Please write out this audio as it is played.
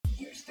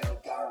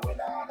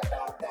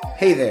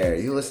Hey there,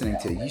 you're listening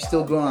to You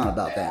Still Going On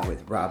About That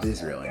with Rob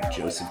Israel and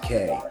Joseph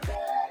K.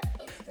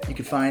 You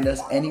can find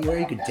us anywhere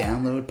you could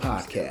download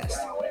podcasts.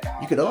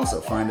 You could also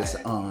find us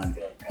on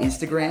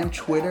Instagram,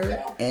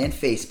 Twitter, and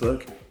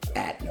Facebook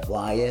at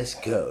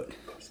YSGOAT.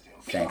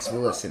 Thanks for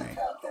listening.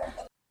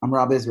 I'm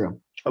Rob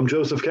Israel. I'm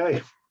Joseph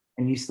K.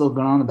 And you still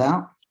going on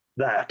about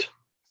that?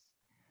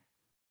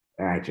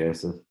 All right,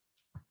 Joseph.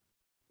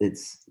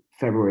 It's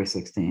February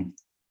 16th,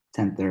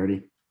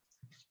 10:30.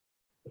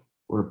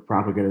 We're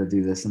probably going to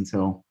do this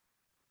until,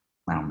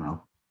 I don't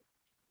know,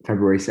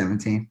 February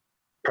 17th.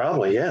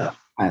 Probably, yeah.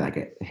 I like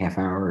a half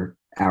hour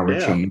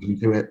change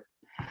into it.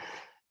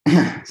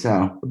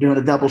 So we're doing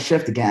a double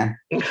shift again,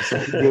 just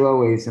like we do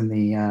always in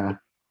the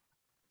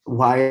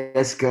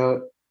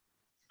YSGOAT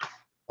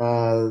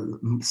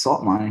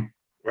salt mine.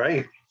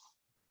 Right.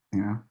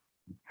 You know,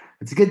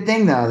 it's a good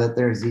thing though that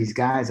there's these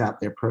guys out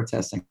there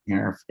protesting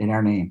in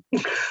our name.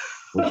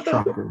 Those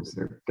truckers,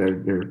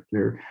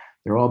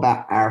 they're all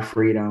about our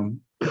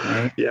freedom,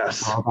 right? Yes.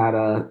 It's all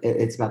about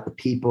it's about the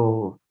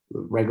people, the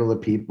regular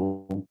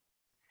people.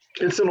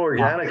 It's an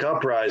organic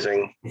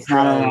uprising. It's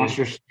not an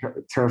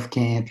AstroTurf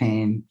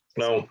campaign.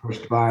 No,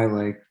 pushed by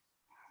like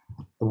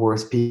the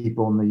worst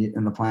people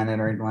in the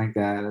planet or anything like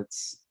that.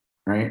 It's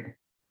right.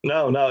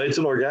 No, it's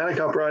an organic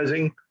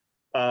uprising.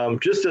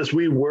 Just as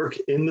we work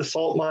in the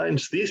salt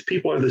mines, these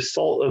people are the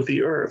salt of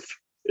the earth.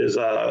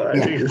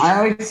 I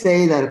always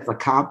say that if the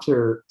cops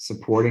are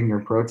supporting your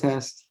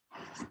protest,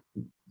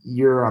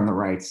 you're on the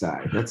right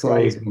side. That's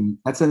always been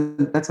that's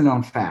a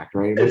known fact,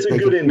 right? It's a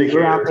good indicator.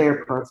 You're out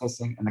there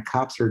protesting and the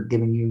cops are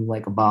giving you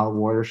like a bottle of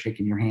water,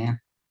 shaking your hand.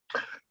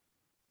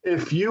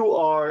 If you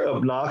are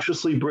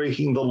obnoxiously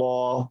breaking the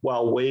law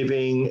while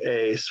waving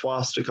a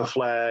swastika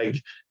flag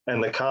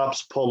and the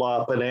cops pull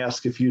up and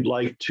ask if you'd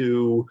like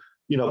to,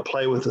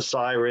 play with the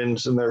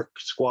sirens in their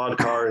squad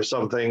car or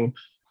something,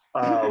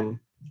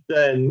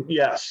 then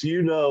yes,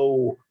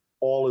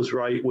 all is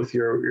right with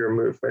your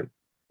movement.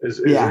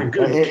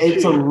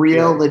 It's a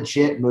real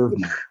legit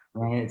movement,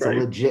 right? It's a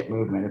legit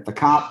movement. If the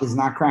cop is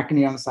not cracking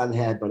you on the side of the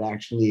head, but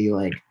actually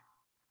like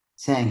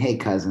saying, "Hey,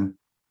 cousin,"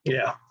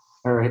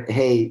 or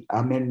 "Hey,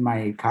 I'm in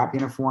my cop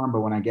uniform,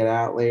 but when I get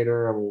out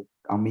later,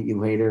 I'll meet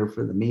you later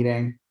for the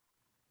meeting."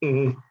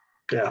 Mm-hmm.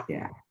 Yeah.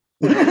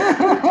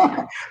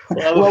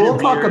 Well, we'll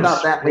talk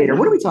about that later.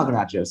 What are we talking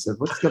about, Joseph?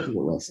 Let's go through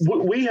the list.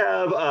 We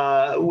have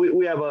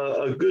we have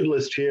a good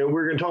list here.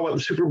 We're going to talk about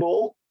the Super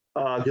Bowl.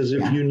 Because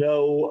if you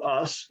know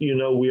us,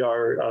 we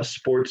are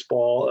sports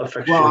ball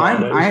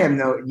aficionados. Well, I am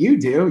you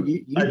do.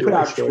 You put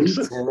out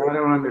tweets and I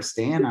don't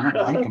understand. I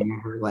don't like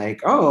them. We're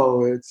like,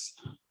 it's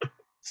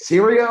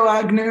Sirio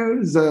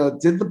Agnews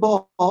did the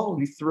ball.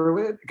 He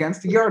threw it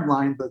against the yard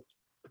line, but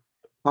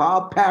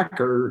Bob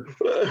Packer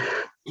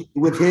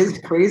with his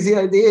crazy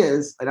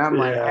ideas. And I'm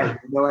like, I have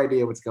no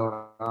idea what's going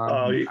on.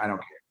 I don't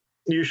care.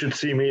 You should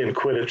see me in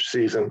Quidditch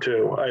season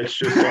too. It's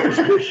just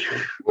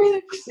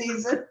Quidditch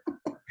season.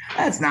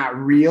 That's not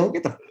real.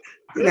 Get the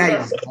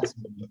we're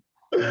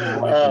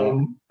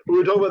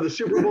talking about the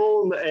Super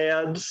Bowl and the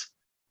ads.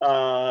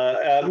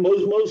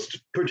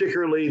 Most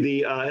particularly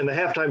the in the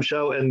halftime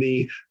show and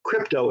the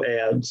crypto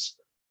ads.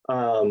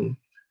 Talk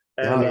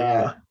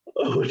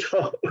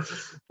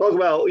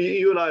about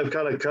you and I have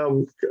kind of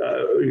come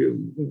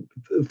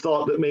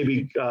thought that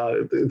maybe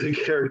the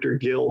character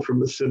Gil from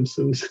The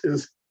Simpsons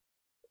is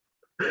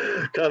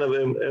kind of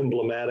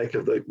emblematic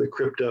of the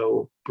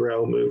crypto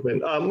bro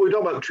movement. We're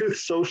talking about Truth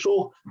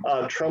Social,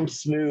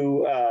 Trump's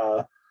new,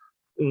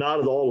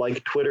 not at all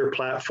like Twitter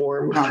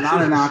platform. No,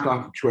 not a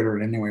knockoff of Twitter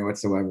in any way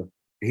whatsoever.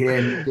 He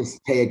didn't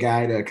just pay a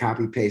guy to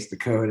copy paste the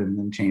code and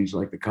then change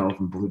like the color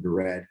from blue to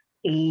red.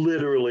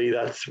 Literally,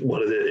 that's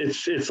what it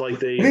is. It's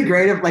like It'd be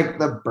great if like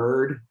the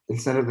bird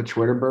instead of the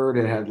Twitter bird,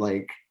 it had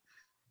like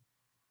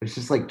it's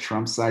just like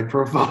Trump's side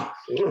profile.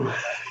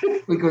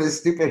 Like with his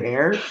stupid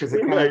hair, because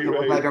it kind of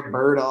looked like a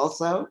bird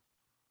also.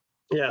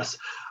 Yes.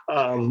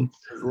 And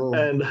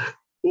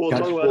we'll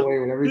talk about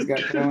whatever he's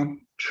got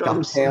going.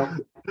 Trump's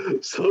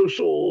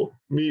social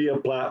media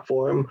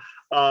platform.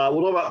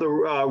 We'll talk about the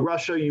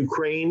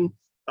Russia-Ukraine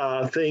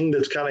thing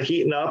that's kind of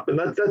heating up. And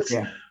that's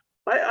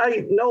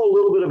I know a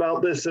little bit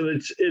about this, and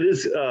it's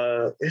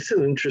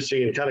an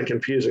interesting and kind of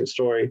confusing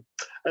story.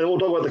 And we'll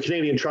talk about the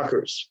Canadian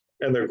truckers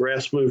and their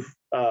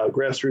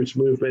grassroots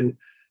movement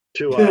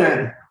to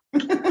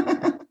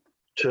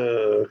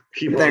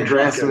keep that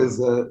grass was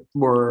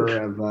more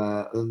of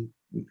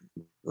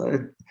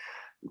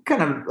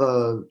kind of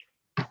what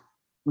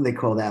do they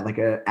call that, like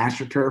a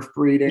AstroTurf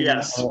breeding,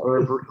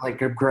 or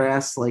like a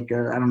grass, like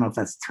I don't know if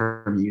that's the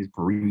term you use,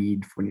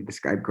 breed, when you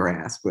describe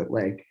grass, but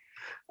like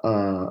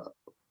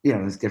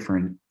there's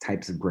different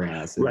types of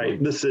grass. Right.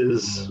 Like, this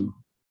is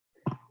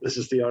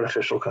the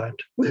artificial kind.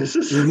 This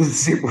is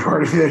super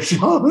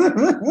artificial.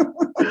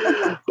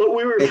 But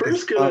we were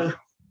first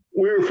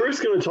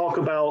gonna talk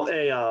about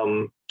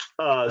a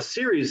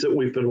series that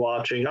we've been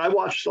watching. I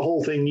watched the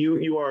whole thing.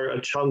 You are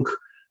a chunk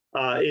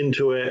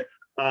into it.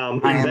 I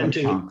am a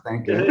chunk.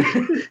 Thank you.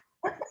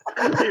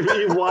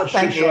 You've watched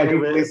Thank you,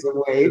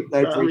 Wait. I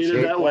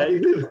appreciate that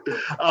way.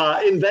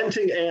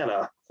 Inventing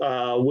Anna,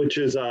 which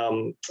is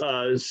a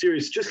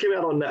series just came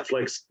out on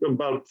Netflix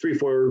about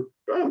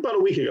about a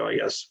week ago, I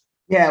guess.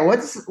 Yeah,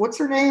 what's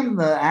her name?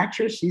 The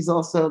actress. She's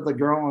also the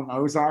girl in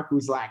Ozark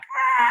who's like,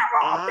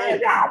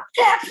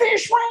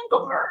 catfish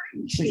wrangler.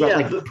 She's got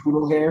like the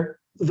poodle hair.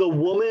 The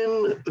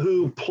woman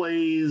who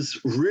plays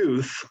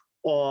Ruth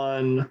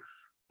on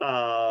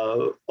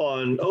Ozark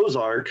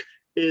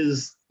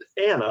is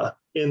Anna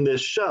in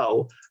this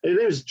show. Her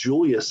name is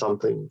Julia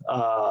something.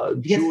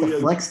 She gets to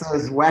flex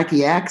those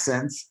wacky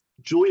accents.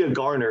 Julia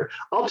Garner.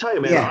 I'll tell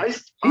you, man.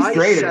 She's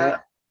great at it.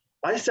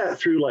 I sat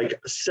through like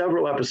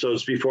several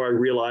episodes before I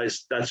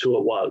realized that's who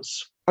it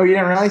was. Oh, you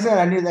didn't realize that?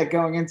 I knew that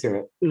going into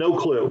it. No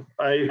clue.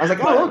 I was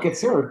like, oh, look,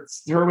 it's her.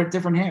 It's her with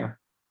different hair.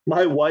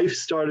 My wife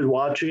started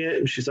watching it,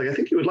 and she's like, I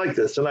think you would like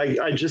this. And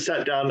I just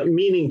sat down,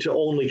 meaning to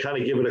only kind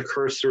of give it a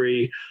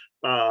cursory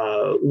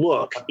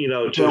look,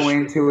 go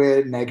into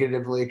it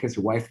negatively because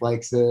your wife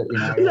likes it.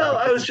 No,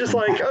 I was just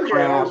like,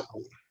 okay,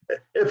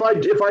 if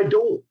I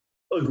don't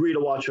agree to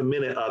watch a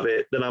minute of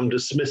it, then I'm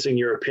dismissing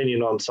your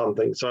opinion on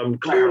something. So I'm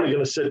clearly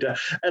going to sit down.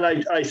 And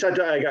I sat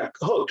down. I got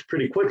hooked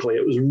pretty quickly.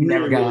 It was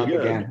really good.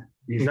 Again.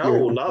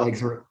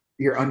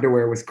 Your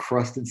underwear was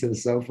crusted to the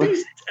sofa.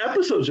 These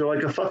episodes are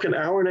like a fucking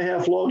hour and a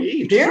half long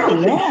each. They're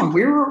long.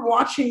 We were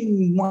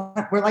watching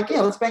one. We're like,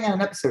 yeah, let's bang out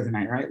an episode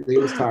tonight, right?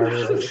 Leo was tired.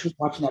 Let's just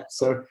watch an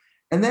episode.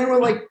 And then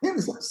we're like, yeah,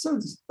 this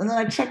episode's. And then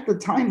I checked the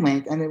time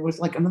length, and it was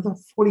like another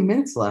 40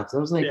 minutes left. So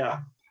I was like, I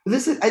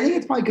think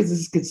it's probably because this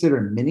is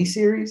considered a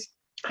miniseries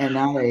and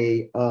not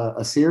a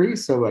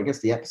series. So I guess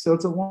the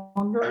episodes are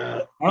longer.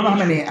 I don't know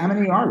how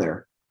many are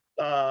there.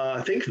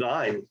 I think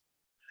 9.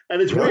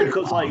 And it's weird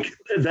because like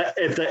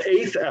if the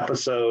 8th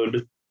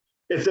episode,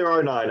 if there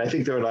are 9, I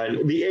think there are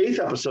 9. The 8th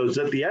episode's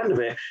at the end of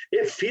it,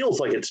 it feels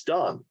like it's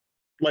done.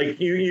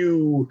 Like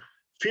you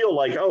feel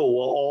like, oh,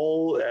 well,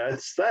 all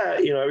that's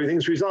that,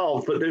 everything's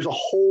resolved, but there's a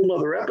whole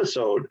nother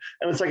episode,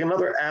 and it's like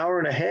another hour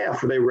and a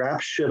half where they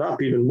wrap shit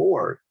up even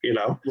more,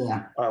 Yeah.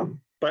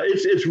 But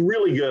it's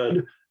really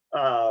good.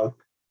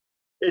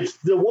 It's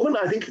the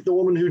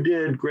woman who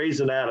did Grey's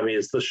Anatomy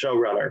is the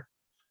showrunner.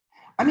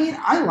 I mean,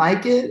 I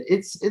like it.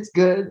 It's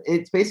good.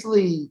 It's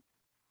basically,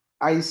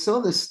 I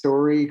saw this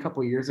story a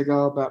couple of years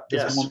ago about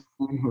this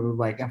woman who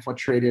like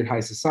infiltrated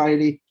high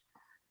society,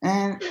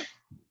 and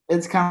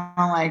it's kind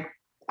of like,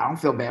 I don't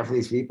feel bad for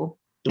these people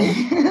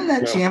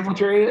that she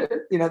infiltrated.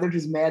 They're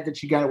just mad that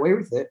she got away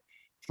with it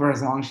for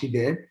as long as she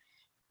did.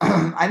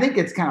 I think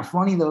it's kind of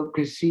funny though,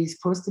 because she's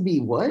supposed to be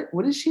what?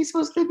 What is she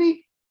supposed to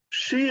be?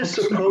 She is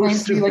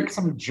supposed to be like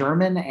some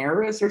German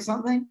heiress or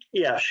something.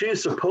 Yeah, she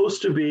is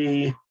supposed to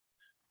be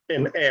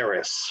an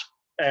heiress,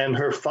 and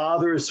her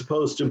father is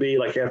supposed to be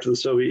like, after the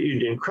Soviet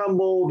Union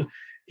crumbled,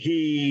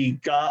 he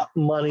got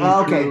money.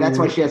 Oh, okay, that's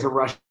why she has a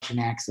Russian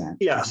accent.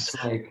 Yes,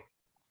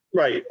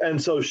 right.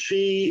 And so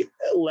she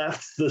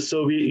left the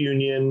Soviet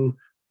Union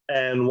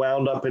and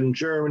wound up in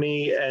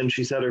Germany, and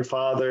she said her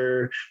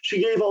father.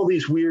 She gave all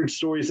these weird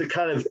stories that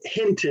kind of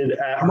hinted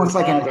at almost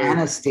like an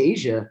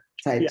Anastasia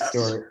type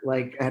story.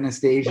 Like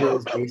Anastasia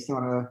is based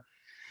on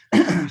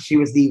she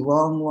was the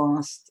long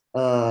lost.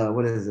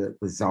 What is it?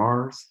 The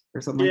Czars or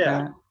something like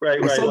that.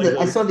 Right.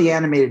 I saw the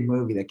animated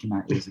movie that came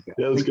out years ago.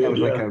 That was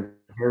like a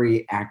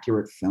very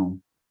accurate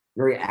film,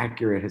 very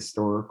accurate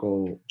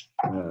historical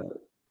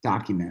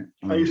document.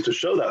 I used to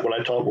show that when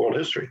I taught world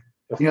history.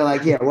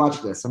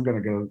 Watch this. I'm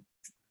gonna go.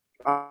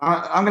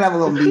 I'm gonna have a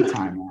little me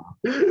time now.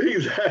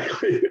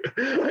 Exactly.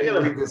 I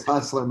gotta read this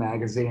Hustler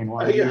magazine.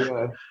 I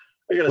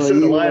gotta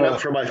send the lineup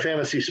for my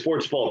fantasy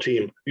sports ball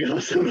team.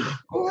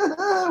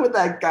 With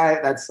that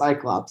guy, that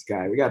Cyclops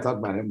guy. We gotta talk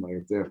about him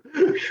later too.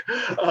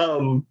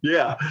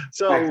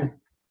 So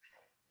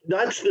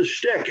that's the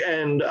shtick,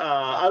 and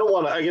I don't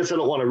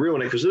want to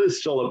ruin it because it is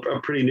still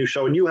a pretty new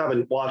show, and you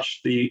haven't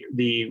watched the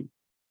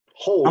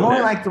whole. I'm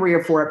only like 3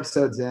 or 4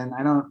 episodes in.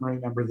 I don't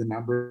remember the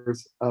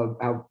numbers of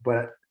how,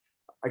 but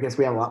I guess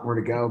we have a lot more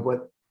to go.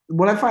 But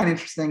what I find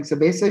interesting, so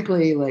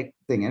basically, like,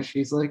 thing is,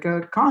 she's like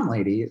a con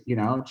lady.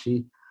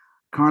 She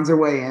cons her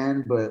way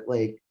in, but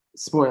like,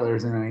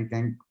 spoilers and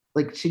anything,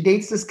 like, she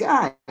dates this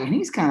guy, and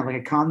he's kind of like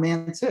a con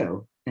man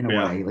too, in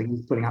a way. Like,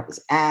 he's putting out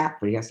this app,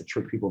 but he has to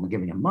trick people into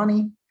giving him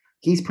money.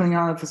 He's putting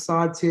on a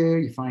facade too.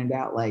 You find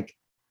out like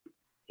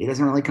he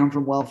doesn't really come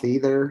from wealth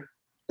either.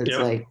 It's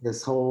like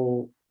this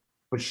whole,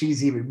 but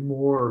she's even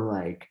more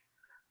like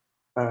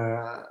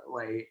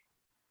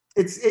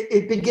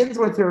it begins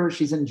with her.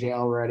 She's in jail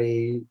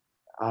already.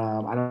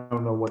 I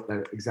don't know what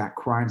the exact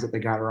crimes that they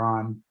got her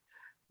on,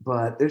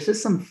 but there's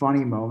just some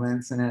funny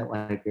moments in it.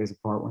 Like, there's a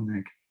part when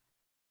like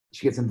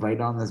she gets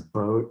invited on this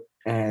boat,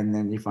 and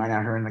then you find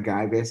out her and the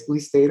guy basically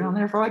stayed on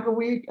there for like a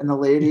week, and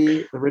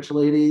the rich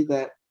lady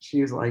that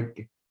she was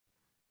like,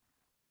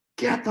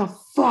 get the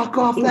fuck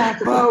off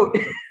that boat.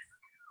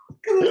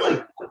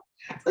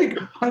 It's like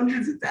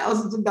hundreds of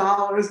thousands of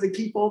dollars to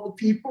keep all the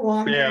people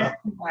on there.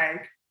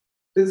 Like,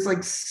 it's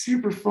like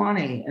super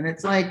funny, and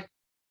it's like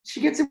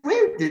she gets away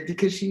with it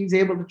because she's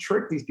able to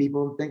trick these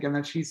people thinking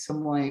that she's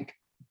some like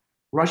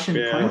Russian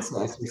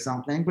princess or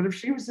something. But if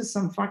she was just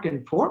some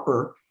fucking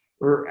pauper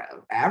or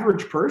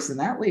average person,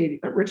 that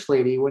rich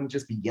lady wouldn't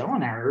just be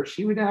yelling at her.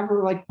 She would have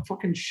her like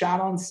fucking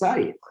shot on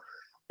sight.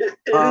 It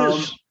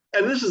is,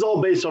 and this is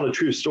all based on a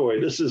true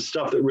story. This is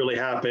stuff that really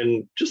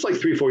happened just like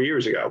 3-4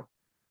 years ago.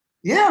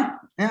 Yeah,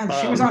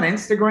 she was on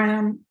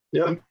Instagram.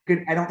 Yep.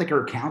 I don't think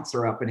her accounts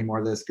are up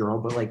anymore, this girl,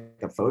 but like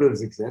the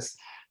photos exist.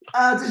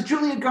 Does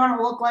Julia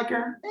Garner look like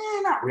her?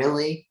 Not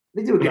really.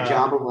 They do a good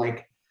job of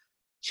like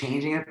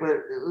changing it, but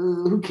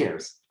who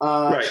cares?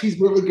 Right. She's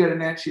really good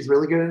in it. She's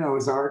really good in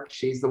Ozark.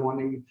 She's the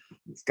one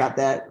who's got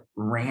that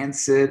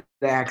rancid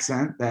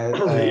accent that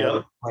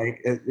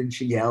like, and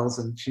she yells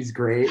and she's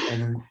great.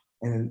 And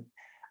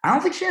I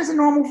don't think she has a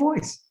normal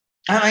voice.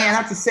 I mean,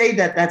 not to say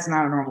that that's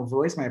not a normal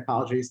voice. My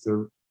apologies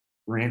to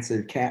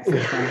rancid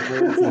catfish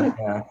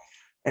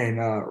and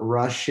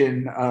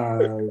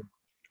Russian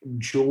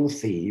jewel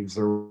thieves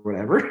or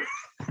whatever.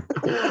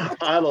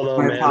 I don't know.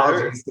 My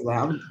apologies to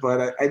them,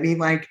 but I mean,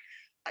 like,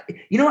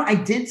 I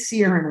did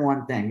see her in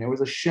one thing. There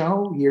was a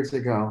show years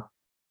ago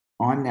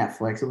on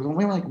Netflix. It was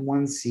only like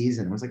one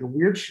season. It was like a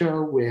weird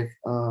show with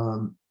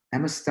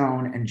Emma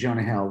Stone and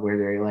Jonah Hill, where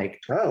they're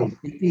like,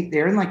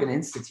 they're in like an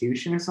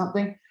institution or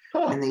something.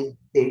 And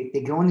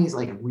they go in these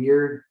like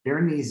weird, they're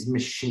in these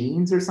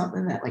machines or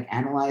something that like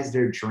analyze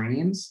their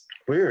dreams.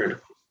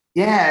 Weird.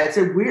 Yeah, it's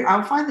a weird,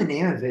 I'll find the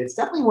name of it. It's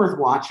definitely worth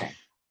watching.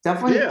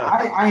 Definitely,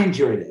 I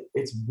enjoyed it.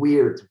 It's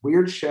weird. It's a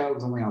weird show. It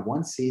was only on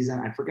one season.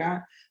 I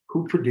forgot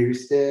who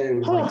produced it. It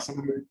was like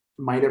someone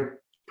who might have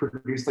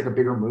produced like a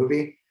bigger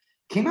movie. It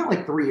came out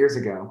like 3 years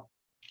ago.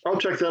 I'll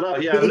check that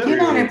out. Yeah, it came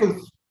out after,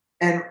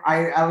 and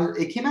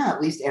it came out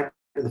at least after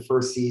the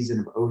first season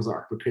of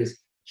Ozark, because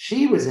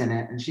she was in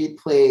it and she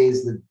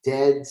plays the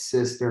dead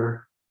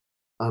sister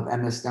of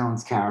Emma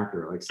Stone's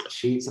character. Like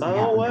she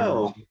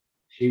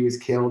was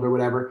killed or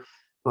whatever.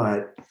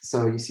 But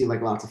so you see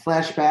like lots of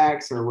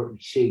flashbacks, or what,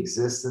 she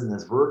exists in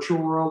this virtual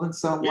world in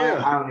some way.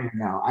 I don't even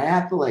know. I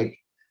have to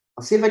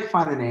I'll see if I can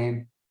find the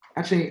name.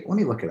 Actually, let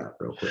me look it up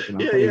real quick.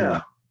 And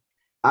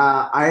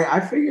I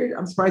figured,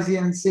 I'm surprised you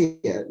didn't see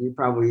it. You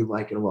probably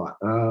like it a lot.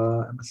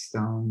 Emma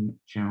Stone,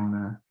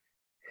 Jonah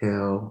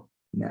Hill,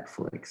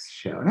 Netflix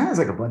show. And it has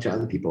like a bunch of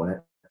other people in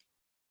it.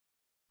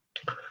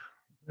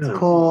 It's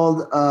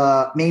called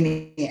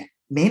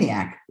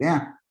Maniac.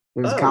 Yeah.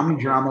 It was a comedy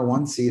drama,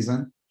 one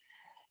season.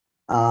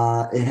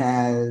 It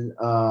had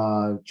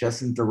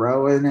Justin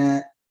Theroux in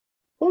it.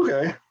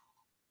 Okay.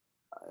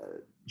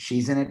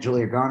 She's in it.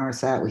 Julia Garner,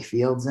 Sally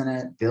Field's in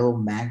it. Bill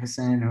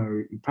Magnuson,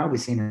 who you've probably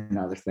seen in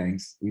other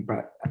things.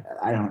 The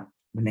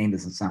name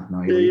doesn't sound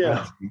familiar.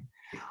 Yeah.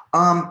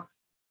 I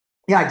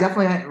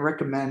definitely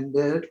recommend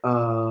it.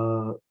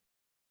 Who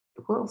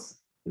else?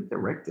 Who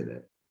directed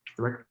it?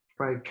 Directed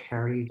by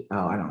Carrie.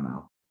 Oh, I don't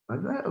know.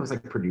 It was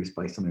like produced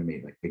by someone who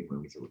made like big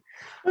movies.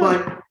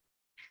 But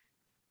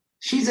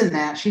she's in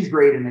that. She's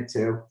great in it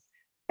too.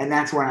 And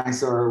that's when I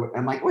saw her.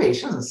 I'm like, wait,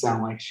 she doesn't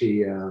sound like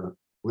she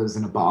lives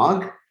in a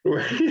bog in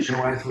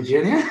West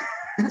Virginia.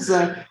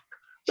 So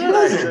she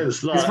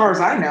doesn't, as far as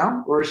I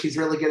know, or she's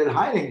really good at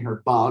hiding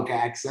her bog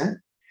accent.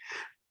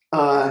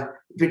 But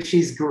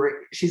she's great.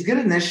 She's good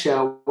in this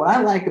show. What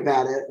I like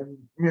about it, and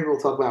maybe we'll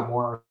talk about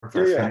more if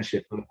I finish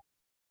it, but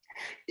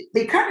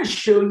they kind of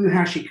show you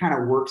how she kind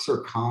of works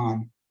her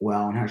con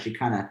well, and how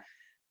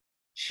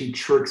she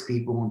tricks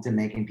people into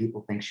making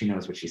people think she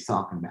knows what she's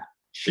talking about.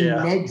 She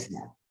negs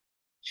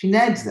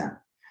them.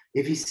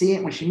 If you see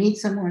it when she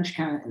meets someone, she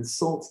kind of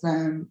insults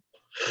them,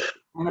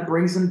 kind of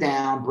breaks them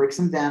down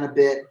a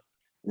bit,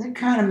 and then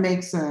kind of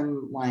makes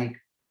them like,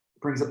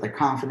 brings up their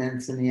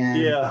confidence in the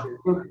end. Yeah.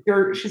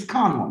 She's a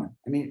con woman.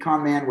 I mean,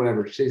 con man,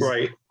 whatever. She's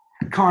right.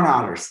 Con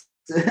artist.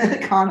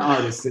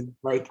 And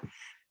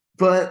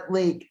but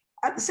like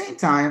at the same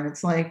time,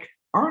 it's like,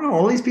 aren't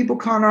all these people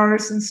con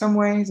artists in some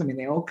ways? I mean,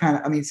 they all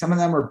some of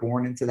them are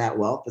born into that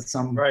wealth, but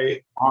some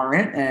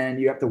aren't,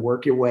 and you have to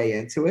work your way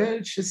into it.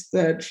 It's just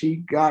that she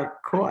got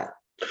caught.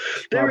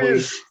 I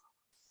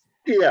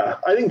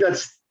think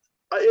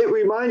it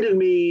reminded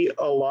me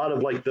a lot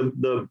of like the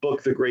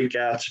book, The Great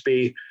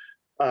Gatsby.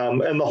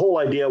 And the whole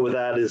idea with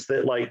that is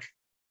that like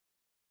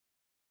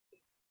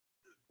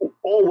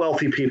all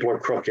wealthy people are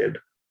crooked,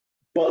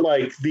 but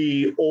like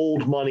the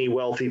old money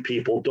wealthy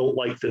people don't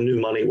like the new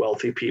money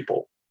wealthy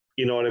people.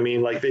 You know what I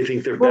mean? Like they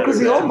think they're better. Because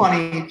the old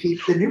money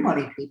people, the new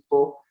money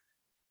people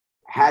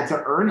had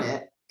to earn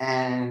it.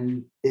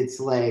 And it's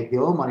like the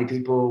old money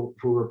people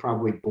who were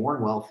probably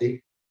born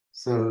wealthy.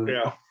 So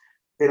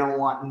they don't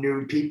want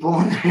new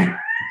people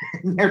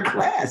in their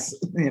class,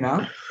 you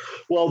know?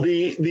 Well,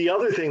 the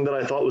other thing that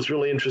I thought was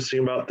really interesting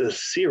about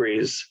this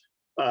series,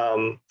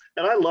 and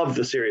I love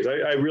the series.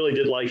 I really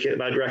did like it,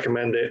 and I'd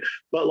recommend it.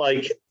 But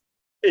like,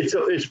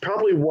 it's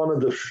probably one of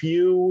the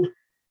few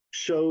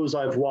shows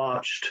I've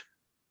watched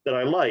that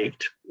I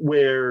liked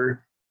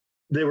where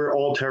they were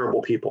all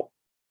terrible people.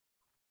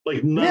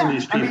 Like none of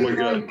these people are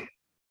good. Like,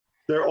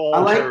 they're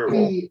all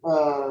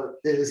terrible.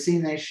 There's a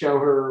scene they show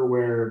her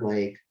where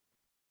like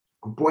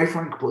a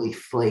boyfriend completely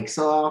flakes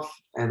off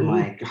and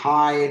like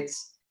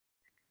hides.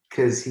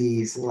 because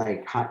he's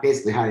like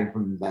basically hiding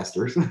from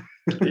investors.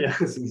 Yeah.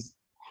 Because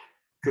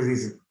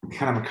he's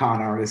kind of a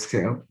con artist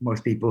too.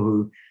 Most people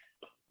who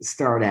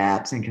start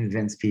apps and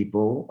convince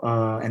people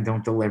and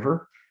don't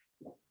deliver.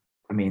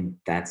 I mean,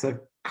 that's a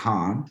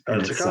con in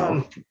That's a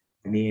itself. con.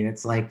 I mean,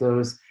 it's like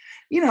those,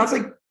 it's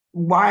like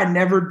why I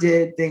never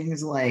did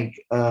things like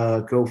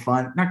not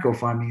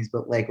GoFundMe's,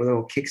 but like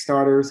little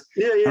Kickstarters.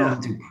 Yeah.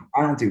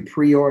 I don't do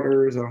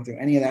pre-orders. I don't do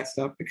any of that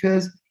stuff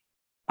because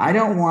I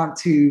don't want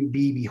to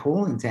be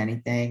beholden to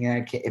anything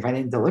if I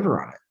didn't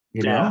deliver on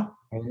it. Yeah.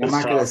 I'm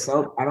not going to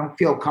sell. I don't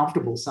feel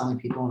comfortable selling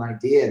people an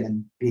idea and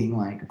then being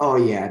like, "Oh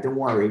yeah, don't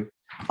worry,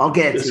 I'll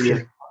get it to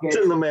you." It's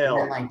in the mail.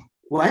 And then like,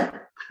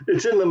 what?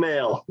 It's in the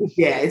mail.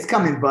 Yeah, it's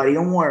coming, buddy.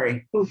 Don't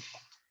worry.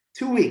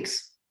 2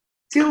 weeks.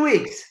 2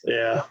 weeks.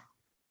 Yeah.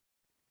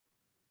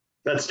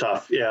 That's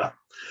tough. Yeah.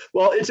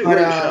 Well, it's a great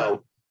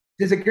show.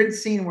 There's a good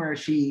scene where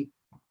this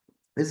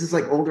is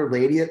like older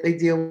lady that they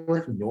deal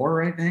with,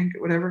 Nora, I think,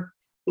 or whatever.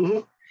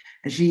 Mm-hmm.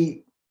 And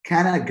she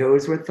kind of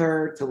goes with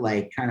her to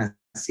like kind of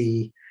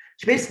see.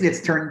 She basically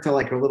gets turned into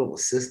like her little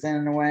assistant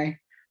in a way,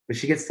 but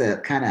she gets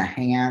to kind of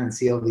hang out and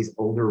see all these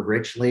older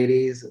rich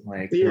ladies,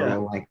 like they're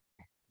all like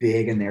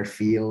big in their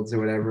fields or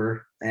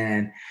whatever.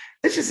 And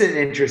it's just an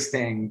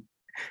interesting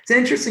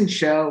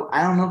show.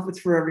 I don't know if it's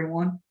for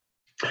everyone.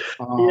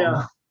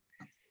 Yeah.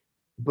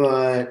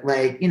 But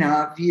like,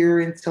 if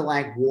you're into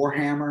like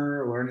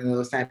Warhammer or any of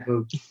those type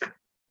of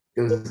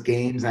those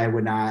games, I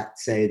would not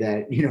say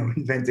that,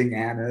 Inventing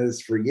Anna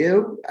is for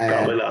you.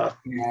 Probably not.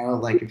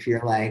 Like if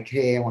you're like,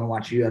 hey, I want to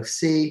watch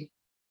UFC.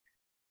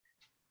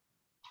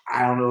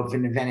 I don't know if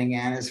Inventing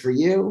Anna is for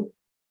you.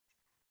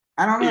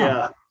 I don't know.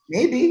 Yeah.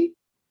 Maybe.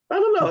 I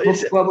don't know.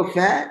 It's Boba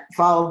Fett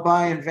followed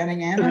by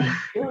Inventing Anna.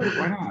 Sure,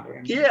 why not?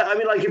 Yeah, I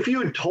mean, like if you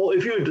had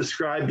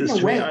described this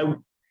to me,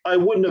 I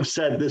wouldn't have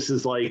said this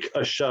is like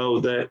a show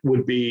that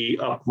would be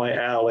up my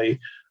alley.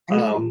 I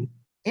mean,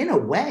 in a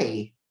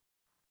way,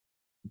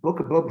 Book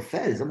of Boba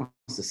Fett is almost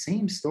the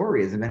same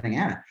story as Inventing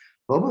Anna.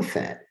 Boba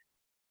Fett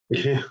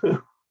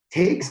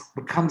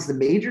becomes the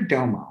major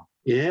domo.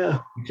 Yeah.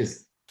 It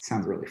just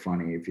sounds really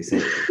funny if you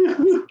say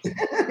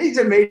it. He's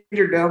a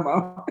major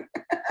domo.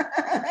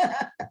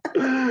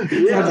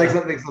 Sounds like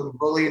something some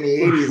bully in the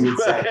 80s would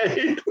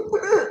say.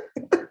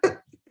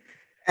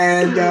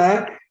 And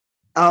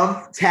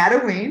of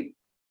Tatooine,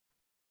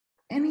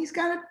 and he's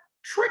got to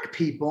trick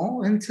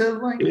people into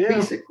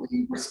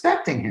basically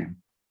respecting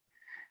him.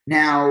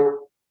 Now,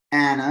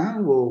 Anna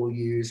will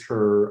use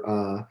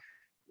her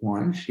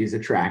she's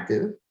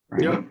attractive,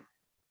 right? Yep.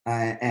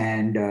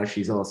 And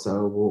she's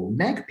also will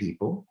neg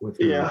people with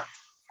her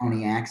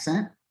funny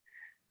accent.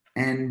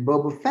 And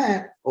Boba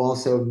Fett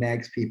also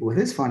negs people with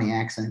his funny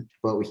accent,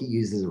 but he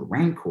uses a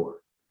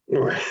rancor.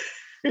 Right.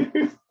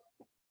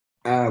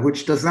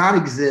 Which does not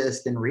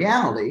exist in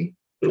reality.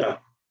 No.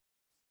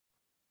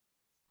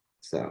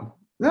 So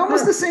it's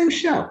almost the same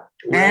show.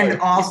 Really?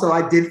 And also,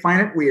 I did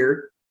find it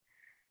weird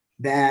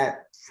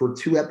that for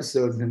 2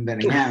 episodes of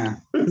Inventing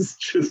Anna,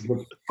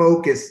 the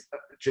focus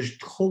just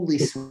totally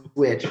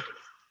switched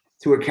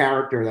to a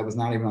character that was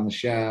not even on the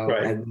show,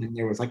 and then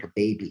there was like a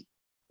baby.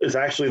 It's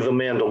actually the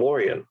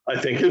Mandalorian, I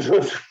think.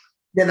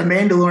 Yeah, the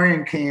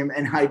Mandalorian came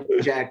and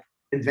hijacked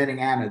Inventing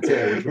Anna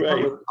too, which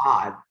was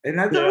odd, and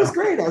that was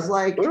great. I was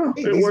like,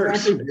 hey, these are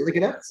actually really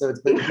good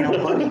episodes, but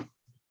buddy,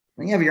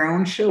 when you have your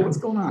own show, what's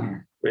going on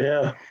here?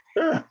 Yeah.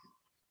 All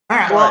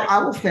right. Well,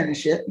 I will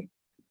finish it,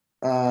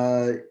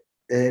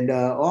 and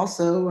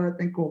also I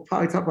think we'll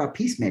probably talk about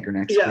Peacemaker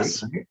next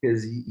week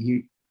because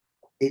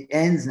it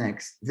ends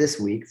this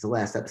week. It's the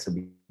last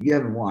episode. You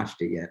haven't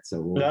watched it yet,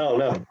 so we'll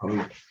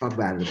probably talk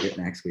about it a bit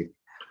next week.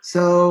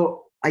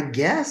 So I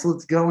guess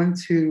let's go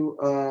into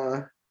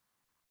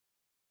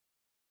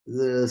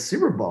the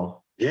Super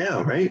Bowl.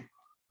 Yeah, right.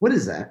 What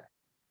is that?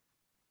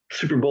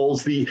 Super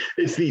Bowl's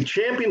it's the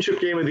championship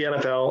game of the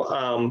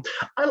NFL.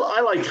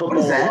 I like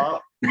football a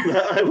lot.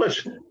 I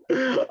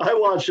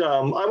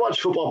watch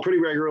football pretty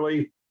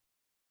regularly.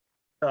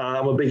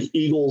 I'm a big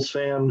Eagles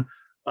fan.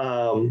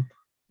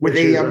 Were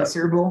they on the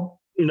Super Bowl?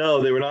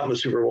 No, they were not in the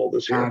Super Bowl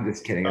this year. I'm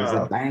just kidding. It was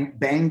the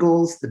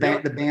Bengals, the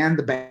band,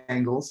 the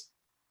Bengals.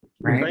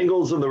 Right? The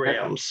Bengals and the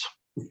Rams.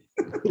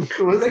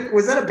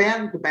 was that a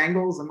band, the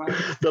Bengals?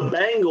 The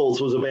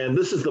Bengals was a band.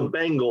 This is the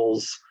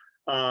Bengals,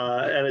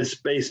 and it's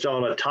based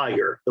on a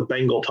tiger, the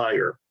Bengal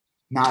tiger.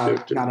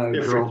 Not a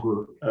girl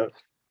group.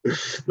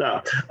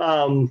 No.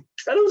 And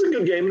it was a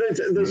good game.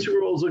 The Super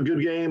Bowl was a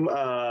good game.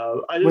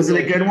 Was it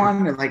a good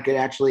one? And it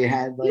actually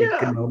had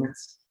good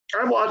moments?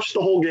 I watched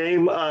the whole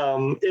game.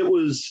 It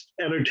was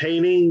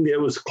entertaining.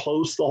 It was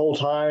close the whole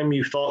time.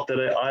 You thought that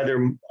at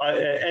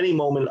any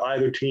moment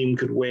either team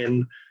could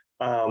win.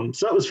 So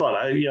that was fun.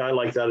 I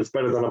like that. It's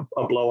better than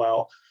a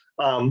blowout.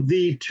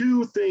 The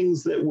 2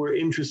 things that were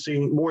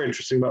more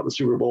interesting about the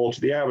Super Bowl to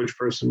the average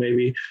person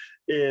maybe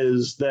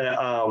is that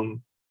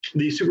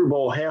the Super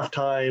Bowl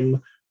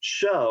halftime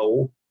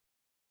show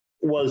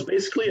was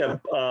basically a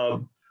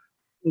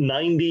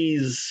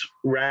 90s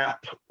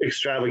rap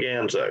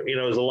extravaganza.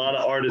 There's a lot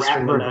of artists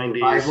from the 90s.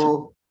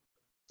 Revival.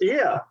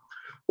 Yeah.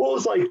 Well, it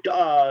was like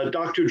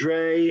Dr.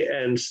 Dre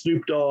and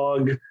Snoop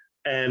Dogg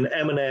and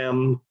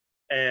Eminem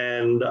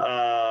and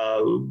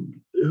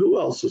who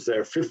else was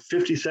there?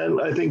 50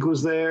 Cent, I think,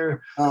 was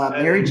there.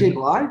 Mary J.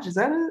 Blige, is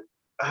that it?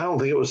 I don't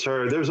think it was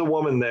her. There's a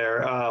woman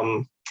there. I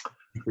don't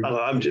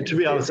know. To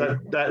be honest,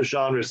 that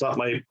genre is not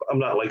I'm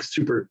not like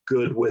super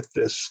good with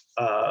this,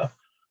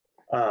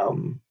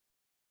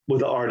 with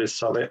the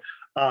artists of it.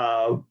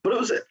 But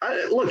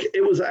it was,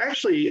 it was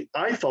actually,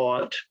 I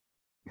thought,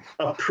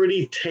 a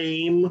pretty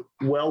tame,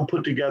 well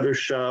put together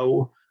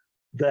show.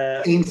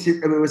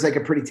 It was like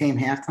a pretty tame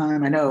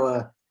halftime. I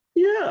know.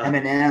 Yeah.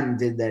 Eminem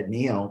did that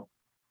kneel.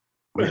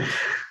 It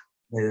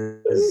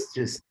was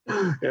just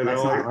that's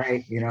not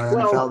right. You know, the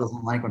NFL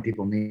doesn't like when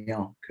people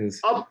kneel because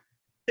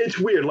it's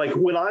weird. Like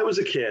when I was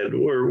a kid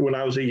or when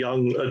I was a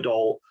young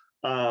adult,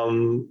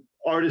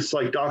 artists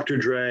like Dr.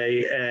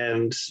 Dre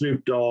and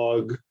Snoop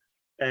Dogg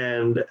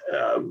and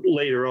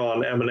later on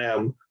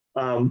Eminem,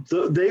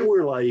 they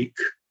were like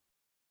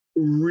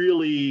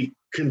really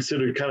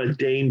considered kind of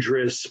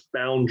dangerous,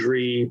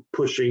 boundary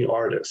pushing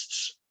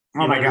artists.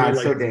 Oh my God,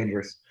 like, so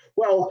dangerous.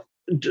 Well,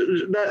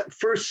 that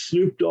first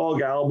Snoop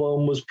Dogg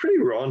album was pretty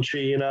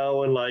raunchy, you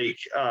know, and like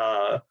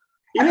I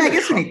mean, I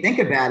guess when you think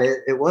about it,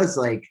 it was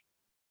like,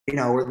 you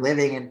know, we're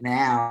living it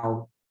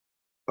now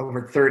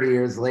over 30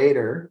 years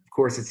later. Of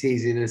course, it's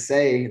easy to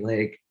say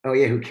like, oh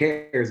yeah, who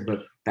cares?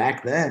 But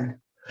back then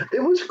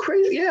it was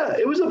crazy. Yeah,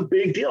 it was a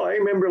big deal. I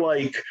remember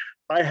like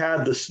I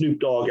had the Snoop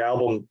Dogg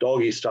album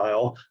Doggy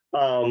Style,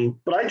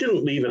 but I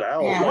didn't leave it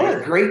out. Yeah,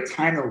 what a great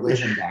time to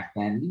live in back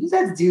then. You just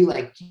had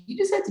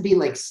to be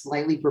like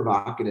slightly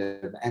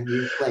provocative, and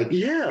you like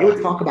they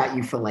would talk about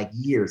you for like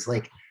years.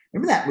 Like,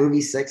 remember that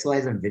movie Six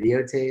Lies on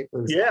Videotape? It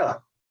was,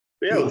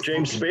 it was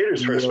James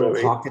Spader's first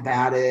movie. Talked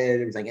about it.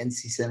 It was like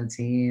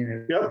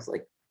NC-17. Yep. It was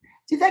like,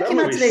 dude, that came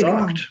out today.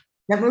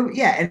 That movie,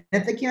 yeah, and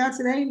if it came out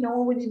today, no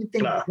one would even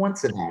think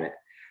once about it.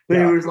 But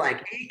it was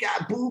like, he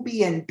got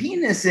booby and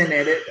penis in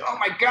it. Oh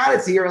my God,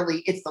 it's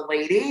the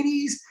late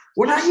 80s.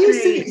 We're not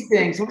used to these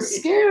things. We're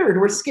scared.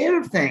 We're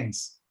scared of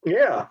things.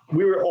 Yeah.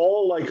 We were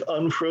all like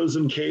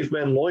unfrozen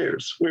caveman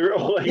lawyers. We were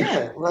all like,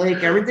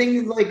 like everything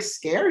is like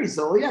scary.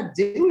 So all you have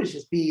to do is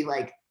just be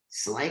like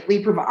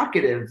slightly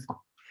provocative.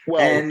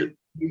 Well, and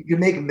you could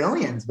make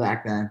millions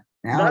back then.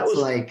 Now it's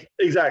like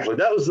exactly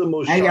that was the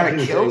most. Now you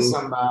gotta kill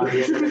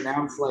somebody, and then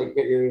now it's like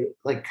you're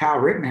like Kyle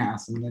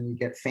Rittenhouse, and then you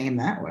get fame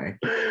that way.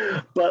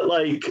 But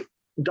like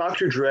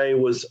Dr. Dre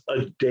was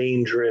a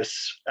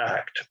dangerous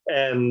act,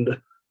 and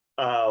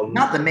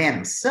not the man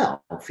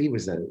himself. He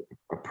was a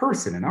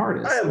person, an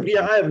artist.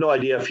 I have no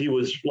idea if he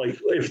was like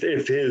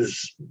if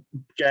his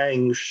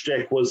gang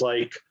shtick was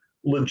like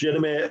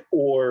legitimate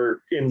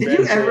or invented.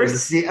 Did you ever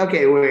see?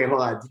 Okay, wait,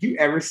 hold on. Did you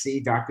ever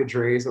see Dr.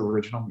 Dre's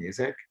original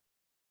music?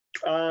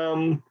 I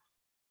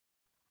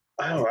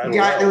don't know.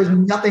 There was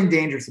nothing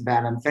dangerous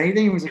about him. If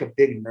anything, he was like a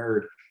big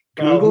nerd.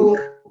 Google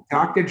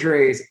Dr.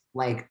 Dre's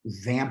like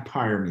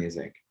vampire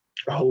music.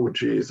 Oh,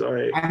 geez. All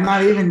right. I'm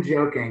not even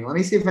joking. Let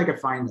me see if I can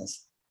find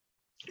this.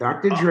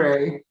 Dr.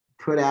 Dre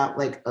put out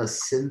like a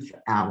synth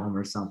album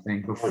or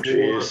something before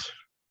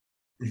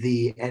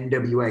the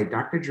NWA.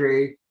 Dr.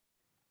 Dre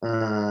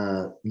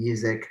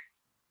music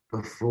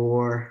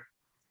before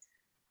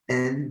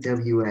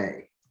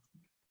NWA.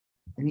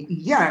 I mean,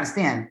 you gotta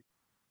understand,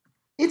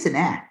 it's an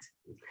act.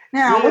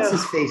 Now, what's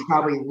his face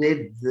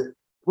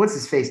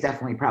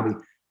definitely probably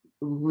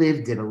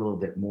lived it a little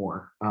bit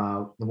more.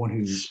 The one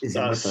who isn't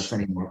with us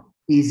anymore.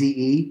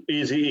 Eazy-E.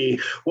 Eazy-E.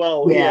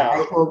 Well,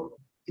 yeah.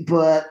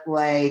 But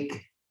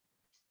like,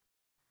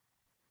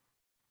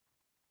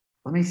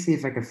 let me see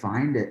if I can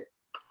find it.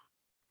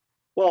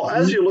 Well,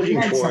 as you're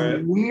looking for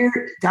it.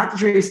 Weird. Dr.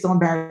 Dre is still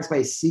embarrassed by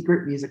his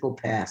secret musical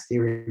past.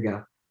 Here we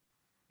go.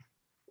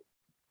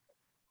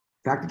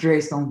 Dr. Dre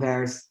is still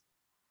embarrassed.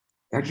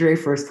 Dr. Dre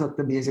first took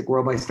the music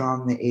world by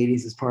storm in the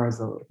 80s as part of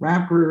the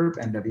rap group,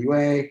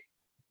 NWA.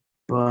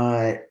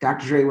 But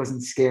Dr. Dre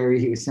wasn't scary.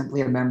 He was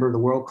simply a member of the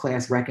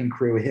world-class Wrecking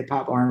Crew, a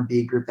hip-hop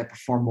R&B group that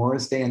performed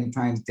Morris Day and the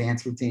Times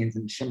dance routines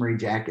in shimmery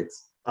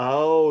jackets.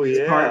 Oh,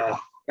 yeah.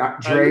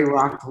 Dr. Dre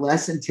rocked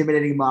less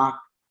intimidating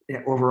mock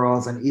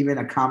overalls and even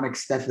a comic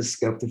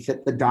stethoscope to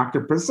fit the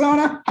doctor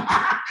persona.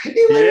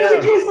 He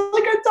literally was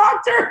like a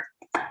doctor.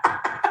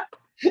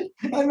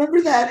 I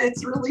remember that.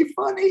 It's really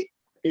funny.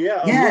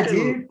 Yeah,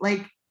 dude.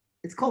 Like,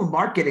 it's called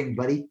marketing,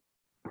 buddy.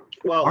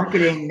 Well,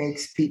 marketing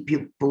makes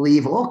people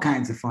believe all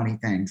kinds of funny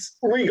things.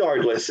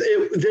 Regardless,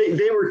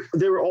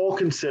 they were all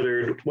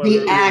considered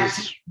the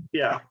act.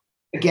 Yeah.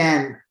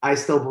 Again, I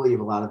still believe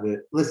a lot of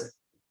it. Listen,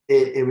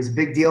 it was a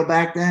big deal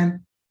back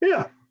then.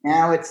 Yeah.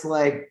 Now it's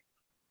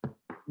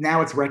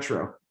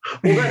retro.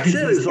 Well, that's it.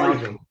 Is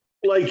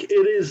like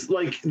it is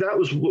like that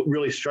was what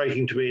really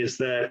striking to me is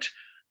that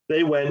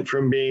they went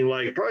from being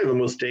like probably the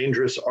most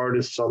dangerous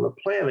artists on the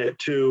planet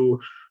to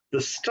the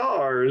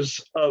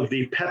stars of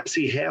the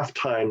Pepsi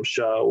halftime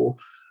show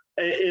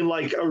in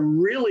like a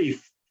really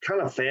kind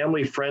of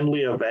family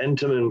friendly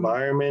event and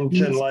environment.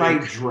 And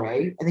like by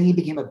Dre, I think he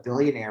became a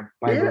billionaire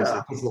by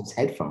those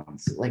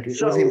headphones. Like it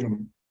wasn't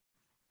even.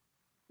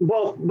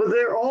 Well, but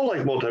they're all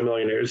like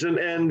multimillionaires,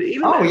 and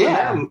even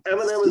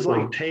Eminem is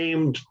like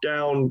tamed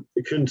down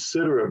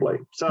considerably.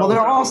 So well, they're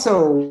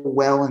also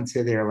well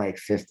into their like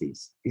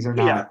 50s. These are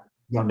not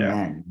young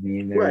men. I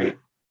mean, they're right.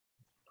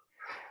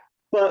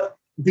 But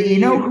you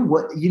know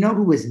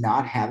who is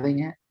not having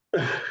it?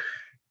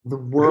 The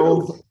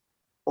world's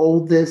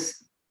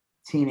oldest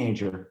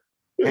teenager,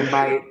 and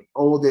by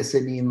oldest I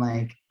mean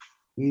like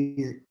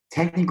he's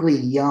technically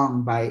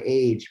young by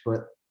age,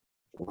 but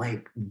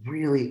like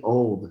really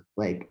old,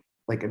 like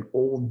an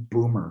old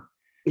boomer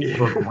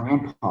or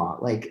grandpa.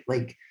 Like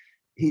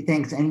he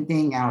thinks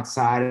anything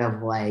outside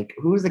of like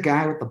who's the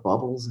guy with the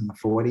bubbles in the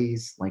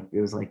 40s? Like it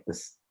was like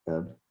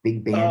the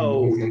big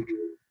band music.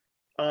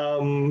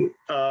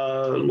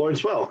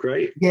 Lawrence Welk,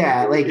 right?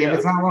 Yeah, like if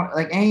it's not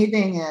like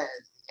anything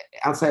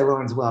outside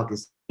Lawrence Welk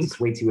is just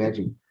way too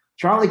edgy.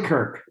 Charlie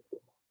Kirk,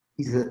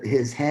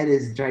 his head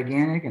is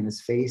gigantic and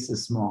his face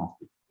is small.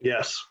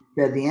 Yes.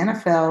 That the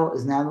NFL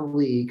is now the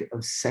league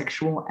of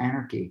sexual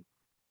anarchy,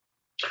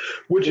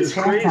 which is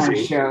crazy. This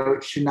halftime show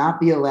should not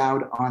be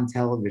allowed on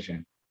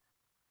television.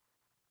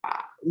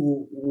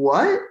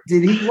 What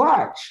did he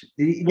watch?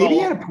 Maybe he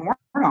had a porn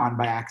on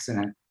by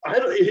accident.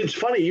 It's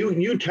funny. You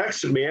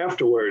texted me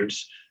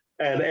afterwards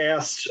and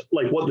asked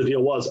like what the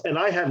deal was, and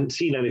I hadn't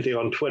seen anything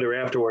on Twitter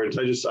afterwards.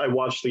 I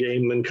watched the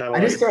game and kind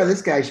of. I just saw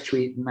this guy's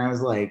tweet and I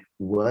was like,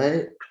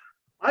 "What?"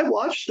 I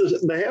watched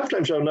the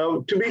halftime show.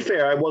 Now, to be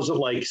fair, I wasn't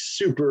like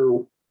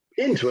super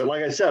into it.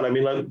 Like I said, I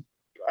mean,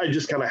 I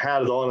just kind of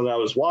had it on and I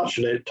was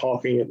watching it,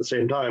 talking at the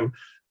same time.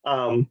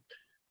 I'm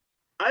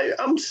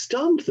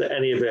stunned that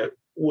any of it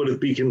would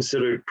be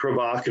considered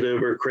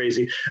provocative or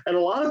crazy. And a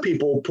lot of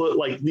people put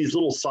like these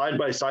little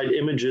side-by-side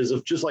images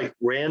of just like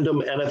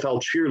random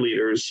NFL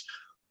cheerleaders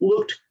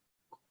looked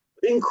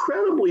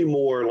incredibly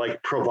more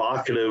like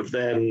provocative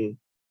than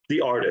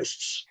the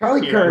artists.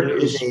 Charlie Kirk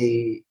is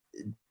a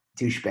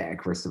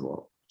douchebag, first of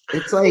all.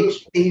 It's like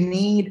they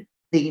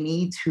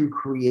need to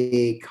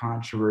create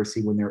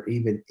controversy when there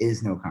even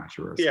is no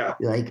controversy. Yeah.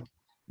 Like,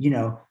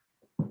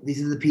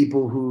 these are the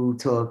people who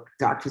took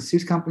Dr.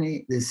 Seuss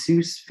Company, the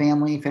Seuss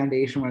Family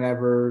Foundation,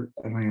 whatever.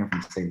 I don't even know if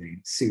I'm saying the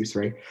name. Seuss,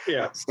 right?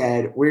 Yeah.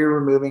 Said, we're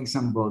removing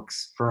some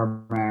books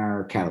from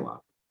our catalog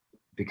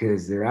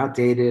because they're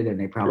outdated and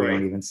they probably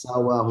don't even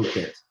sell well. Who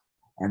cares?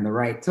 And the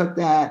right took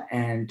that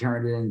and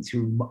turned it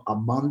into a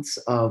months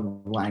of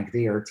like,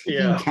 they are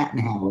taking cat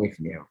and hat away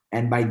from you.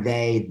 And by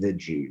they, the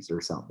Jews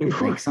or something.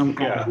 Like some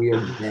kind of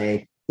weird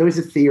they. There was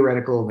a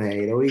theoretical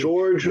they.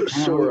 George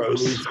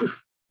Soros.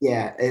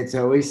 Yeah, it's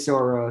always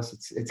Soros.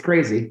 It's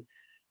crazy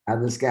how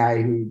this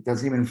guy who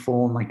doesn't even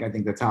phone like I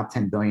think the top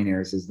 10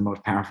 billionaires is the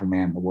most powerful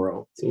man in the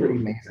world. It's pretty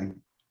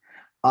amazing.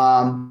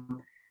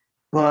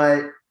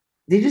 But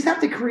they just have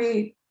to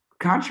create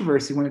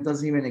controversy when it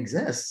doesn't even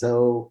exist.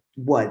 So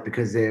what?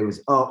 Because it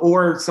was,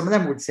 or some of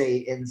them would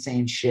say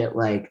insane shit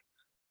like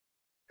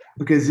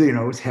because it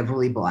was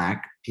heavily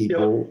black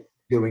people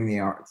doing the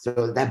art,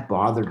 so that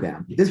bothered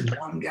them. This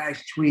one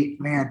guy's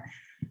tweet, man,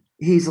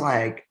 he's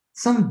like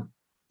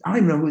I don't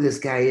even know who this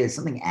guy is,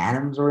 something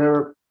Adams or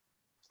whatever,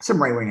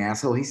 some right-wing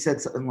asshole. He said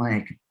something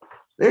like,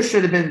 there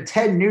should have been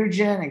Ted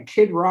Nugent and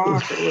Kid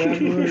Rock or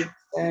whatever.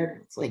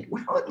 And it's like,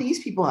 well,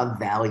 these people have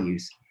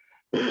values.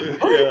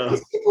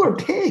 These people are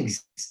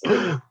pigs.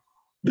 Like,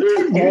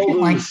 Ted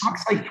Nugent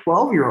talks like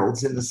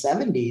 12-year-olds in the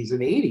 70s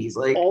and 80s.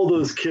 Like all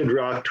those Kid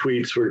Rock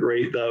tweets were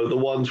great, though. The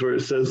ones where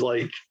it says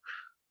like,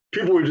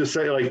 people were just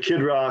saying like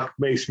Kid Rock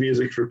makes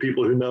music for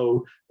people who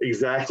know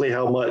exactly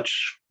how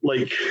much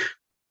like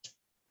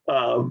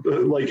a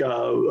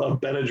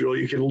Benadryl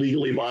you can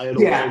legally buy at a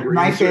Walgreens.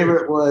 My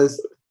favorite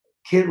was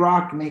Kid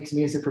Rock makes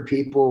music for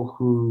people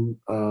who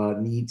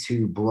need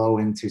to blow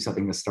into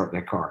something to start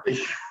their car.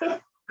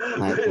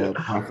 Like the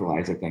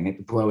breathalyzer thing. They have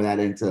to blow that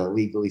in to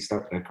legally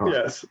start their car.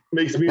 Yes.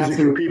 Makes music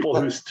for people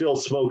who still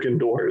smoke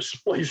indoors.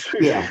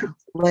 Yeah.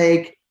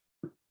 Like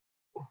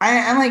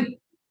I'm like,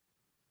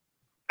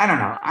 I don't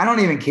know. I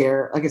don't even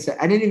care. Like I said,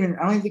 I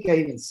don't think I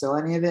even saw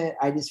any of it.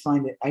 I just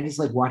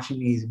like watching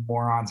these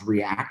morons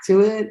react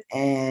to it.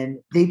 And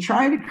they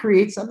tried to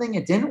create something.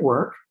 It didn't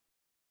work.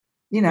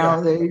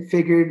 They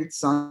figured it's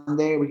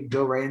Sunday. We could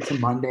go right into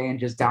Monday and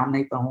just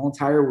dominate the whole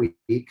entire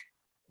week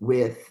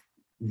with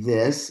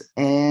this.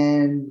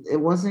 And it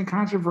wasn't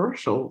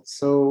controversial.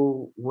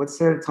 So what's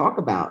there to talk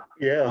about?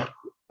 Yeah.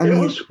 There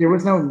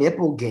was no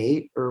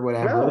Nipplegate or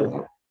whatever.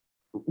 No.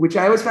 Which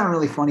I always found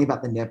really funny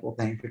about the nipple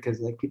thing because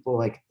like people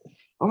like,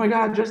 oh my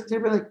God, they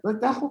were like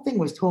that whole thing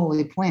was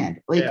totally planned.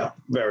 Like, yeah,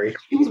 very.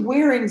 She was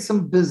wearing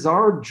some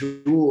bizarre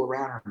jewel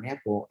around her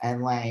nipple,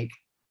 and like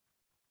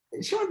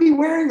she wouldn't be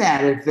wearing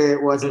that if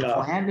it wasn't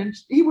planned. And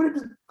he would have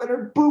just, but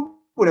her boob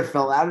would have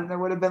fell out, and there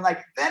would have been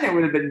like, then it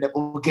would have been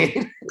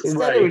Nipplegate.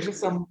 Instead, it was just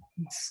some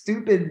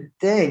stupid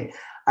thing.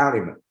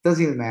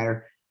 Doesn't even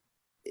matter.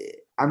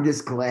 I'm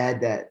just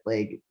glad that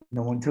like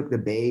no one took the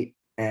bait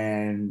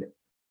and.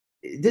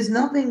 There's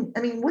nothing. I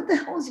mean, what the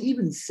hell is he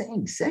even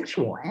saying?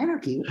 Sexual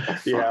anarchy?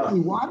 What the fuck are we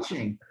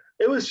watching?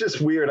 It was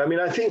just weird. I mean,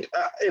 I think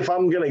if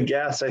I'm going to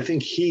guess, I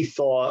think he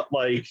thought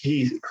like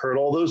he heard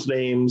all those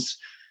names.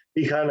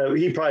 he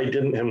probably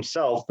didn't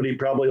himself, but he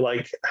probably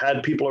like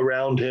had people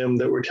around him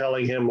that were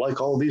telling him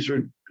like, oh, these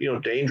are,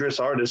 dangerous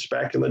artists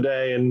back in the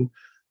day. And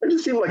it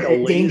just seemed like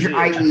a lazy danger,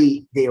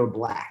 i.e. they were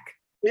black.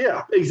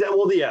 Yeah, exactly.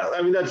 Well, yeah,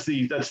 I mean, that's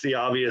the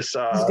obvious.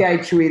 This guy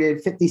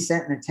tweeted 50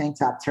 Cent in a tank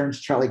top turns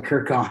Charlie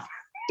Kirk on.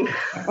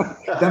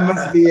 That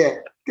must be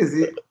it. Because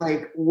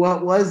like,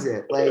 what was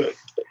it? Like,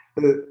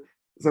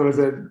 so it was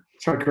a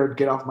Charlie Kirk,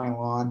 get off my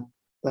lawn.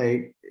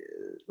 Like,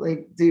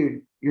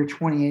 dude, you're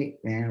 28,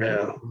 man.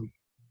 Yeah.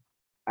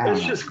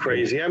 It's just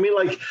crazy. I mean,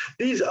 like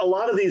a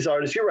lot of these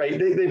artists, you're right,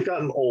 they've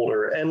gotten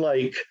older, and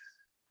like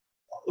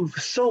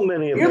so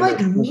many of them. You're like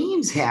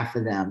memes, half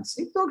of them.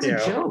 Snoop Dogg's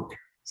a joke.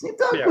 Snoop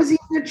Dogg was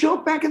even a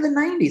joke back in the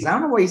 90s. I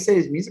don't know why you say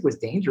his music was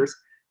dangerous.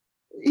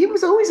 He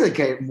was always like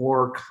a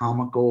more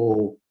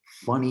comical,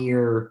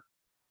 funnier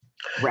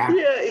rapper.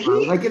 Yeah,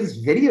 like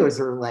his videos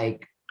are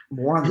like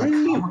more on the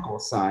comical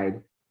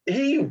side.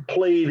 He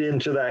played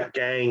into that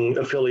gang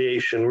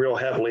affiliation real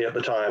heavily at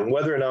the time.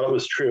 Whether or not it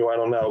was true, I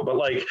don't know. But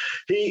like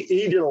he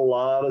did a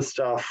lot of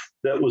stuff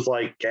that was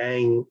like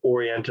gang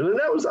oriented, and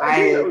that was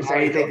I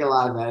think a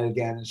lot of that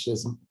again. It's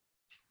just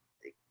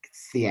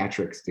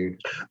theatrics,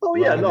 dude. Oh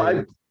yeah, no, I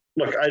have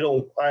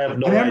no. I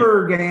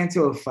remember getting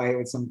into a fight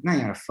with not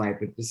even a fight,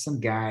 but just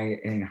some guy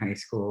in high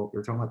school. We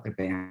were talking about the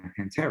band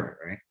Pantera,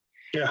 right?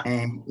 Yeah.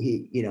 And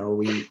he,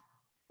 we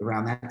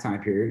around that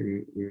time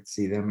period, we would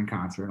see them in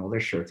concert, and all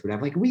their shirts would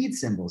have like weed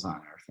symbols on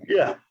everything.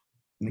 Yeah.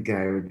 And the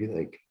guy would be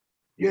like,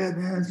 "Yeah,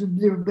 man, that's what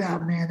they're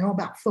about, man. They're all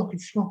about fucking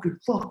smoking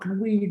fucking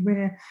weed,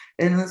 man."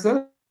 And this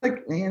other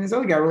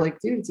guy were like,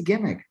 "Dude, it's a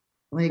gimmick.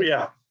 Like,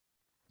 yeah,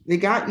 they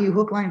got you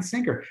hook, line,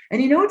 sinker."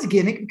 And it's a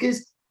gimmick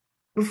because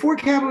before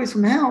Cowboys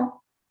from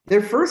Hell,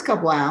 their first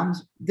couple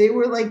albums, they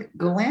were like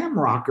glam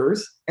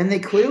rockers, and they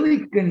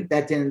clearly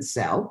didn't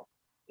sell.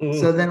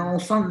 So then all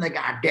of a sudden they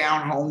got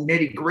down home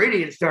nitty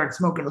gritty and started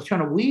smoking a ton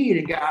of weed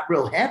and got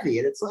real heavy.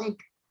 And it's like,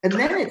 and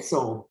then it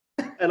sold.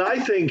 And I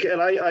think, and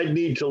I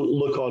need to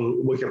look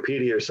on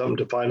Wikipedia or something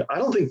to find, I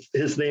don't think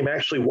his name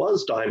actually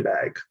was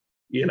Dimebag.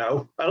 I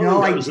don't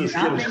think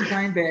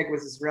Dimebag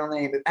was his real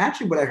name. But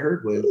actually what I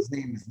heard was his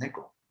name is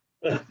Nickel.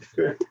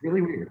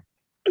 Really weird.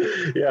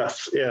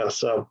 Yes.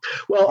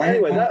 Well,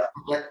 anyway,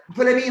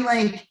 but I mean,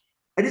 like,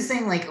 I just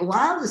saying, like, a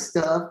lot of the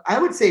stuff,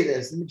 I would say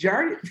this,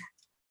 the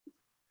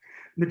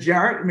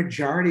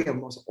majority of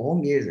most all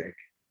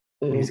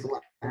musical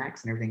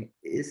acts and everything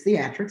is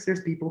theatrics.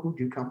 There's people who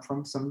do come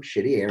from some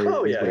shitty area.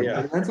 Oh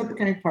yeah. That's what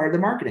kind of part of the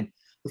marketing.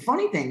 The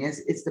funny thing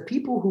is, it's the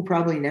people who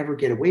probably never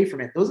get away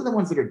from it. Those are the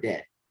ones that are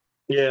dead.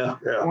 Yeah.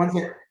 The ones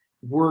that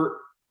were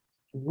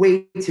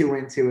way too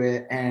into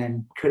it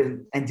and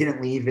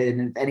didn't leave it.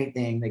 And if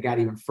anything, they got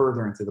even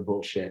further into the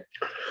bullshit.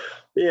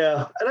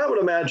 Yeah. And I would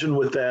imagine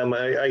with them,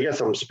 I guess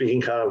I'm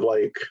speaking kind of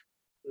like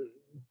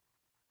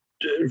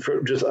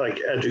for just like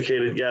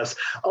educated guess.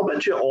 I'll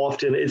bet you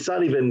often it's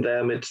not even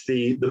them, it's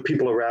the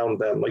people around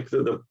them, like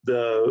the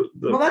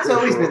well, that's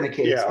always been the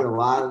case with a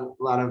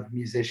lot of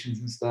musicians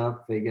and stuff.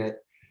 They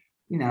get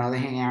they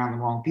hang out with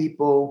the wrong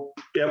people.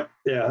 Yep.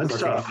 Yeah, it's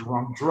tough. The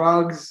wrong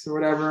drugs or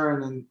whatever,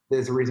 and then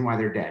there's a reason why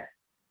they're dead.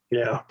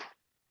 Yeah.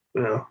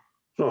 Oh.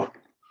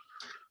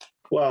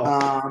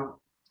 Wow.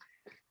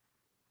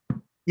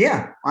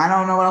 Yeah, I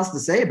don't know what else to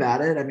say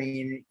about it. I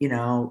mean,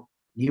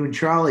 you and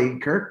Charlie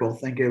Kirk both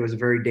think it was a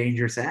very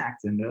dangerous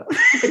act, and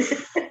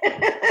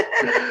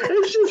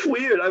it's just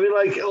weird. I mean,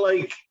 like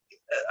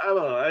I don't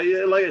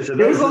know. Like I said,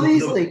 there was all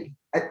these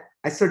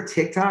I saw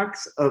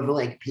TikToks of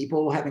like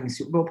people having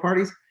Super Bowl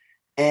parties,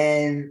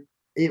 and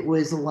it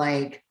was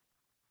like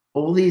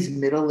all these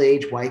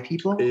middle-aged white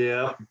people,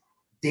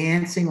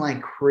 dancing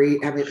like crazy.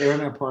 They're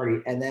having a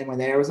party, and then when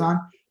they was on,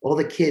 all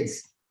the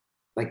kids,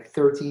 like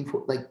 13,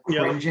 like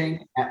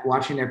cringing at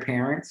watching their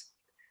parents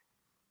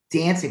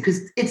dancing because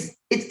it's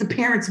the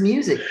parents'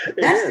 music.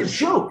 That's the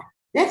joke.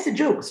 That's the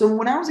joke. So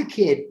when I was a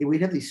kid,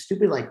 we'd have these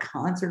stupid like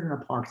concerts in the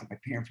parks that my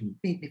parents would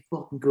make me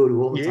fucking go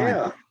to all the time.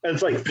 Yeah, and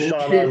it's like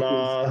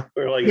Sha-Na-Na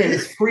or like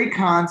there's free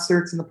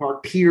concerts in the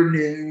park, Pier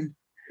Noon,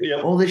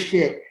 all this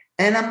shit.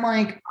 And I'm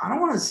like, I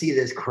don't want to see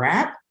this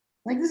crap.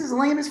 Like, this is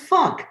lame as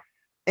fuck.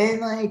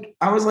 And like,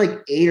 I was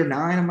like 8 or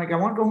 9. I'm like, I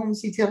want to go home and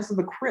see Tales of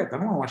the Crypt. I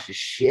don't want to watch this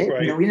shit.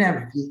 Right. We didn't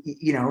have,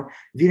 if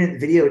you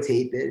didn't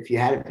videotape it, if you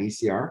had a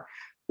VCR.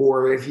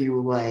 Or if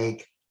you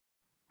like,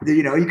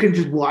 you couldn't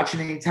just watch it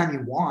anytime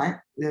you want.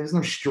 There was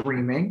no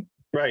streaming.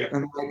 Right.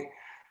 And like,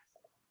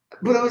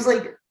 but I was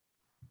like,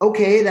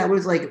 okay, that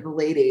was like the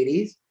late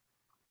 80s.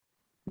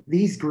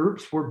 These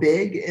groups were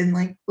big in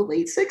like the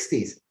late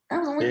 60s. That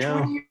was only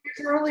 20 years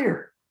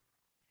earlier.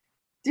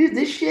 Dude,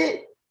 this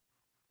shit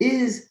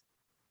is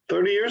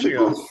 30 years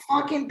ago.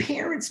 Fucking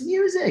parents'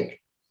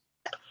 music.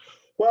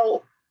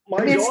 Well,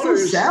 it still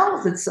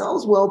sells. It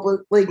sells well, but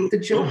like the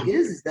joke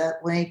is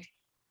that like,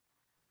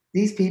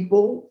 these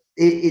people,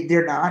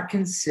 they're not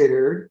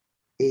considered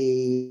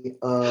the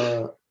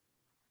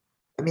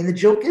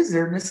joke is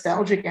they're a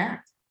nostalgic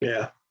act.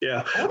 Yeah.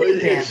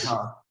 It's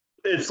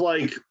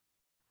like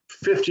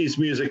 50s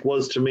music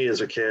was to me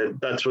as a kid.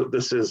 That's what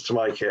this is to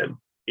my kid.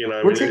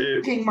 We're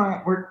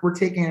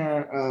taking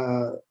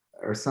a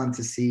our son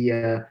to see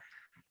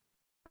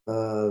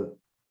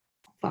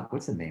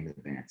what's the name of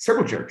the band?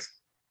 Circle Jerks.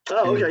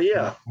 Oh, okay,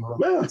 yeah.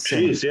 Well,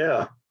 geez,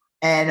 yeah.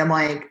 And I'm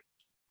like,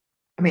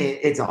 I mean,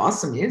 it's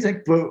awesome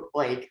music, but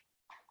like,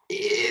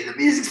 the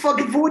music's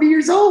fucking 40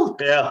 years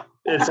old. Yeah,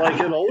 it's like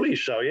an oldie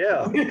show.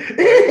 Yeah,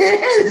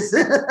 it is.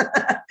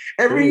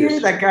 Every year,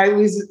 that guy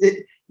loses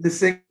it. The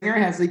singer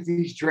has like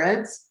these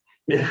dreads.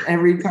 Yeah.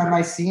 Every time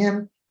I see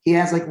him, he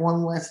has like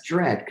one less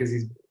dread because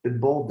he's been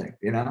balding.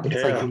 You know,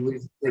 it's like he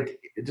loses, like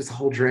just a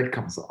whole dread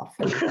comes off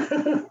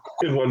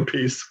in one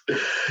piece.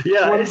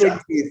 Yeah, one big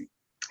piece.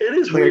 It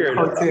is like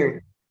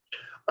weird.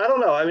 I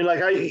don't know. I mean,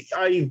 like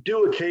I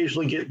do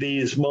occasionally get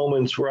these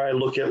moments where I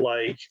look at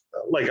like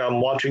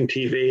I'm watching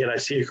TV and I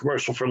see a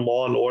commercial for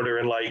Law and Order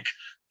and like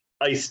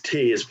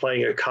Ice-T is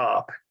playing a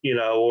cop, you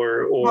know,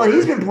 or well,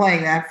 he's been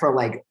playing that for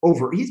like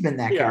he's been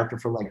that character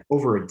for like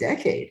over a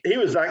decade. He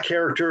was that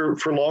character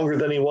for longer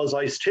than he was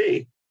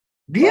Ice-T.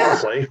 Yeah.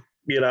 Honestly,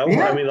 you know,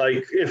 I mean,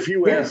 like if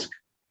you ask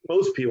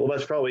most people,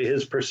 that's probably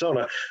his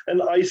persona.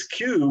 And Ice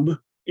Cube,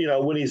 you know,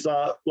 when he's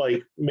not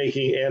like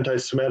making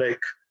anti-Semitic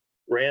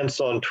rants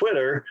on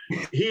Twitter,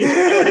 he's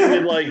playing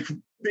in like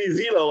these,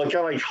 you know, like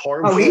kind of like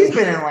harmful. Oh, he's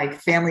been in like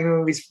family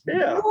movies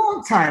a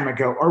long time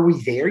ago. Are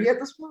we there yet?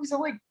 This movie's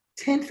like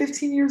 10,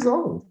 15 years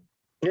old.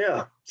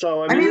 Yeah.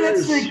 So I mean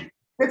that's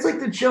like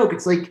the joke.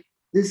 It's like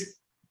this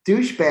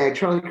douchebag,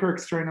 Charlie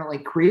Kirk's trying to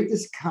like create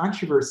this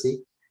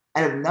controversy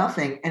out of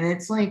nothing. And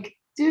it's like,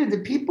 dude, the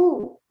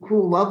people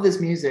who love this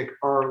music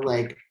are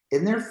like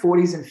in their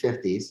 40s and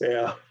 50s.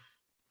 Yeah.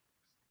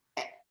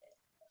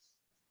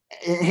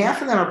 And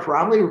half of them are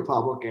probably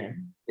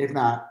Republican, if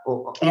not,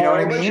 you know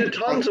what I mean?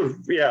 Tons of,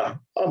 yeah.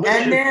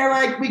 And they're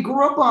like, we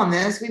grew up on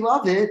this, we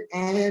love it,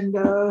 and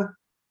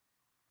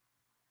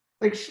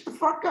like, shut the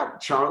fuck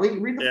up, Charlie.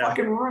 Read the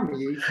fucking room.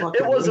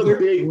 It was a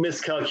big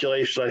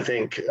miscalculation, I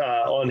think,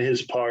 on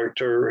his part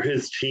or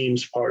his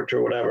team's part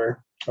or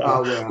whatever.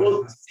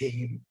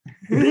 Team.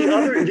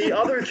 the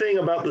other thing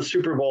about the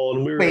Super Bowl,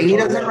 and wait, he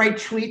doesn't write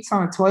tweets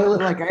on a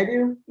toilet like I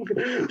do.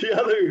 The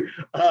other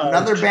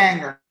another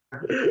banger.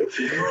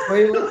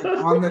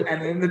 Toilet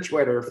and in the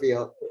Twitter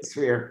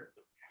sphere.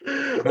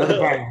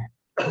 Another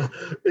banger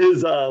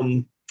is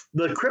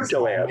the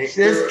crypto ads.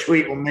 This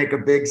tweet will make a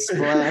big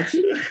splash,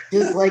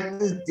 just like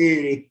this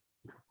dude.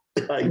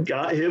 I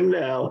got him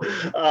now.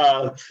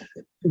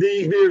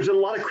 There's a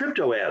lot of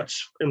crypto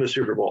ads in the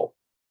Super Bowl.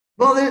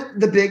 Well,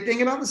 the big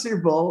thing about the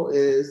Super Bowl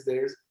is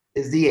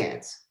the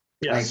ads.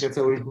 Yes. Like that's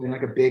always been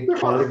like a big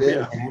part of it.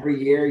 Yeah. And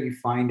every year you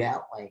find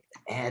out like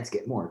the ads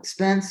get more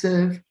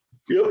expensive.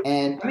 Yep.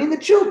 And I mean the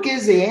joke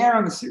is they air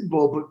on the Super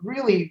Bowl, but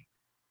really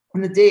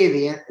on the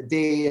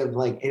day of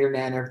like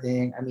internet and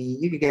everything, I mean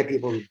you could get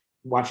people to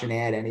watch an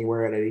ad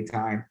anywhere at any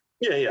time.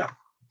 Yeah.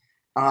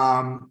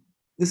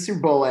 The Super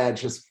Bowl ad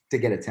just to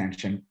get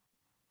attention.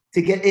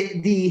 To get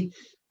it, the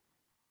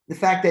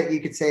fact that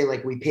you could say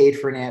like we paid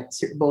for an ad at the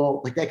Super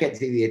Bowl, like that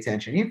gets you the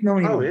attention. Even if no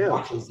one even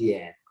watches the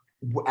ad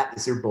at the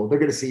Super Bowl, they're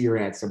gonna see your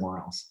ad somewhere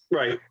else.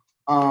 Right.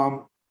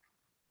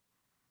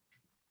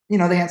 You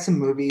know, they had some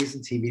movies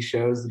and TV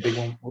shows. The big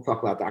one, we'll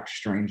talk about Doctor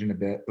Strange in a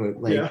bit, but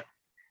like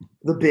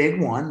the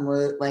big one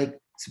was like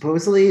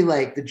supposedly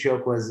like the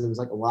joke was it was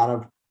like a lot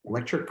of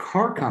electric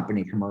car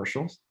company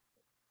commercials.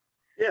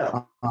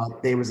 Yeah.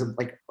 There was a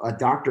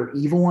Dr.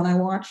 Evil one I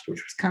watched,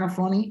 which was kind of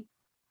funny.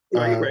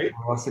 Right.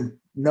 Austin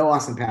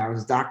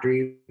Powers,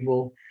 Dr.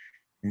 Evil,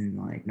 and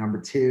like number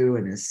 2,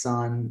 and his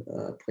son,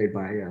 played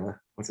by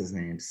what's his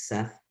name?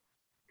 Seth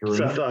Green.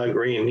 Seth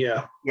Green,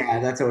 yeah. Yeah,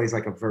 that's always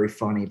like a very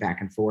funny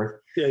back and forth.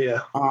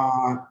 Yeah.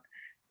 And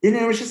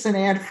it was just an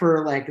ad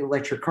for like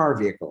electric car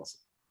vehicles.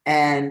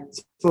 And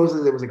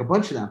supposedly there was like a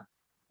bunch of them.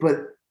 But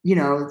you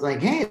know, it's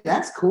like, hey,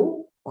 that's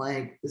cool.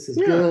 Like this is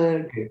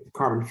good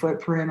carbon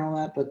footprint, all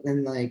that. But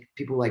then like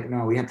people like,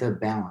 no, we have to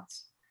have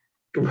balance.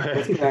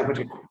 Right.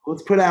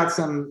 Let's put out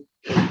some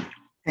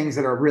things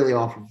that are really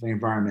awful for the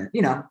environment.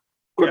 You know,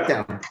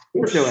 crypto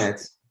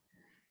ads.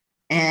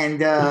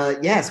 And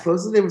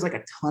supposedly there was like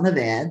a ton of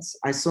ads.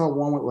 I saw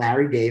one with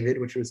Larry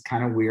David, which was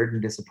kind of weird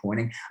and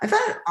disappointing. I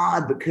found it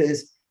odd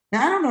because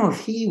now I don't know if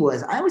he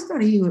was. I always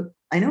thought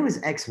I know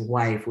his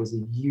ex-wife was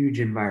a huge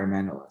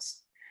environmentalist.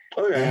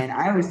 Okay. And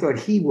I always thought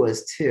he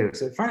was too.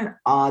 So I find it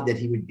odd that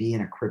he would be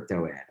in a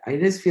crypto ad. I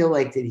just feel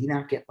like, did he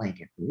not get like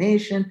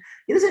information?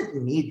 He doesn't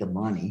need the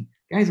money.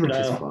 Guy's rich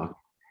as fuck.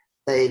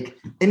 Like,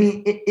 I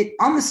mean, it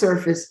on the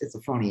surface, it's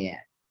a phony ad.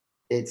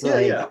 It's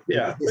yeah.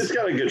 It's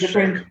got a good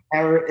shtick.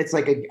 It's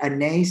like a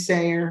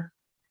naysayer.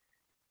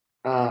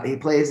 He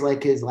plays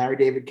like his Larry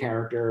David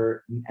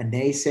character, a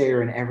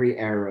naysayer in every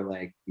era.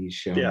 Like he's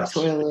showing the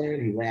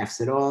toilet, he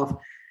laughs it off.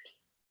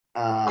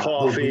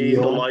 Coffee,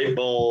 the light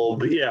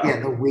bulb,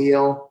 the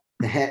wheel,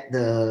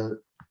 the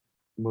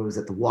what was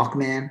it, the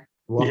Walkman,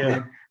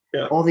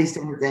 all these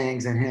different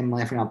things, and him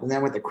laughing up. And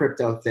then with the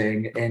crypto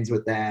thing, it ends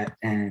with that,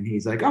 and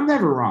he's like, "I'm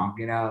never wrong,"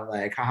 you know,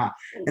 like, haha.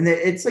 And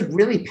it's like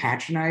really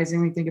patronizing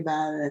when you think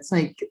about it. It's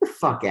like, get the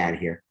fuck out of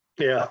here.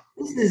 Yeah,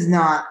 this is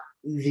not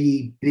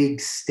the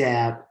big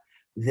step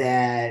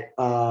that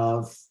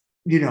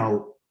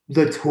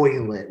the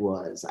toilet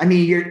was. I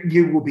mean,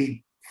 you will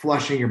be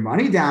flushing your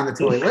money down the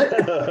toilet.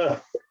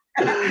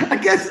 I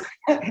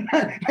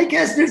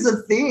guess there's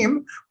a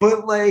theme,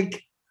 but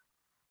like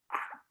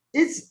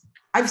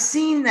I've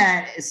seen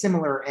that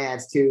similar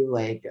ads too.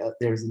 Like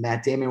there's a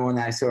Matt Damon one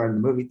that I saw in the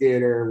movie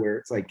theater where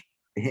it's like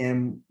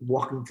him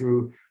walking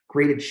through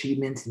great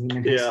achievements in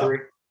human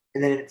history,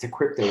 and then it's a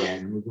crypto ad,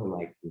 and we go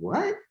like,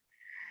 what?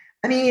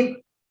 I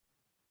mean,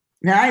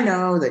 now I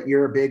know that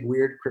you're a big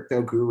weird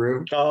crypto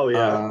guru. Oh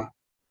yeah,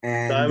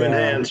 and diamond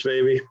hands,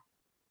 baby.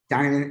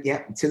 Diamond,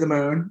 yeah, to the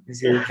moon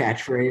is your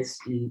catchphrase.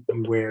 You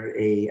wear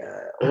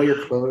all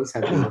your clothes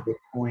have the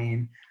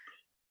Bitcoin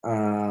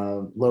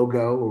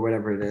logo or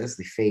whatever it is,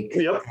 the fake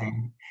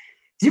thing.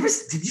 Did you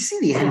see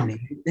the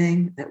animated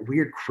thing, that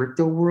weird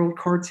crypto world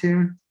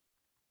cartoon?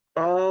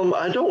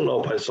 I don't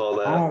know if I saw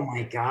that. Oh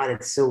my god,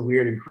 it's so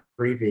weird and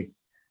creepy.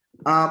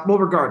 Well,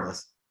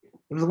 regardless,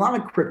 there was a lot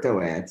of crypto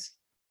ads,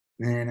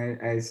 and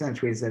I sent a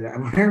tweet and said, I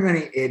wonder how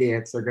many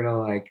idiots are gonna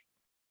like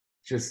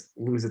just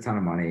lose a ton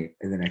of money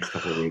in the next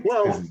couple of weeks.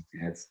 Well,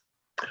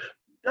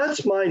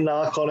 that's my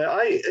knock on it.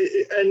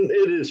 And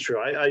it is true.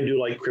 I do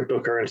like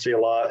cryptocurrency a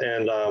lot,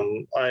 and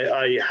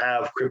I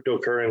have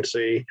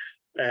cryptocurrency,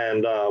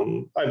 and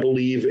I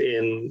believe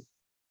in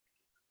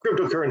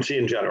cryptocurrency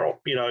in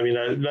general. You know, I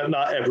mean,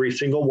 not every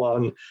single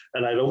one,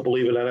 and I don't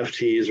believe in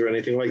NFTs or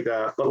anything like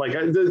that. But like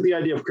the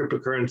idea of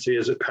cryptocurrency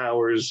is it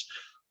powers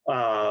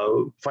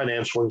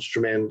financial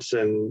instruments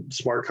and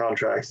smart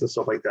contracts and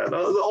stuff like that.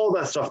 All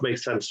that stuff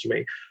makes sense to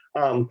me.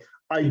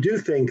 I do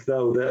think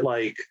though that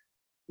like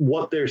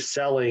what they're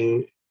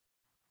selling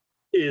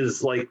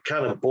is like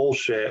kind of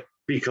bullshit,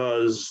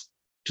 because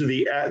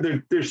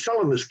to they're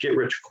selling this get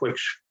rich quick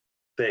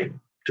thing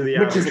to the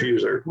average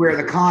user, where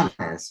the con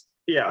is.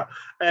 Yeah,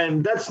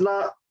 and that's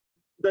not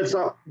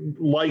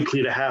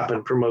likely to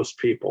happen for most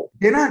people.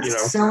 They're not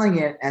selling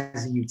it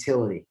as a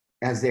utility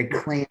as they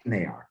claim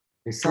they are.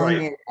 They're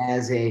selling it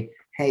as a,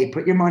 hey,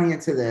 put your money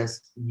into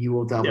this, you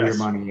will double your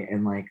money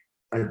in like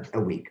a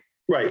week.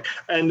 Right,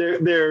 and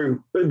they're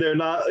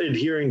not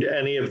adhering to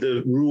any of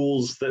the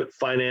rules that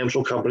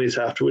financial companies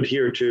have to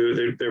adhere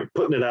to. They're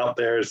putting it out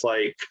there as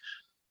like,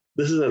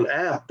 this is an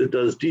app that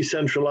does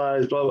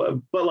decentralized, blah, blah,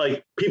 but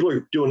like people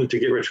are doing it to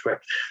get rich quick,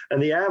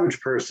 and the average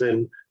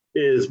person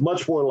is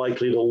much more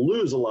likely to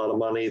lose a lot of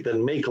money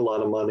than make a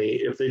lot of money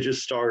if they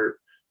just start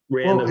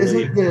randomly.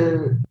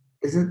 Well,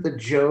 isn't the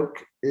joke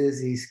is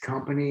these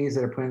companies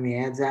that are putting the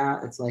ads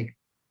out? It's like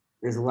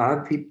there's a lot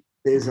of people.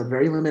 There's a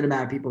very limited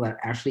amount of people that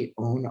actually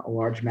own a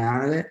large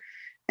amount of it,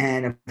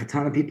 and if a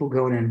ton of people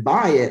go in and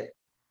buy it,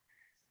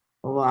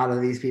 a lot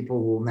of these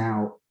people will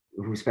now,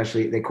 who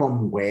especially they call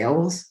them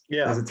whales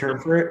as a term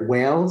for it,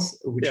 whales,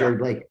 which are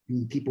like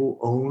people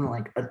own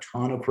like a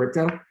ton of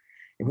crypto.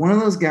 If one of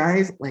those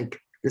guys like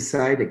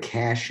decide to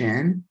cash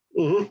in,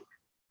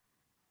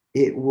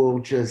 it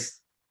will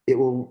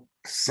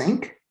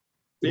sink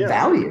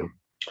value,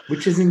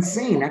 which is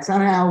insane. That's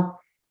not how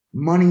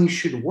money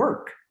should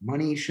work.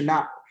 Money should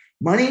not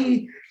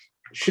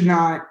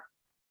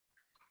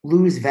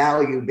lose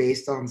value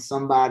based on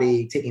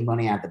somebody taking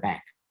money out of the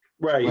bank.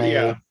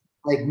 Right.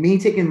 Like me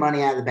taking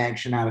money out of the bank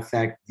should not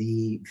affect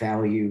the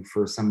value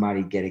for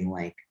somebody getting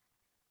like,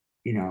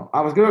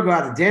 I was going to go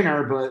out to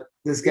dinner, but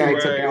this guy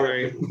took out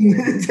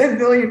 10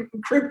 billion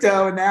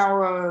crypto, and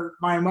now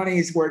my money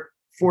is worth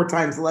 4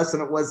 times less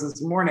than it was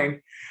this morning.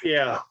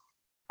 Yeah.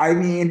 I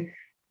mean,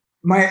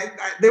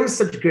 there was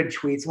such good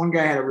tweets. One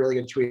guy had a really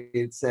good tweet.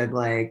 It said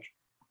like,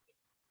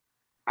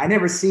 I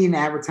never seen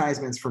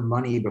advertisements for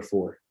money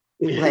before.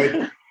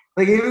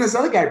 Like even this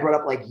other guy brought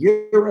up like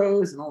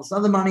euros and all this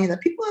other money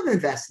that people have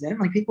invested in.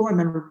 Like people I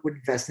remember would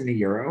invest in a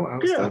euro. I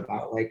always thought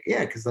about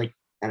because like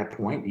at a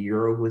point the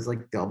euro was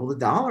like double the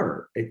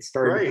dollar. It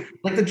started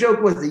like the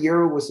joke was the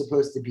euro was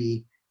supposed to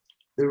be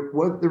the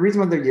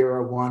reason why the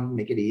euro won,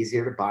 make it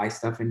easier to buy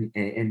stuff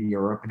in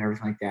Europe and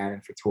everything like that,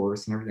 and for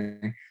tourists and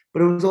everything.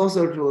 But it was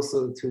also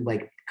to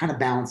like kind of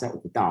balance out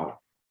with the dollar.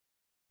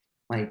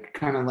 Like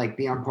kind of like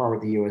be on par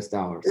with the US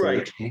dollar. So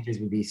exchanges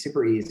would be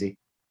super easy.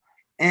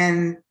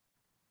 And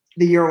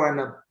the euro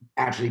ended up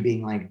actually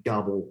being like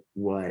double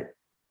what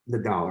the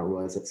dollar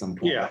was at some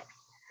point. Yeah.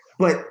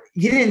 But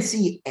you didn't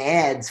see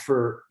ads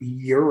for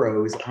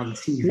euros on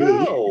TV.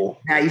 No.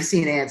 Now you've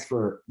seen ads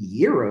for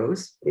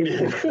euros.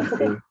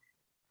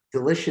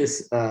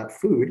 Delicious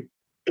food.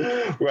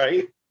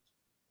 Right.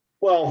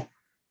 Well,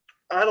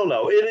 I don't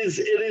know. It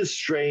is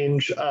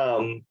strange.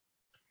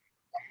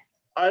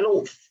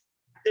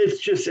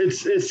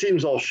 It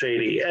seems all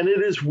shady, and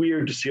it is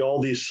weird to see all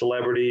these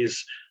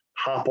celebrities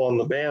hop on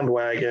the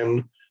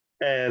bandwagon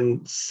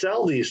and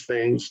sell these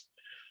things.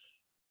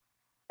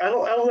 I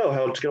don't know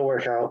how it's going to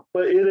work out,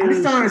 but I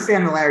just don't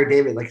understand the Larry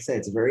David. Like I said,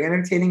 it's a very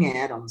entertaining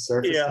ad on the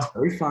surface. It's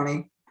very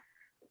funny,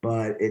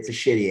 but it's a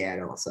shitty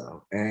ad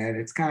also, and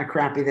it's kind of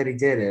crappy that he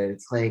did it.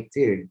 It's like,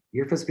 dude,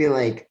 you're supposed to be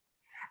like,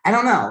 I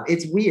don't know.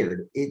 It's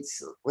weird.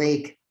 It's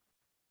like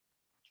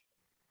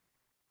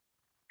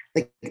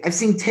I've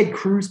seen Ted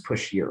Cruz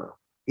push euro.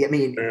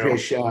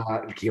 push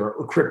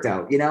euro,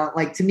 crypto.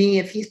 Like to me,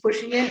 if he's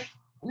pushing it,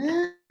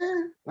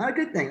 Not a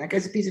good thing. That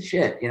guy's a piece of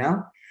shit, you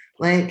know?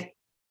 Like,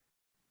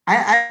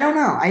 I don't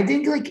know. I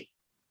think like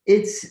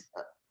it's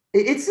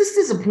just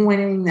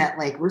disappointing that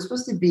like we're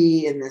supposed to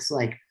be in this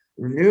like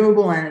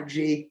renewable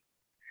energy.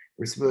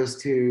 We're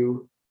supposed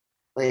to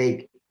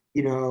like,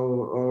 you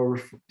know,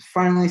 we're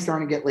finally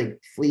starting to get like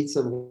fleets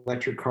of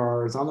electric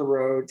cars on the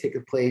road, take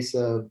the place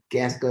of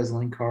gas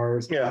guzzling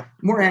cars. Yeah.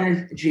 More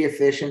energy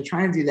efficient,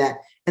 trying to do that.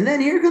 And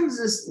then here comes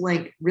this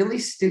like really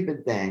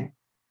stupid thing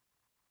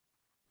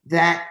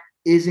that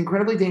is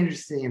incredibly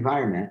dangerous to the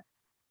environment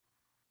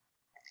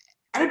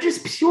out of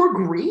just pure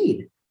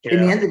greed. Yeah.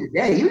 In the end of the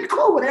day, you can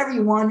call it whatever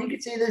you want. You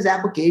could say there's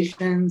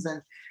applications and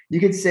you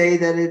could say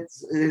that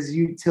there's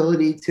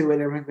utility to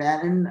it and like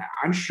that. And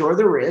I'm sure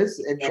there is.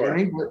 And sure.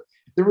 But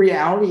the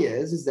reality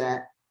is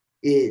that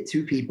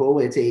to people,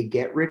 it's a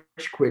get rich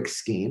quick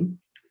scheme.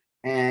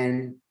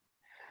 And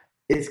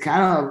it's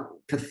kind of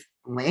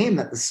lame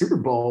that the Super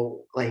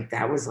Bowl, like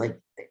that was like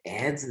the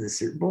ads in the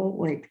Super Bowl.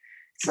 Like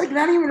it's like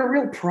not even a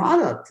real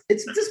product.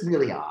 It's just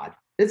really odd.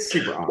 It's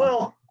super odd.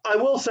 Well, I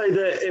will say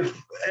that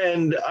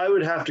and I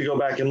would have to go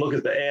back and look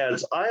at the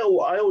ads. I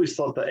always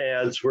thought the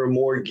ads were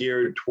more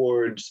geared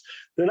towards,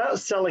 they're not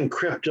selling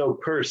crypto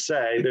per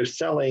se, they're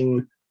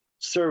selling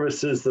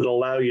services that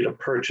allow you to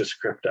purchase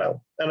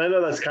crypto. And I know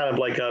that's kind of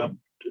like that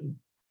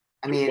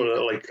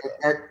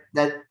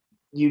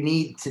you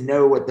need to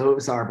know what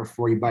those are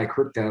before you buy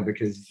crypto,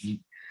 because you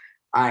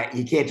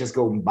can't just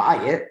go and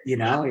buy it, you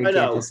know? You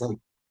can't just like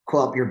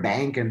call up your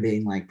bank and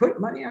being like,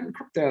 put money on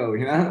crypto,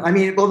 you know? I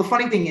mean, well, the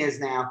funny thing is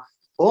now,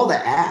 all the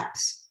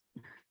apps,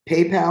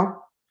 PayPal,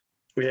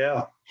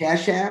 yeah,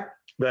 Cash App,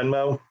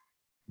 Venmo,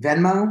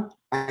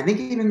 I think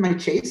even my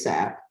Chase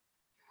app,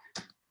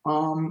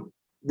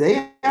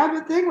 they have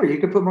a thing where you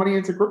can put money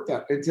into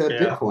crypto, into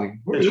Bitcoin.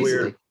 It's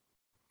easily.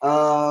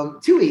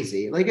 Weird. Too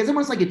easy. Like it's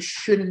almost like it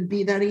shouldn't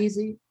be that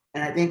easy.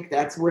 And I think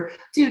that's where,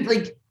 dude,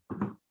 like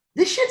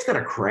this shit's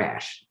gonna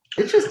crash.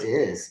 It just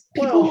is.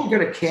 People are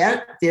gonna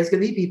care. There's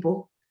gonna be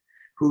people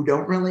who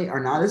are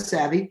not as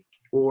savvy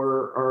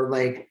or are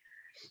like,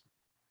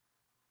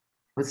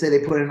 let's say they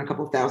put in a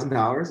couple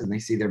 $1,000 and they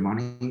see their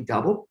money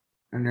double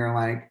and they're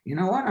like, you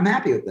know what? I'm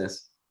happy with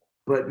this.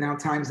 But now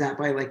times that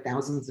by like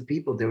thousands of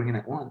people doing it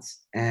at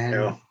once. And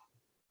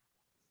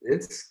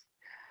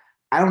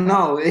I don't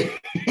know.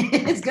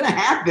 It's going to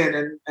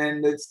happen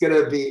and it's going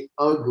to be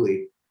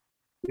ugly.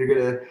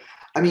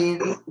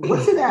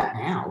 What's it at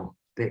now?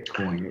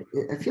 Bitcoin.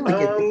 I feel like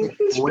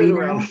it's been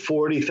around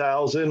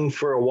 40,000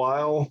 for a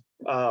while.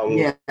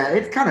 Yeah,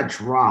 it's kind of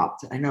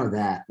dropped. I know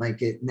that. Like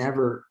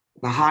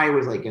the high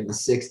was like in the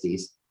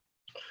 60s.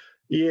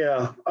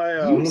 Yeah,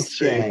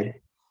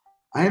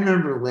 I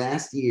remember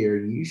last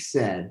year you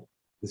said,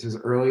 this was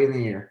early in the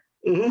year,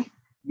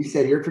 you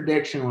said your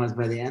prediction was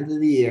by the end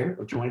of the year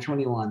of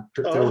 2021,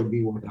 crypto would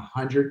be worth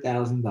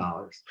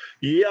 $100,000.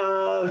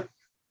 Yeah.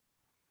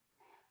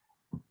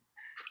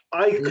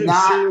 I could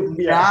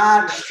see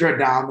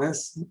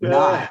Nostradamus.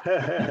 Not.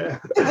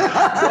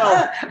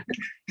 Well,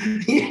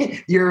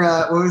 you're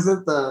what was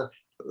it?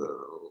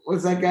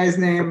 What's that guy's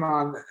name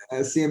on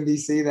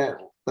CNBC? That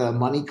the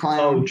money clown.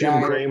 Oh,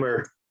 Jim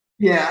Cramer.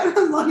 Yeah,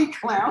 the money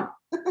clown.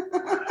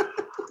 I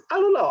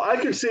don't know. I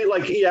could say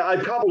I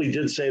probably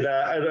did say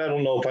that. I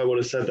don't know if I would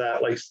have said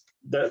that like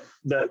that.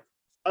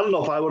 I don't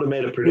know if I would have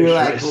made a prediction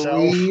myself.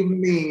 Believe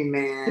me,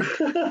 man.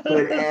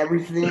 Put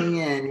everything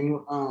in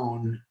you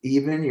own,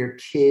 even your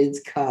kids'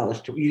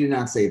 college. You did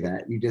not say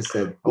that. You just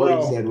said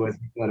you said was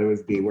you thought it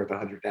would be worth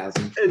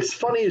 $100,000. It's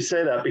funny you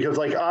say that because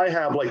I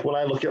have when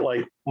I look at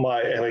my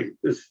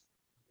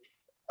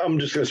I'm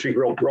just going to speak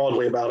real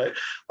broadly about it.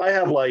 I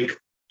have a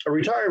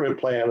retirement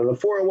plan and a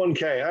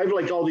 401k. I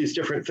have all these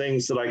different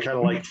things that I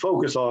kind of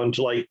focus on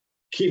to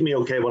keep me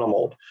okay when I'm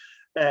old.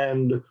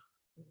 And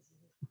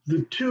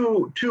the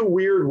two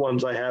weird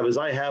ones I have is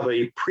I have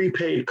a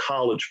prepaid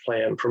college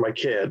plan for my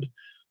kid,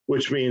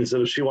 which means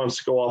that if she wants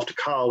to go off to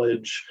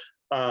college,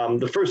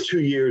 the first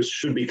 2 years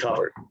should be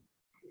covered,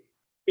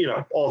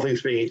 all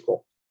things being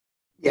equal.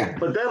 Yeah.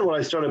 But then when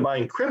I started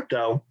buying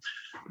crypto,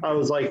 I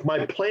was like,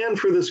 my plan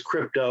for this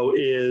crypto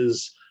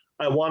is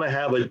I want to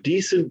have a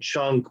decent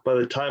chunk by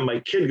the time my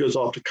kid goes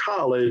off to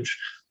college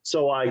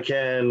so I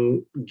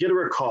can get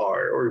her a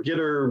car or get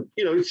her,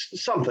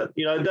 something.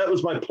 That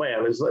was my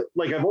plan. Is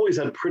I've always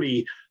had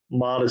pretty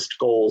modest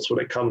goals when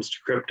it comes to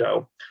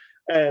crypto.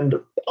 And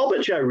I'll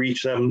bet you I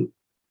reach them.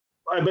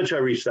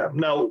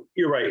 Now,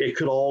 you're right. It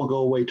could all go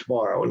away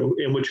tomorrow,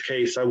 in which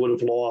case I would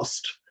have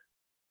lost,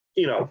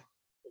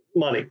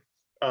 money.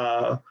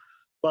 But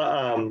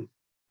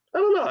I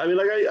don't know.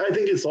 I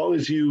think as long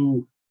as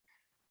you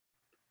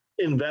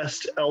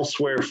invest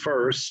elsewhere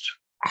first.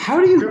 How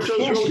do you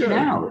cash it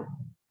out?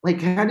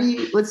 How do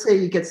you, let's say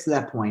it gets to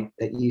that point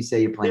that you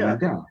say you're planning on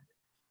doing.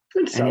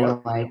 And you're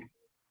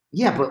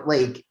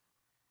but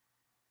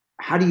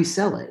how do you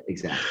sell it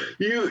exactly?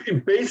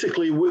 You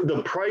basically,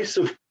 the price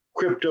of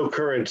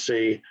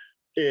cryptocurrency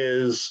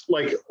is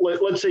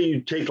let's say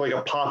you take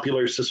a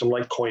popular system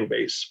like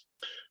Coinbase.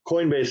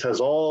 Coinbase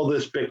has all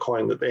this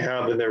Bitcoin that they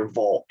have in their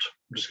vault.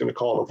 just going to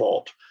call it a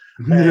vault.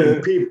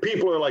 And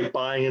people are like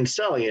buying and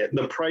selling it. And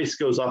the price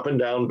goes up and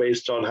down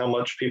based on how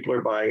much people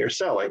are buying or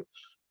selling.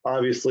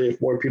 Obviously,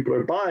 if more people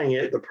are buying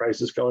it, the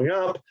price is going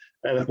up.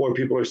 And if more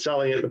people are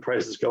selling it, the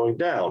price is going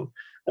down.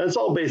 And it's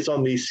all based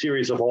on these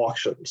series of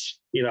auctions.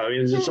 You know,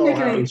 it's all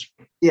happens.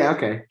 Yeah,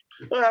 okay.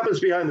 It happens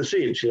behind the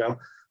scenes, you know.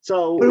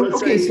 So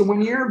so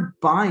when you're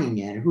buying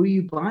it, who are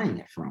you buying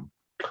it from?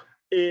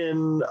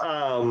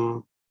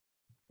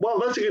 Well,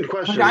 that's a good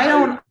question.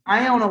 Like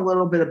I own a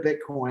little bit of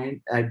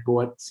Bitcoin. I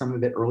bought some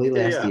of it early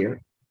last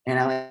year, and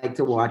I like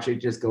to watch it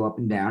just go up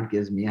and down. It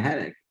gives me a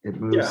headache. It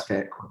moves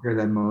quicker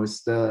than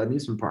most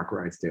amusement park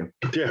rides do.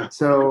 Yeah.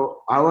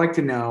 So I like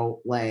to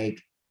know,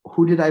 like,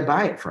 who did I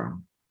buy it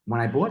from when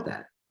I bought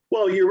that?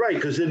 Well, you're right,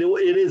 because it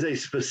is a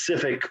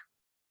specific.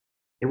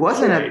 It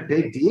wasn't a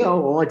big deal.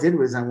 All I did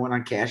was I went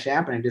on Cash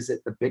App and I just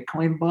hit the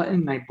Bitcoin button.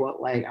 And I bought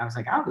I was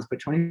like, I'll just put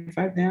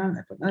 25 down.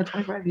 I put another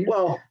 25 here.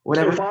 Well,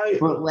 whatever.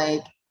 But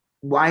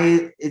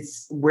why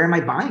where am I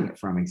buying it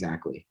from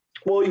exactly?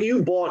 Well,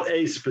 you bought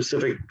a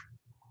specific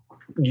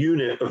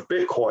unit of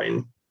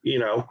Bitcoin, you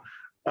know,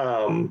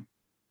 that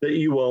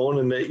you own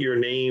and that your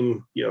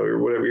name, you know, or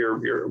whatever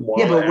your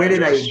wallet. Yeah, but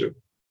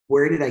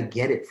where did I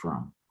get it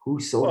from? Who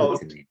sold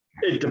it to me?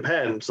 It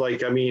depends.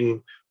 Like, I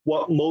mean,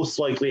 what most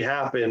likely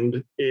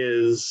happened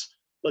is,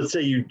 let's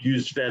say you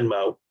used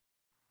Venmo.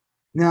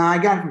 No, I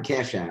got it from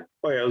Cash App.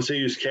 Oh yeah, let's say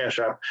you used Cash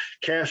App.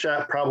 Cash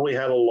App probably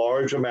had a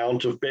large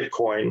amount of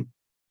Bitcoin.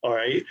 All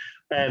right.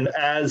 And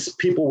as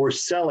people were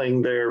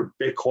selling their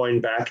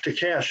Bitcoin back to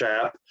Cash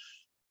App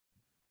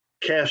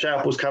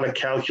was kind of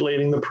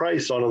calculating the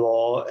price on it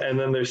all. And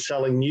then they're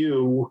selling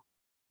you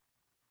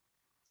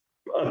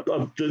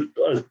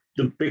the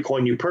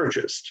Bitcoin you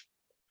purchased.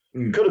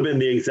 Could have been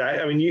the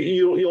exact, I mean,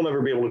 you'll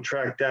never be able to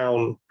track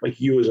down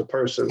like you as a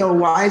person. So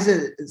why is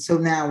it, so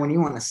now when you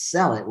want to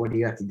sell it, what do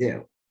you have to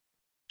do?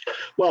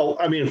 Well,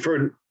 I mean,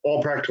 for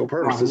all practical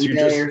purposes, you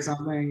just, or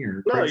something,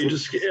 or no, you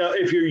just,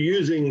 if you're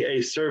using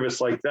a service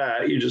like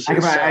that, you just,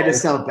 I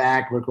just sell it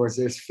back, but of course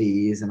there's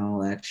fees and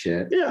all that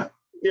shit. Yeah.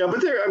 Yeah.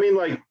 But I mean,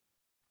 like,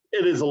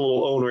 it is a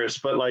little onerous,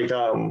 but like,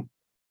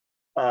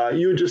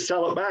 you would just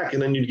sell it back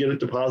and then you'd get it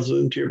deposited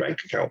into your bank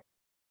account.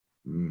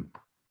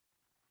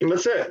 And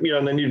that's it, you know,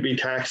 and then you'd be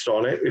taxed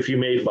on it if you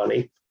made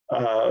money.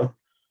 Well,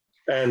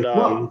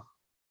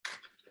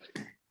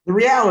 the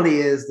reality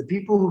is the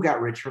people who got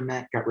rich from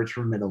it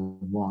a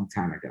long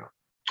time ago.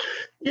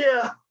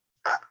 Yeah.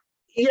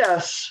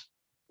 Yes.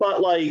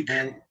 But like,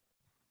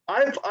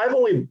 I've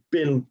only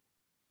been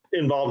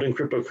involved in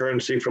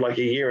cryptocurrency for like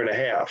a year and a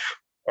half.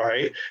 All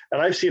right.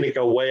 And I've seen it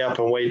go way up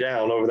and way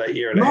down over that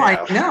year and a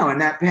half. I know. In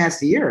that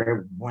past year,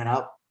 it went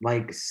up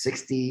like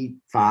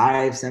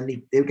 65,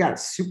 70. It got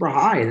super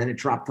high and then it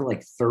dropped to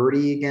like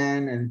 30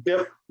 again. And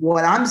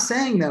what I'm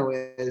saying though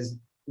is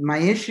my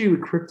issue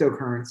with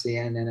cryptocurrency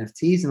and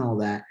NFTs and all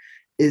that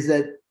is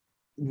that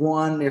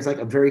one, there's like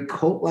a very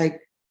cult-like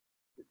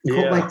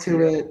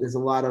to it. There's a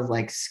lot of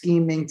like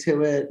scheming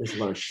to it. There's a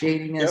lot of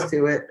shadiness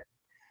to it.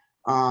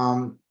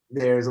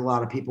 There's a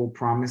lot of people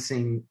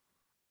promising,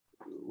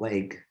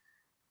 like,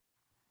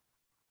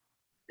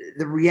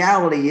 the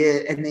reality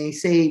is, and they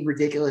say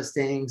ridiculous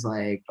things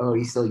like, oh,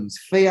 you still use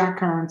fiat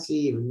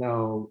currency, even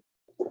though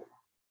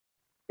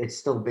it's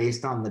still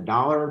based on the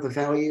dollar, the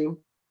value.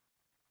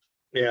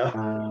 Yeah.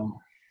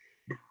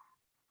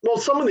 Well,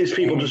 some of these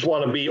people just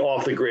want to be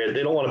off the grid.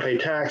 They don't want to pay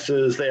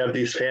taxes. They have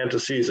these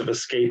fantasies of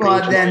escaping.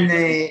 But then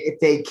if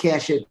they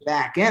cash it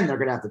back in, they're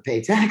going to have to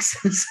pay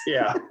taxes.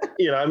 Yeah.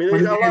 You know, I mean,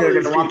 they're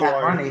going to want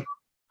that money.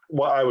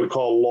 What I would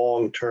call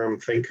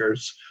long-term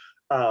thinkers.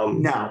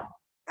 No.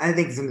 I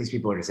think some of these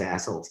people are just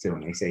assholes too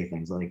when they say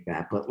things like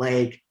that. But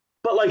like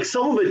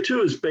some of it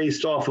too is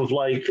based off of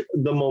like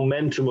the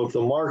momentum of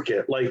the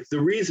market. Like the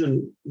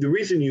reason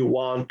you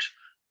want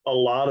a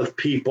lot of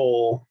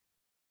people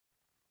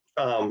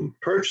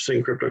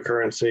purchasing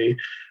cryptocurrency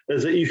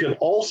is that you can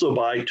also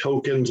buy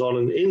tokens on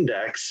an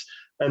index,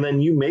 and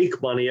then you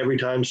make money every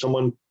time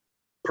someone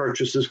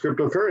purchases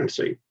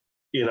cryptocurrency.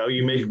 You know,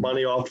 you make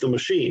money off the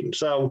machine.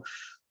 So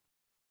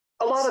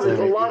a lot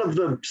of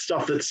the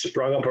stuff that's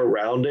sprung up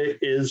around it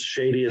is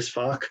shady as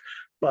fuck,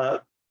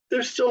 but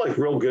there's still like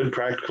real good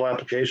practical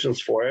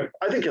applications for it.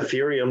 I think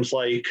Ethereum's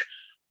like,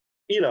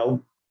 you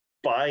know,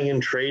 buying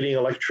and trading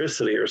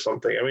electricity or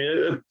something. I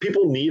mean,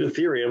 people need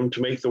Ethereum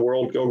to make the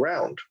world go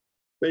round.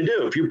 They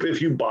do.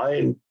 If you buy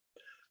and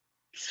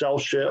sell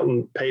shit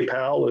on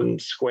PayPal and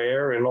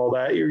Square and all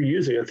that, you're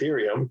using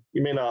Ethereum.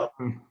 You may not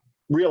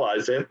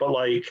realize it, but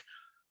like,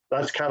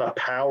 that's kind of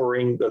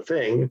powering the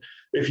thing.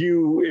 If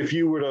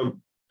you were to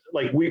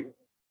like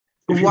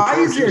why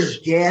is there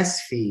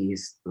gas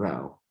fees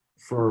though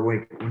for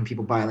when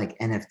people buy like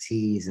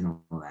NFTs and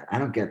all that? I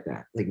don't get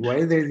that. Like, why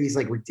are there these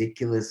like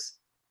ridiculous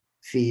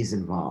fees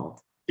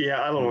involved?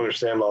 Yeah, I don't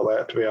understand all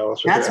that, to be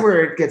honest with you. That's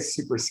where it gets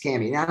super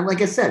scammy. Now,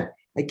 like I said,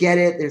 I get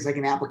it. There's like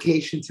an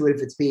application to it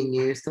if it's being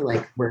used to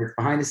like where it's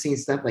behind the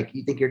scenes stuff. Like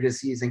you think you're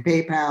just using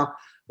PayPal,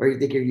 or you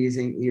think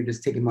you're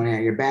just taking money out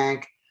of your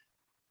bank.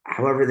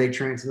 However they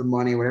transfer the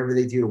money, whatever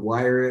they do to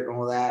wire it and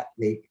all that,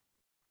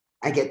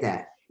 I get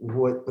that.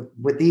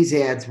 what these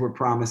ads were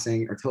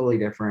promising are totally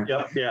different.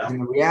 Yep, yeah. And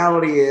the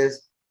reality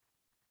is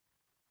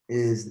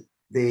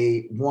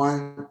they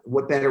want,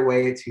 what better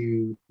way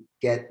to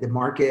get the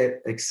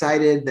market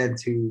excited than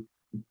to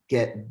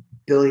get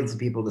billions of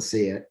people to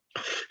see it.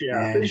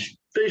 Yeah,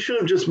 they should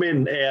have just made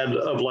an ad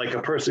of like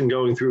a person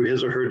going through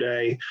his or her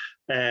day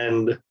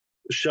and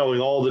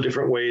showing all the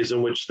different ways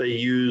in which they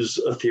use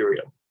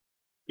Ethereum,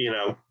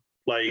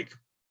 like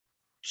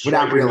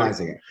without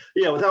realizing it.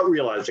 Yeah, without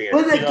realizing it.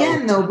 But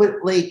again, though, but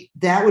like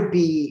that would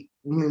be,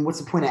 I mean, what's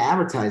the point of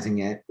advertising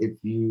it if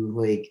you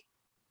like,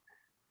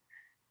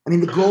 I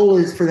mean, the goal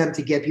is for them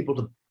to get people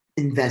to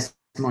invest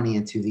money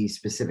into these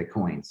specific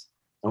coins,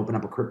 open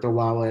up a crypto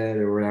wallet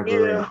or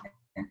whatever. Yeah.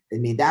 I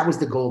mean, that was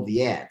the goal of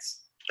the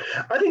ads.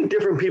 I think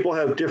different people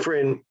have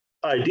different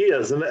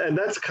ideas, and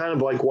that's kind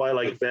of like why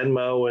like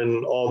Venmo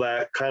and all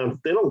that kind of,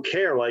 they don't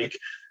care. Like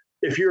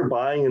if you're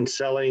buying and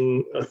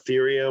selling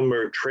Ethereum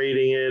or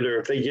trading it, or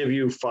if they give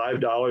you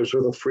 $5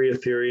 worth of free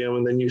Ethereum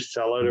and then you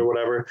sell it or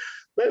whatever,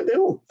 they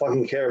don't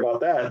fucking care about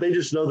that. They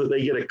just know that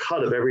they get a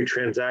cut of every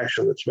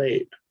transaction that's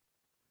made.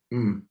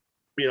 Mm.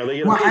 They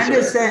get. Well, I'm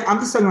just saying, I'm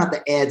just talking about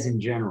the ads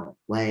in general.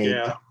 Like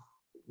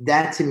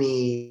that to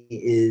me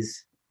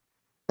is,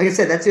 like I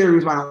said, that's the other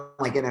reason why I don't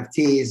like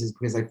NFTs, is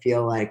because I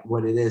feel like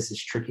what it is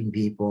tricking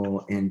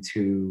people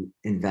into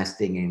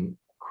investing in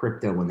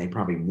crypto when they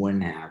probably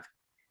wouldn't have.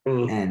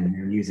 And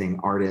they're using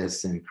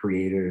artists and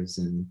creators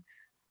and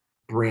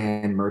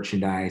brand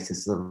merchandise and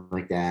stuff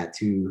like that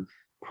to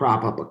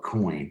prop up a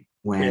coin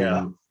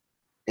when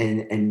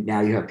and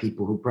now you have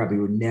people who probably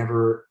were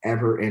never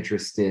ever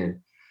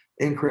interested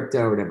in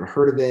crypto or never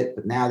heard of it,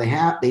 but now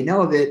they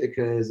know of it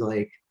because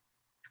like,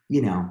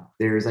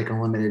 there's like a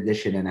limited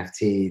edition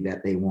NFT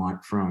that they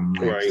want from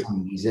like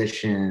some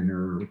musician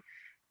or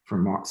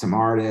from some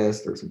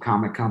artist or some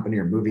comic company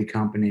or movie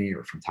company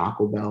or from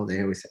Taco Bell.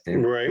 They always have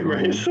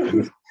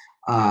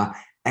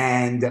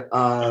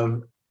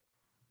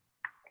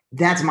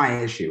that's my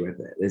issue with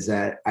it, is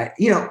that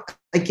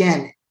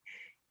again,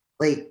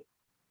 like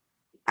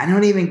I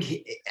don't even,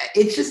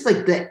 it's just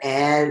like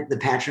the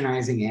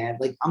patronizing ad.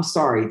 Like, I'm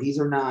sorry, these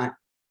are not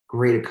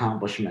great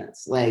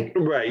accomplishments. Like,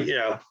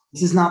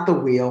 this is not the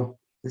wheel.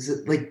 This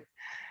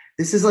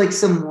is like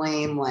some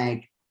lame,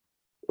 like,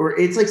 or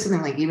it's like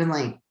something like, even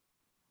like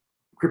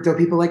crypto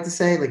people like to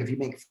say, like, if you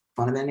make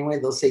fun of it anyway,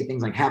 they'll say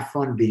things like, have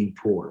fun being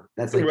poor.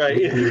 That's like, like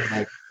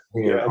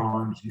their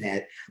orange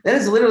man. That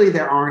is literally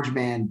their orange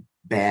man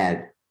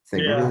bad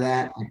thing. Remember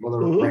that? Like, well,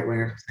 the right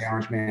wingers say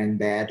orange man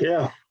bad.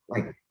 Yeah.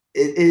 Like,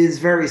 it is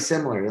very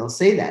similar. They'll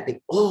say that. They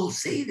all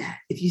say that.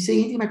 If you say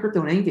anything about crypto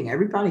and anything,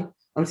 everybody,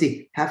 let's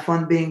see, have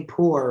fun being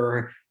poor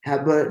or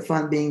have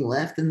fun being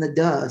left in the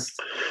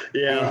dust.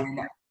 Yeah.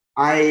 And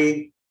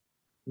I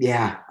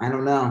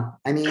don't know.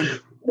 I mean,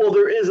 well,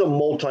 there is a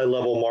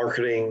multi-level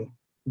marketing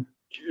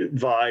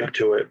vibe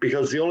to it,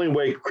 because the only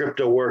way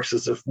crypto works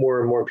is if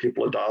more and more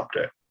people adopt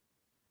it.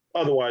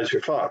 Otherwise,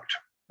 you're fucked,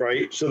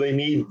 right? So they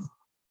need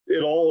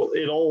it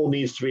all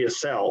needs to be a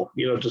sell,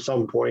 to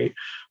some point,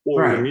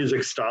 or the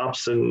music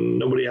stops and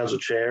nobody has a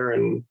chair,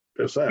 and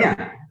that's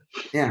that.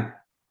 Yeah.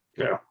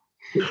 All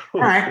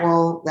right.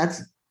 Well,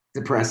 that's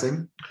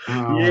depressing.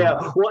 Well,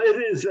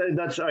 it is.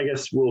 That's, I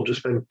guess we'll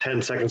just spend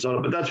 10 seconds on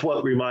it, but that's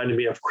what reminded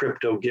me of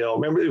Crypto Gil.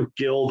 Remember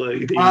Gil?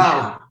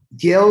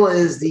 Gil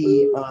is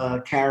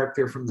the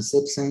character from The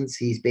Simpsons.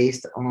 He's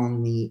based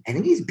on I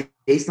think he's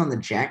based on the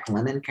Jack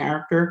Lemmon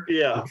character.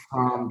 Yeah.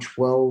 From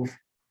 12.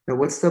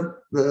 What's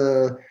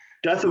the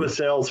Death of a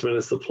Salesman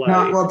is the play.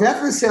 No, well,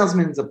 Death of a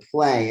Salesman is a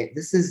play.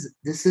 This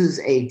is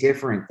a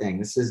different thing.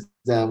 This is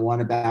the one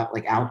about,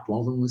 like, Alec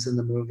Baldwin was in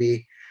the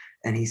movie,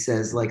 and he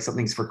says like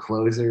something's for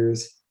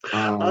closers.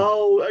 Are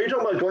you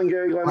talking about Glenn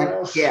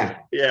Ross? Yeah.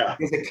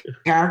 There's a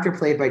character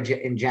played by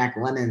Jack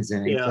Lemmon's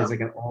in it. He plays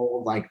like an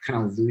old, like,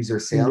 kind of loser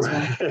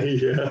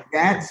salesman.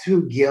 That's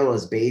who Gil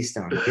is based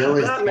on. Gil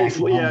is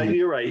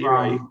you're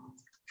right.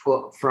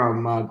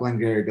 From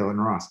Glengarry Glen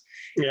Ross.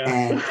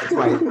 And that's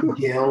why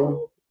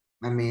Gil.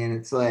 I mean,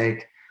 it's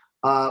like,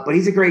 but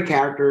he's a great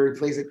character. He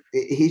plays it.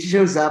 He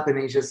shows up and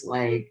he's just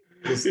like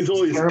this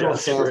terrible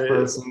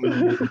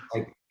salesperson,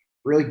 like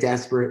really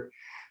desperate.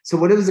 So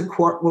what was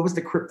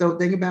the crypto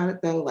thing about it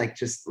though? Like,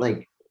 just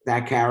like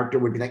that character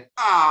would be like,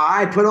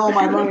 I put all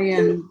my money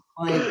in,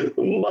 like, I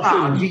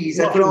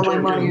put all my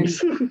money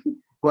in.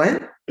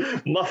 What?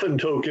 Muffin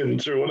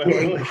tokens or whatever.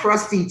 Yeah,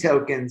 Krusty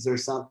tokens or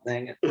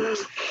something.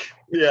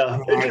 Yeah,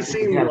 it just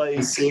seemed like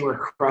a scene where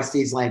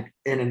Krusty's like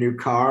in a new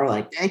car,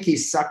 like, thank you,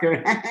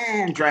 sucker,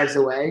 and drives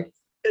away.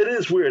 It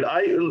is weird.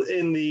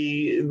 In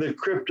the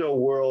crypto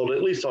world,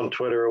 at least on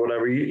Twitter or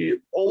whatever,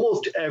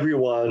 almost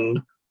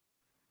everyone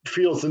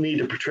feels the need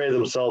to portray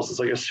themselves as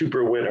like a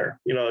super winner,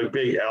 like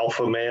big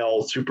alpha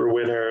male super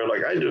winner.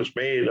 Like, I just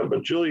made a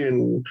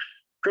bajillion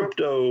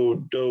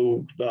crypto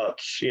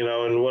nuts,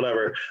 and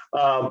whatever.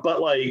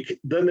 But like,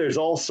 then there's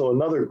also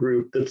another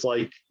group that's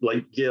like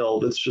Gil,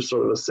 that's just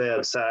sort of a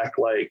sad sack.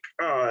 Like,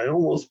 I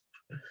was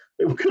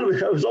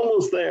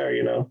almost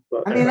there,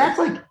 But, I mean, that's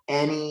like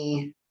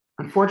any.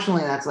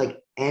 Unfortunately, that's like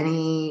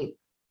any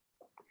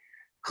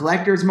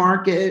collector's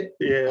market,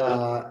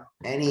 Yeah.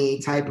 any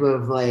type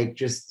of like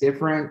just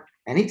different,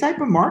 any type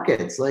of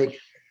markets. Like,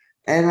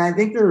 and I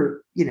think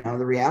the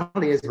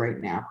reality is right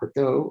now,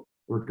 crypto,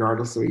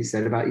 regardless of what you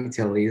said about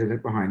utilities and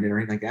it behind it or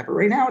anything like that, but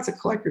right now it's a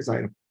collector's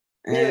item.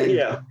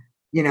 And,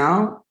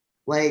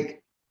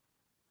 like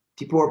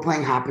people are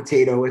playing hot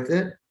potato with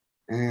it.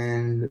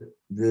 And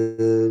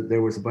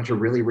there was a bunch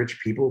of really rich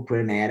people who put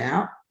an ad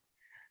out.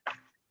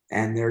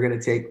 And they're going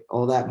to take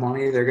all that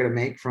money they're going to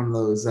make from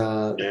those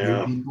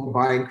new people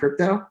buying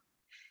crypto,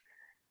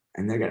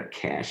 and they're going to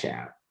cash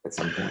out at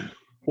some point.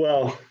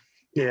 Well,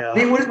 yeah. I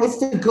mean, what's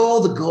the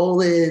goal? The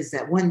goal is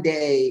that one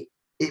day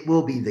it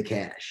will be the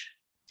cash.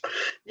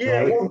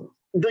 Yeah. Right? Well,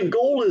 the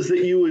goal is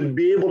that you would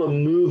be able to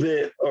move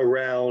it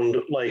around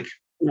like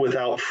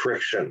without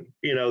friction.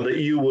 That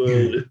you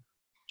would.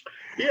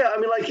 Yeah, I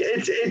mean, like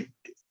it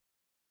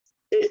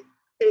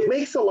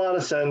makes a lot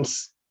of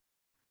sense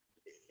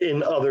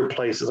in other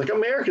places. Like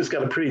America's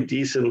got a pretty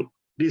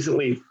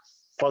decently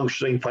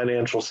functioning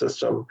financial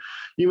system.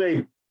 You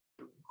may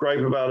gripe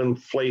about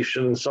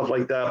inflation and stuff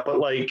like that, but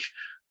like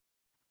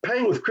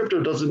paying with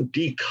crypto doesn't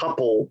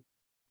decouple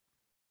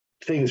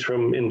things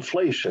from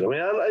inflation. I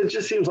mean, it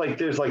just seems like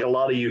there's like a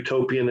lot of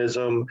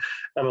utopianism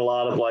and a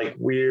lot of like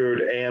weird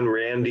Ayn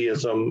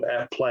Randyism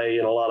at play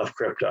in a lot of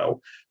crypto,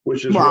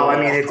 which is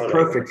it's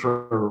perfect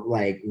for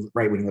like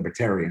right-wing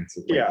libertarians.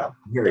 Yeah,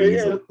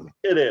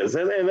 it is,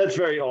 and that's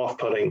very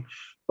off-putting.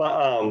 But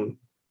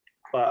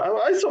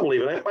I still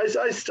believe in it.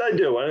 I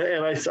do,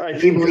 and I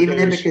think you believe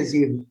in it because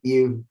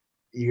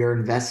your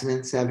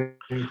investments have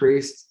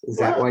increased. Is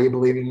that why you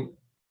believe in it?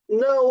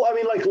 No, I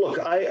mean, like, look,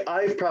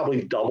 I've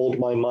probably doubled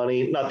my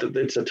money. Not that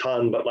it's a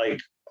ton, but like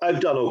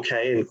I've done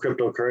okay in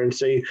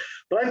cryptocurrency.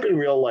 But I've been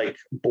real like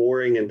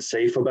boring and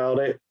safe about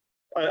it.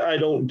 I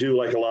don't do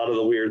like a lot of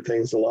the weird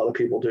things a lot of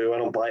people do. I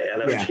don't buy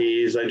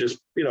NFTs. I just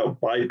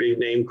buy big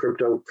name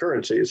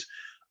cryptocurrencies.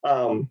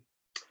 And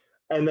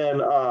then,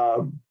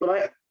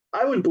 but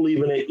I would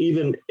believe in it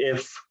even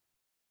if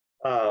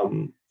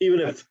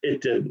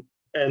it didn't.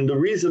 And the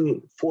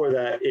reason for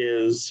that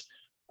is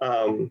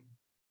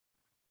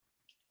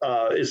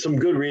some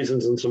good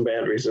reasons and some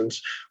bad reasons.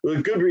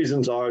 The good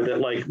reasons are that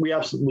like we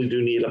absolutely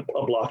do need a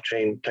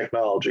blockchain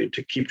technology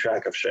to keep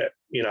track of shit.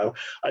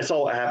 I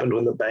saw what happened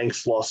when the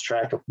banks lost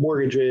track of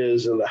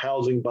mortgages and the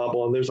housing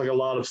bubble, and there's like a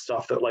lot of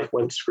stuff that like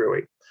went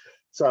screwy.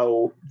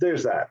 So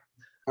there's that.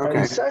 Okay.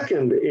 And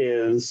second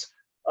is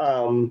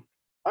I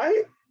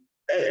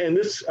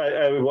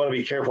want to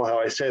be careful how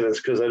I say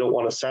this because I don't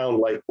want to sound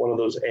like one of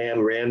those Ayn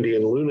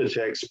Randian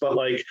lunatics, but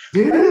like I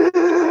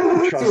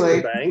don't trust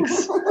the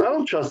banks. I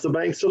don't trust the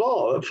banks at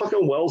all.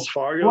 Fucking Wells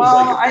Fargo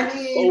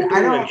opening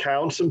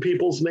accounts in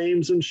people's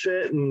names and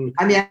shit. And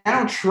I mean, I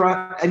don't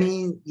trust. I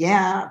mean,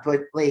 yeah,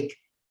 but like,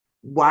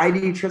 why do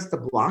you trust the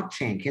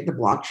blockchain? Can't the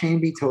blockchain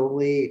be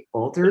totally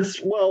altered?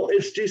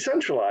 It's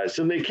decentralized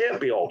and they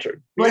can't be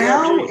altered. But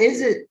how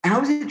is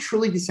it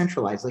truly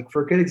decentralized? Like,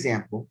 for a good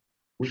example,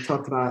 we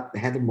talked about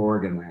Heather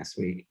Morgan last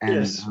week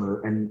and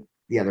and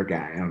the other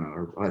guy, I don't know,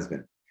 her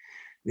husband.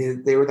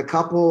 They were the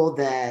couple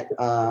that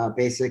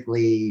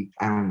basically,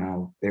 I don't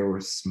know, there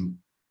was some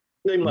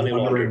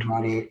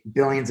money,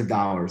 billions of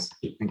dollars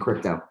in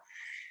crypto.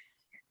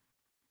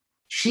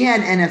 She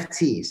had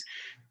NFTs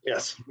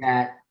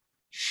that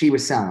she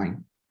was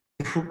selling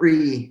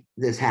pre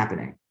this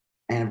happening.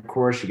 And of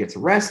course, she gets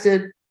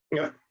arrested.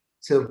 Yeah.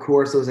 So, of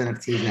course, those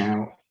NFTs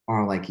now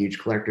are like huge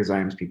collector's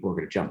items. People are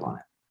going to jump on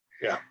it.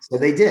 Yeah. So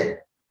they did.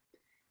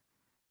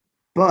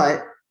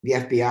 But the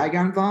FBI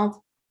got involved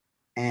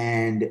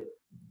and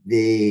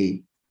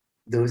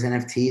those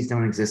NFTs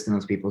don't exist in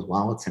those people's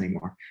wallets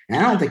anymore. And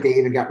I don't think they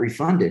even got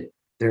refunded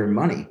their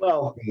money.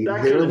 Well,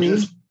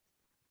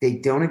 they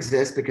don't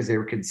exist because they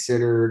were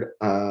considered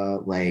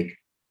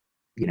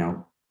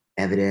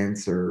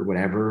evidence or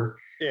whatever.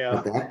 Yeah.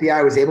 But the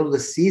FBI was able to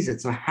seize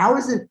it. So how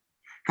is it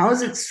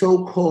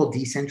so-called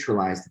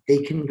decentralized that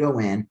they can go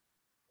in?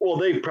 Well,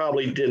 they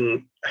probably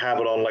didn't have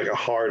it on like a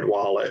hard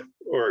wallet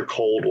or a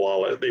cold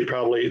wallet. They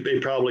probably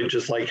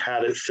just like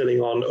had it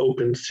sitting on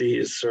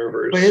OpenSea's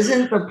servers. But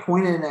isn't the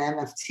point of an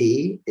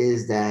NFT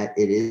is that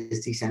it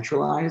is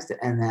decentralized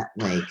and that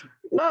like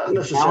not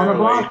necessarily on a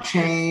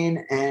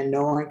blockchain and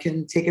no one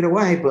can take it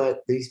away?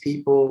 But these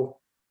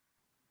people,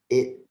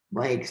 it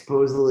like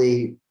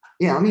supposedly,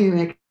 let me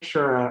make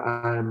sure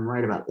I'm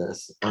right about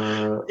this.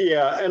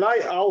 And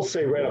I'll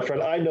say right up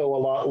front, I know a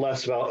lot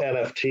less about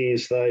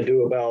NFTs than I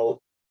do about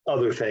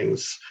other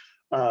things.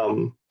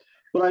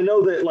 But I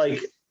know that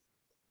like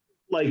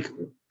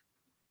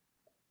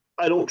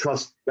I don't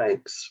trust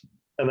banks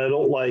and I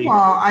don't like.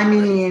 Well, I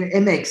mean,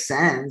 it makes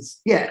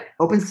sense. Yeah.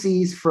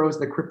 OpenSea's froze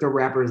the crypto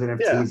wrappers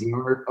NFTs. Yeah.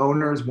 The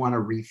owners want a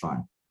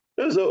refund.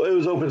 It was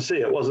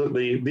OpenSea. It wasn't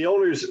the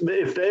owners.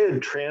 If they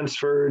had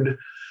transferred,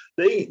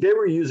 they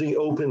were using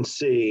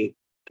OpenSea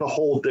to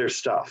hold their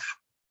stuff.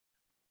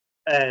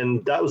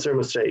 And that was their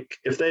mistake.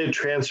 If they had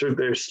transferred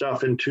their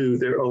stuff into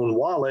their own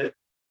wallet,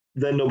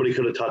 then nobody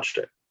could have touched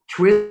it.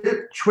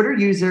 Twitter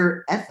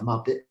user F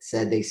Muppet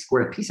said they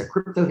scored a piece of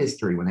crypto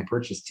history when they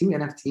purchased 2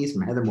 NFTs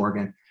from Heather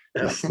Morgan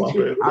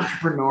eccentric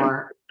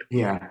entrepreneur.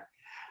 Yeah.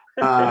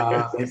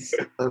 It's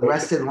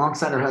arrested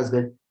alongside her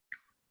husband.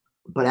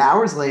 But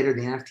hours later,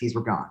 the NFTs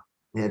were gone.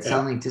 They had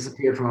suddenly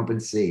disappeared from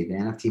OpenSea, the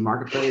NFT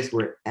marketplace,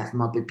 where F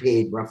Muppet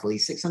paid roughly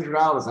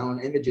 $600 on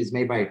images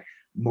made by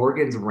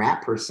Morgan's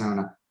rap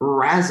persona,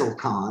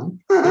 Razzlecon.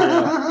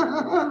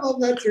 I love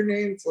that's her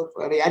name. It's so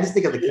funny. I just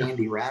think of the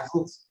candy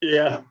Razzles.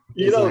 Yeah.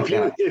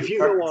 If you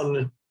go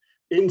on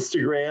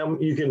Instagram,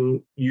 you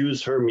can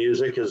use her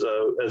music as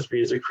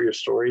music for your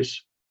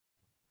stories.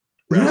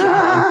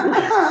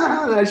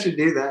 I should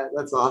do that.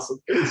 That's awesome.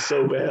 It's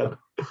so bad.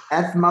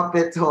 F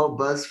Muppet told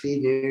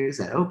BuzzFeed News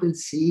that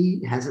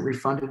OpenSea hasn't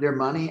refunded their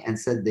money and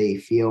said they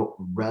feel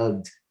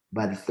rugged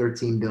by the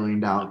 $13 billion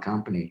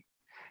company.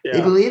 Yeah.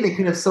 They believe they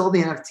could have sold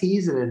the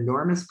NFTs at an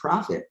enormous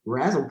profit.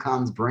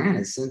 Razzlecon's brand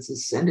has since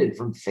ascended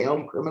from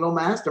failed criminal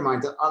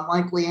mastermind to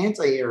unlikely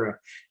anti-hero,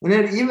 and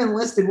it even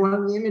listed one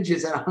of the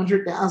images at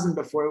 $100,000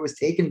 before it was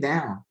taken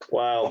down.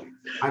 Wow!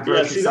 I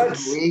purchased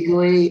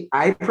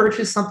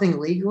something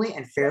legally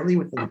and fairly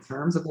within the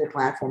terms of their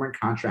platform and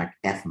contract.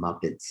 F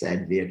Muppet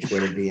said via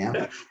Twitter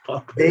DM.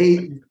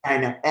 I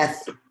know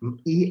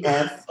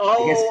F-E-F.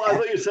 Oh, I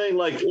thought you were saying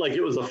like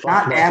it was a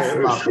fuck not F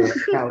Muppet.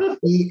 No,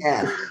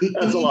 E-F.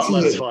 That's a lot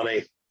less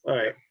funny. All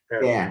right.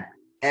 Yeah.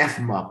 F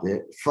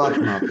Muppet, fuck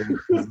Muppet,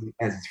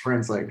 as his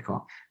friends like to call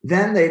him.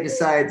 Then they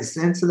decided to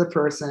censor the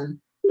person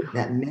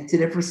that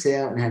minted it for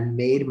sale and had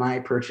made my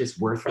purchase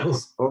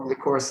worthless. Over the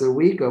course of the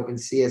week,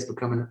 OpenSea has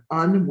become an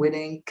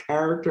unwitting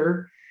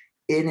character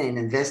in an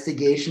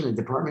investigation. The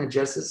Department of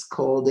Justice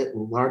called it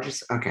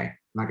largest. Okay, I'm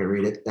not gonna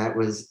read it. That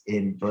was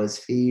in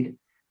BuzzFeed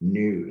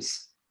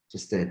News,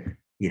 just to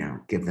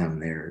give them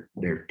their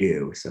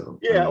due. So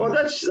yeah, well,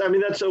 that's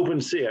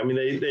OpenSea. I mean,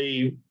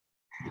 they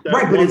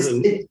right, but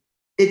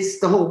it's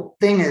the whole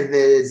thing of it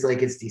is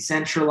like it's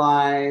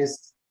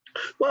decentralized.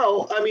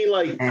 Well, I mean,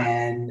 like,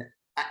 and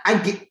I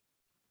get.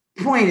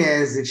 Point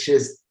is, it's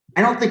just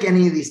I don't think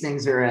any of these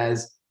things are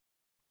as.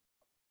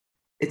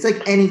 It's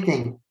like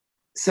anything.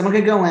 Someone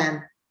could go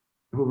in,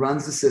 who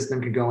runs the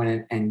system, could go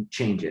in and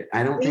change it.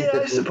 I don't think.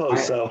 Yeah, I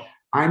suppose so.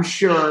 I'm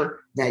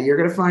sure that you're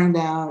going to find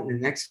out in the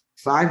next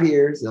 5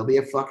 years there'll be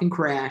a fucking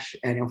crash,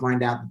 and you'll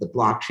find out that the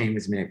blockchain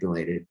was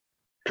manipulated.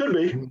 Could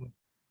be. I mean,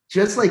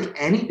 just like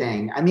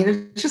anything. I mean,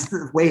 it's just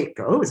the way it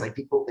goes. Like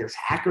there's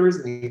hackers,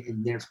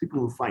 and there's people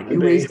who find new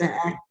ways to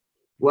hack.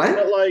 What?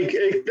 But like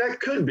that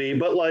could be,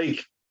 but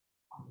like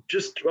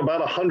just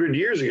about 100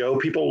 years ago,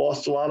 people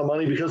lost a lot of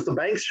money because the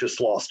banks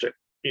just lost it.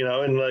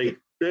 And like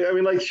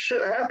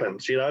shit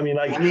happens. I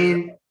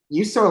mean,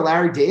 you saw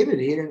Larry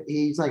David.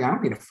 He's like, I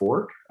don't need a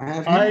fork. I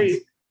have hands.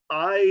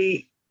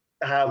 I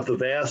have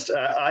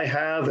I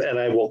have, and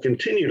I will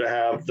continue to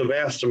have the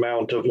vast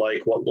amount of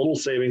like what little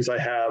savings I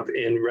have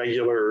in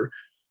regular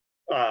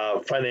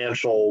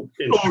financial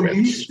instruments.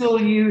 You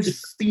still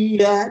use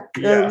fiat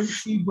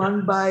currency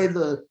run by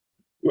the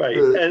right,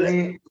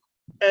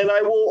 and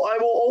I will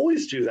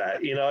always do that.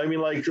 I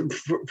mean, like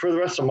for the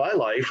rest of my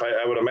life,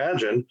 I would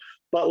imagine.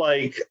 But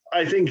like,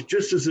 I think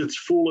just as it's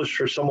foolish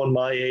for someone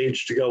my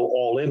age to go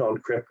all in on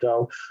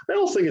crypto, I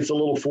also think it's a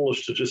little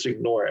foolish to just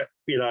ignore it.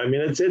 I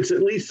mean, it's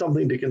at least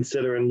something to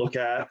consider and look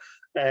at.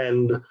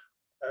 And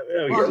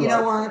well, you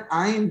know what?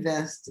 I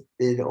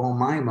invested all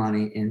my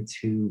money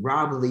into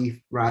Rob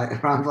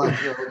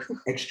Liefeld's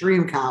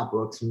extreme comic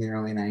books from the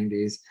early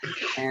 90s.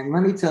 And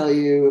let me tell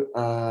you,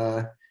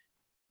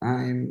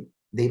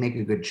 they make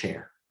a good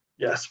chair.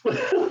 Yes.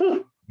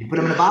 You put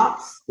them in a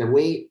box, the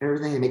weight,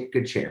 everything, they make a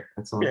good chair.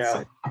 That's all.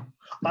 Yeah.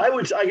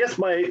 I guess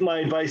my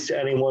advice to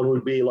anyone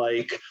would be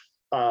like,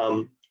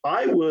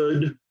 I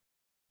would,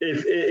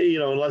 if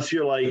unless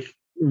you're like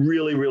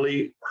really,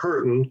 really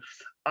hurting,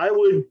 I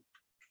would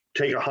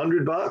take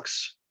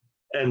 $100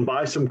 and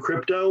buy some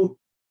crypto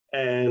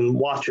and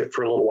watch it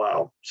for a little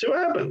while. See what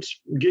happens.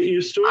 Get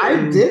used to it.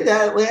 I did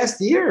that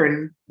last year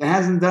and it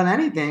hasn't done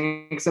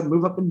anything except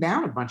move up and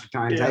down a bunch of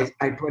times. Yeah.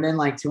 I put in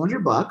like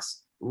 $200.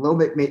 A little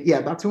bit,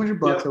 about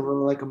 $200 over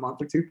like a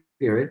month or two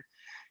period.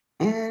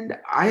 And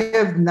I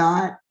have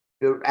not,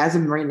 as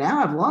of right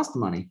now, I've lost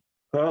money.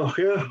 Oh,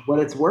 yeah. What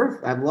it's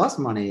worth, I've lost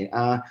money.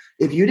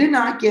 If you did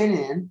not get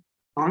in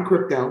on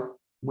crypto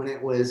when it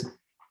was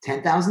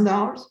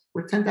 $10,000,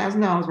 worth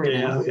 $10,000 right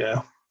now,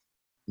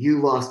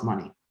 you lost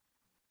money.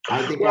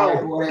 I think I bought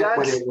it when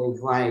it was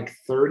like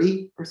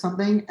 30 or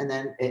something. And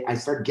then I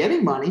started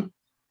getting money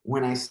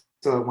when it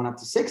went up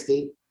to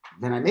 60,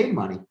 then I made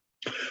money.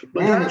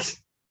 But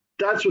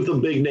that's with the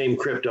big name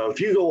crypto.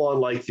 If you go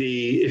on the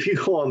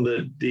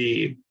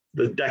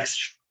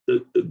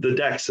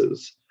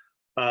dexes,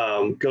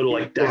 go to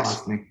like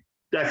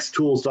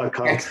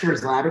dextools.com.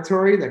 Dexter's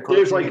Laboratory.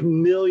 There's like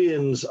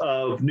millions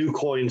of new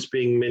coins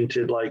being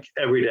minted like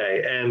every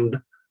day.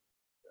 And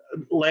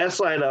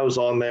last night I was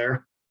on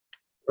there.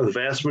 The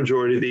vast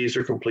majority of these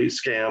are complete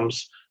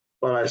scams.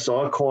 But I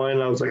saw a coin,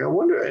 and I was like, I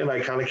wonder, and I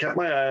kind of kept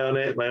my eye on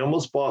it, and I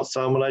almost bought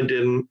some, and I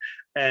didn't,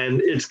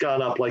 and it's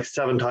gone up like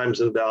 7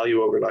 times in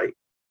value overnight.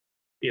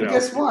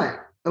 Guess what?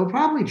 It'll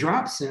probably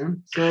drop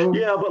soon. So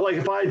yeah, but like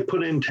if I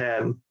put in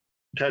 10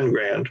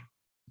 grand,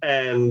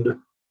 and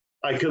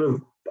I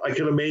could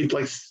have made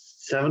like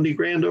 70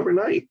 grand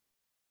overnight.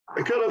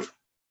 I could have.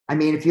 I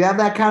mean, if you have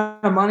that kind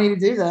of money to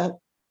do that.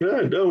 No,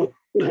 I don't.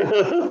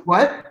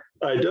 What?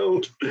 I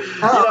don't.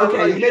 Oh,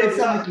 okay. You made it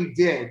sound like you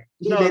did.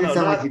 You made it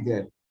sound like you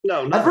did.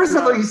 No, at first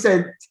I thought you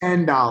said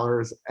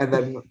 $10 and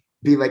then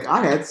be like,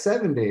 I had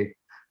 70.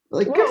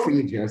 Like, good for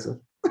you, Joseph.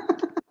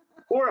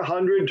 Or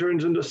 100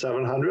 turns into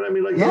 700. I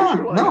mean, like, yeah,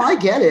 no, I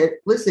get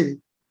it.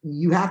 Listen,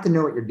 you have to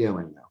know what you're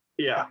doing, though.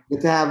 Yeah. You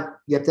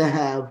have to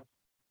have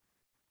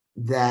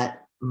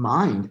that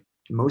mind.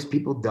 Most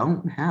people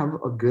don't have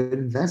a good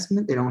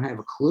investment. They don't have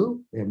a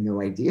clue. They have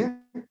no idea.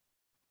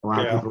 A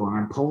lot of people are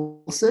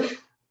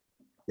impulsive.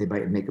 They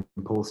might make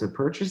impulsive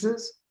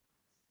purchases.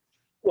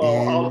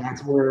 Well,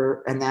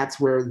 and that's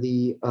where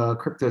the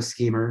crypto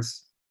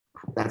schemers,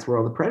 that's where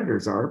all the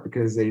predators are,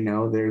 because they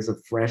know there's a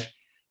fresh,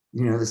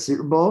 the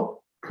Super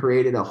Bowl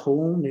created a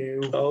whole new.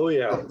 Oh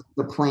yeah.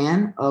 The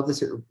plan of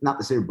not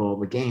the Super Bowl,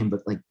 the game,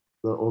 but like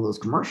all those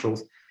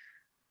commercials,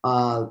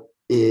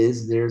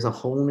 is there's a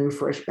whole new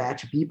fresh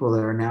batch of people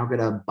that are now going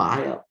to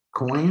buy up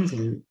coins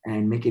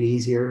and make it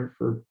easier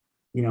for,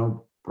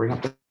 bring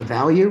up the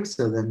value.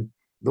 So then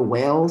the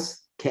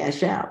whales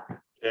cash out.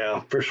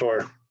 Yeah, for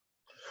sure.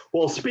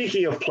 Well,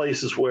 speaking of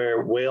places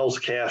where whales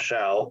cash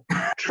out,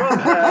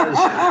 Trump has.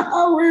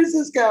 Where's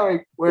this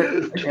going?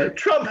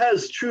 Trump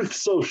has Truth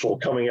Social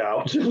coming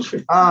out.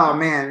 Oh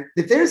man,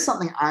 if there's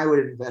something I would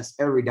invest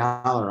every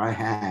dollar I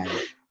had,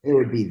 it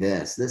would be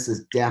this. This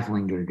is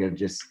definitely going to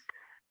just.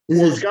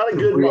 It's got a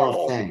good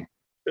model. Thing.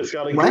 It's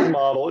got a good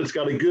model. It's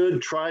got a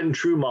good tried and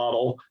true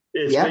model.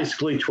 It's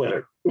basically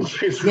Twitter.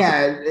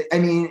 Yeah, I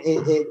mean,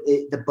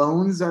 the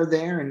bones are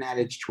there, and that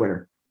it's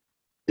Twitter.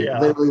 It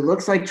literally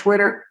looks like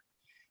Twitter.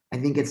 I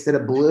think instead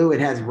of blue,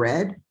 it has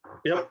red.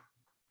 Yep.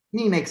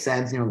 It makes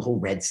sense, the whole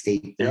red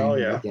state thing. Oh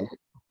yeah.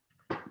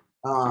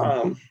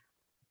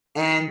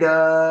 And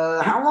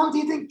how long do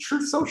you think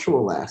Truth Social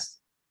will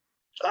last?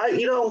 I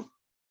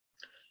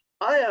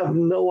have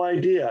no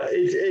idea.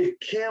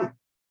 It can't.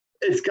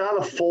 It's got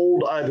to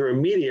fold either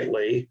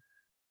immediately,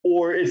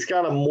 or it's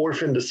got to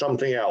morph into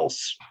something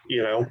else.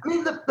 I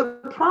mean,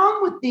 the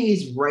problem with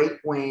these right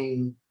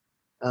wing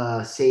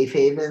safe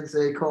havens,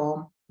 they call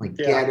them, like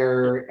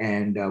Getter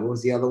and what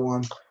was the other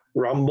one?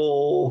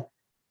 Rumble,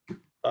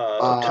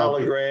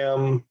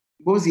 Telegram.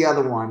 What was the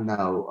other one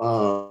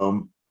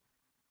though?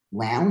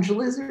 Lounge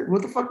Lizard.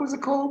 What the fuck was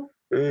it called?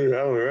 I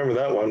don't remember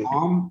that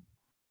one.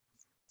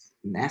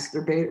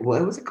 Masturbate.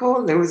 What was it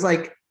called? There was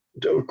like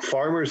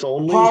Farmers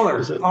Only.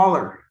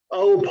 Parler.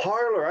 Oh,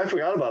 Parler. I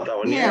forgot about that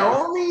one. Yeah,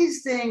 all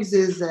these things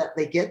is that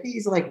they get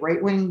these like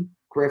right wing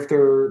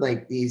grifter,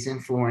 like these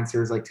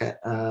influencers like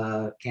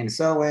Candace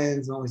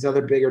Owens and all these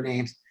other bigger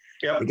names.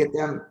 Yep.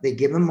 They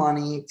give them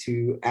money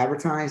to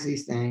advertise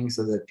these things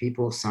so that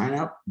people sign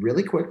up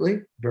really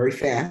quickly, very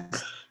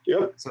fast.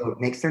 Yep. So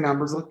it makes their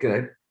numbers look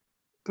good.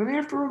 But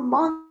after a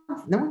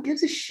month, no one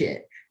gives a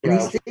shit. And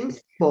these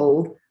things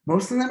fold.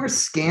 Most of them are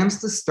scams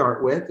to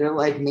start with. They're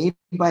like made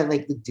by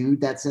like the dude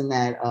that's in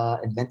that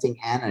Inventing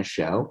Anna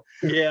show.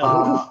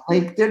 Yeah.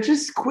 Like they're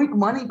just quick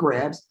money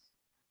grabs.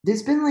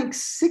 There's been like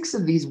 6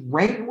 of these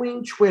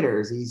right-wing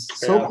Twitters, these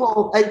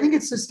so-called, I think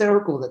it's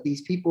hysterical that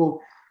these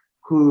people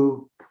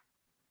who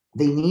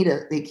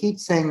they keep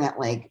saying that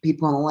like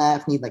people on the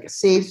left need like a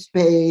safe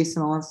space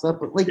and all that stuff.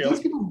 But like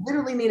these people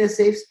literally need a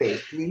safe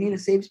space. They need a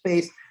safe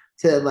space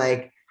to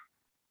like,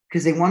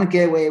 because they want to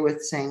get away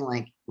with saying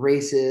like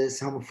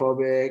racist,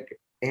 homophobic,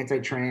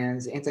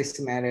 anti-trans,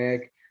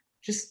 anti-Semitic,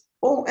 just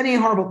any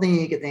horrible thing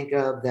you could think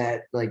of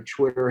that like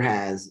Twitter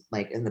has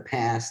like in the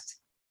past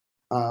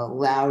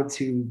allowed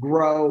to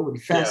grow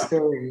and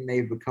fester, and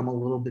they've become a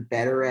little bit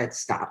better at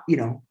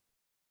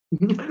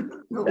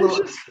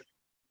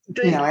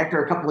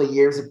after a couple of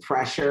years of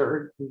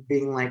pressure,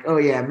 being like, oh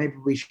yeah, maybe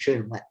we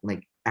should let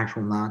like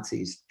actual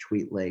Nazis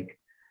tweet like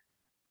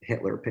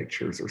Hitler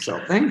pictures or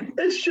something.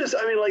 It's just,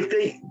 I mean, like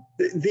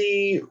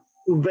the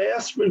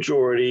vast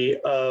majority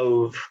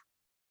of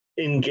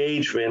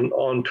engagement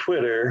on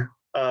Twitter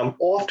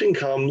often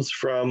comes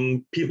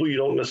from people you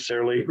don't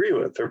necessarily agree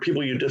with or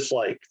people you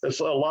dislike. That's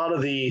a lot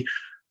of the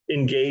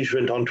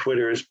engagement on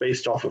Twitter is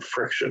based off of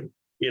friction,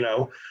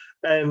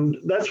 and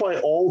that's why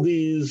all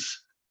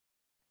these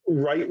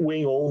right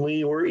wing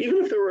only, or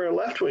even if they were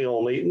left wing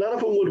only, none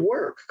of them would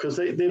work because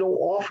they don't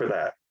offer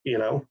that,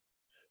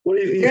 What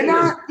do you They're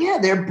not,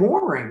 they're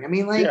boring. I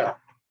mean, like,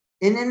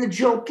 and then the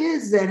joke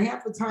is that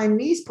half the time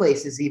these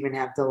places even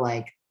have to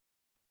like,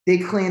 they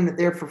claim that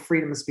they're for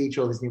freedom of speech,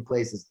 all these new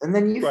places. And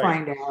then you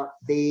find out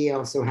they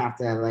also have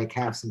to like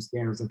have some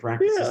standards and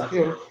practices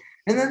too.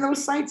 And then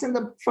those sites end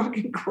up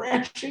fucking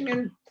crashing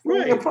and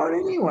falling apart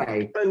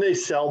anyway. And they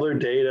sell their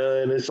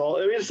data and it's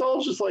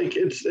all just like,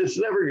 it's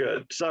never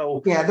good.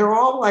 So yeah, they're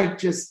all like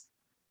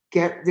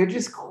they're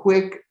just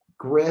quick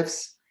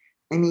grifts.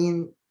 I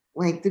mean,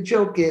 like the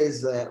joke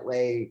is that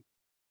like,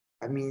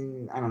 I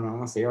mean, I don't know,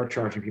 unless they are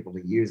charging people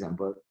to use them,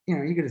 but you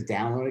can just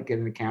download it, get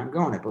an account, and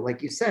go on it. But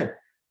like you said,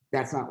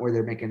 that's not where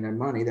they're making their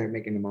money. They're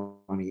making the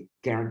money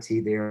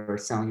guaranteed. They're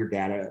selling your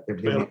data. They're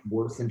doing it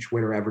worse than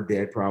Twitter ever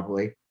did,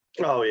 probably.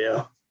 Oh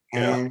yeah.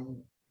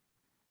 And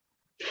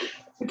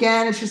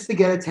again, it's just to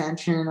get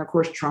attention. Of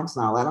course, Trump's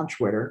not allowed on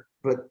Twitter,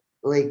 but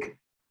like,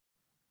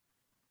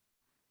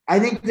 I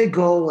think the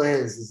goal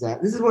is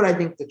that this is what I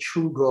think the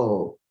true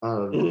goal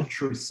of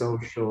Truth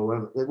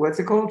Social. What's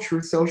it called?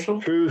 Truth Social?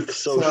 Truth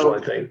Social, I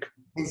think.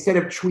 Instead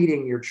of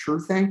tweeting your true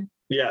thing.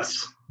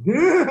 Yes.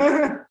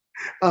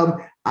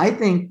 I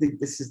think that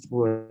this is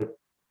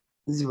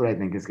what I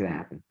think is going to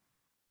happen.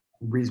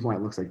 The reason why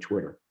it looks like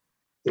Twitter.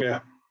 Yeah.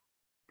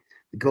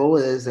 The goal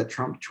is that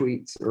Trump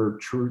tweets or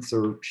truths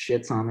or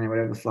shits on there,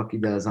 whatever the fuck he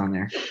does on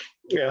there.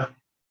 Yeah.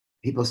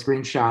 People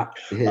screenshot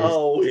his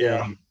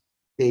thing.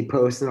 They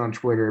post it on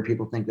Twitter.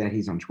 People think that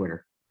he's on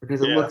Twitter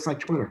because it looks like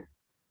Twitter.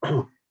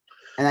 And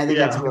I think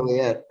that's really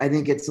it. I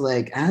think it's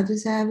like, I'll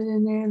just have it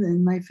in there.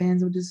 Then my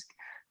fans will just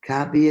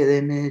copy an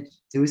image,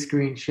 do a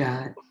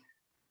screenshot,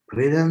 put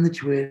it on the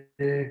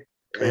Twitter.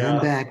 And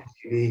I'm back,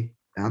 baby.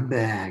 I'm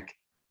back.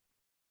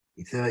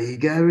 You thought you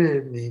got rid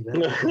of me.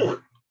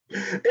 But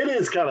it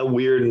is kind of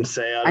weird and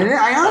sad.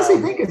 I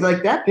honestly think it's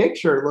like that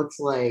picture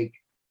looks like.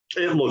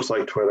 It looks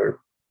like Twitter.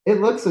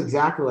 It looks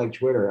exactly like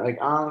Twitter. Like,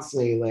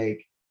 honestly,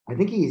 like, I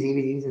think he's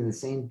even using the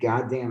same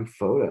goddamn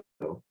photo.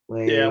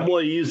 Like, yeah, well,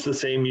 he used the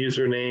same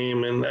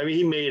username, and I mean,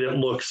 he made it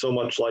look so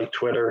much like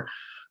Twitter.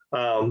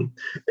 It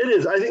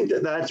is. I think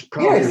that's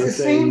probably it's the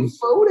same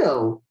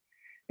photo.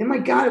 And my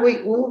God,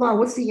 wait, hold on.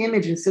 What's the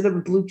image? Instead of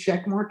a blue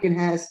check mark, it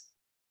has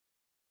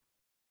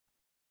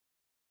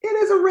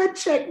a red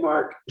check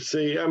mark.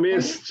 See, I mean,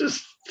 it's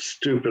just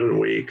stupid and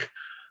weak.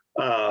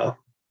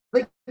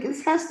 Like,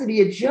 this has to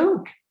be a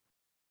joke.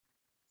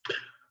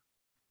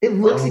 It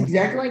looks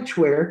exactly like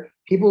Twitter.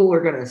 People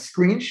are going to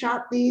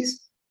screenshot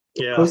these,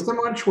 post them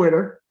on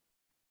Twitter,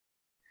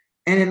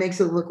 and it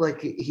makes it look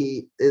like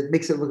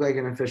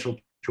an official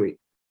tweet.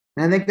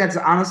 And I think that's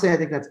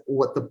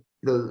what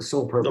the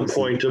sole purpose. The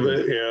point of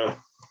it,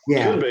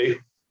 yeah, could be,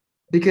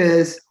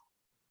 because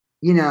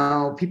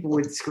people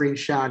would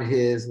screenshot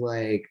his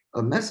like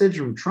a message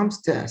from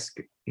Trump's desk.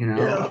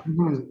 No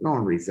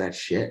one reads that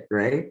shit,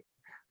 right?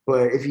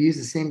 But if you use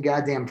the same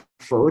goddamn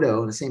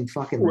photo, the same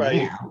fucking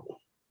layout.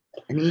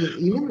 I mean,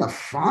 even the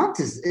font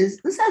is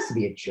this has to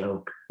be a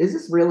joke. Is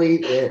this really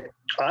it?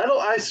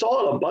 I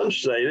saw it a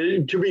bunch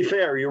today. To be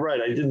fair, you're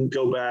right. I didn't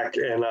go back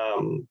and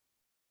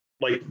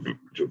like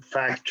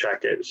fact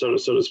check it, so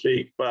to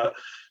speak. But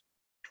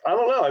I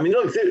don't know. I mean,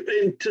 look,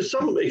 to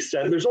some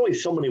extent, there's only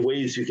so many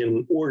ways you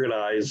can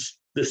organize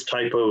this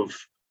type of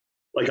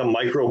like a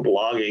micro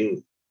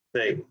blogging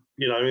thing.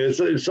 I mean,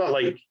 it's not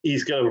like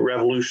he's going to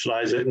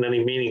revolutionize it in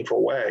any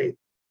meaningful way.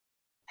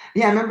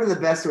 Yeah, I remember the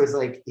best was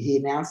like he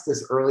announced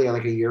this earlier,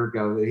 like a year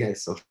ago, that he had a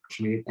social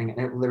media thing, and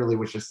it literally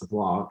was just a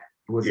blog.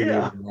 It wasn't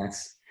even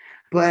this.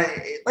 But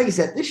like you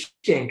said, this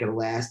shit ain't gonna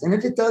last. And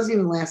if it does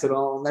even last at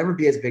all, it'll never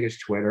be as big as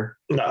Twitter.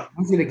 No.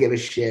 Who's gonna give a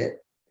shit?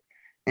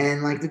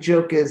 And like the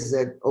joke is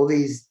that all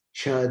these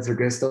chuds are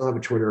gonna still have a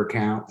Twitter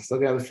account, they're still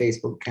gonna have a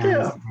Facebook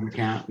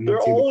account, They're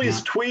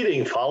always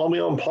tweeting, follow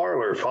me on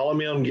Parler, follow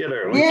me on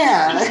Gitter.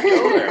 Just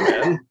go there,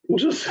 man.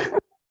 Just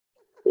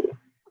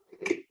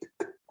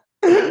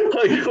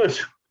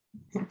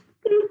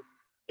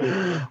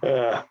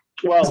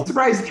well, I'm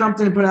surprised Trump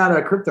didn't put out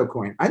a crypto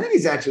coin. I think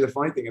he's actually, the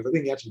funny thing is, I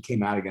think he actually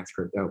came out against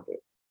crypto, but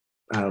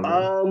I don't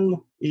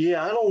know.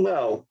 I don't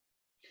know.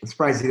 I'm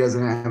surprised he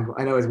doesn't have.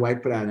 I know his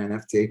wife put out an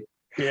NFT.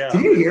 Yeah.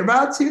 Did you hear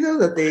about too though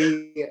that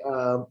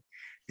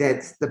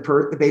that's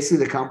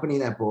basically the company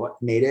that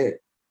made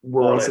it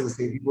were also the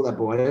same people that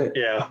bought it?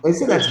 Yeah. They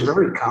said that's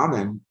very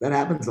common. That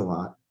happens a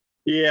lot.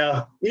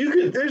 Yeah,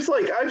 there's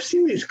like I've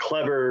seen these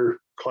clever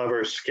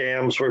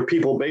scams where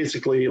people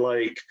basically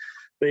like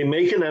they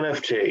make an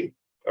NFT,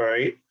 all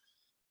right,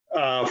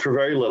 for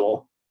very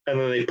little, and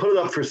then they put it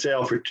up for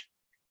sale for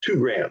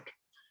 $2,000,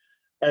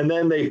 and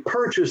then they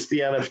purchase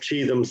the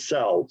NFT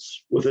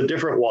themselves with a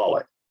different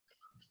wallet,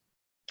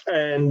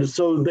 and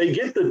so they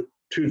get the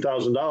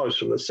 $2,000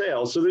 from the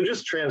sale. So they're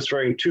just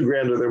transferring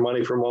 $2,000 of their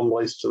money from one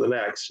place to the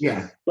next.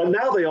 Yeah. But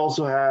now they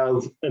also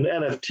have an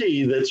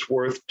NFT that's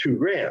worth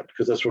 $2,000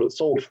 because that's what it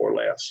sold for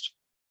last,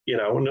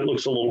 and it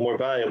looks a little more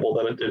valuable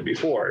than it did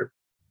before.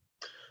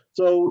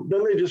 So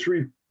then they just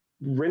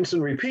rinse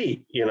and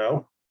repeat,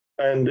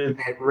 and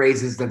it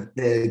raises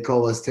the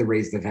goal is to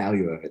raise the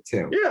value of it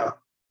too. Yeah.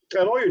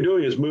 And all you're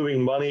doing is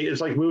moving money.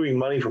 It's like moving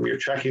money from your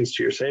checkings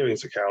to your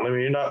savings account. I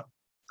mean,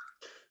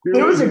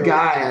 there was a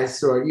guy I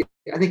saw.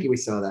 I think we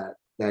saw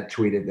that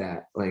tweeted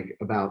that like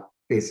about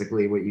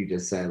basically what you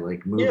just said,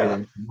 like moving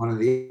it from one or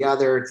the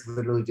other. It's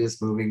literally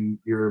just moving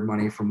your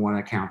money from one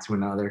account to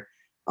another,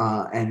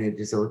 and it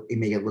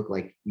make it look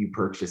like you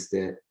purchased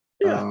it.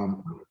 Yeah.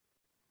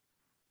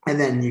 And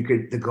then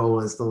the goal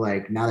is to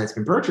like, now that's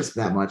been purchased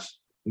for that much,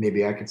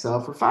 maybe I could sell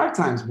it for 5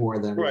 times more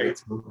than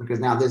because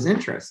now there's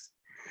interest.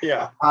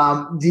 Yeah.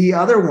 The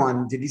other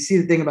one, did you see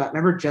the thing about,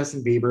 remember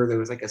Justin Bieber? There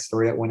was like a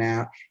story that went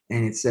out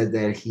and it said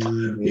that he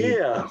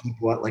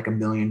bought like $1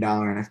 million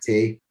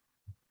NFT.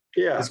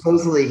 Yeah.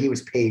 Supposedly he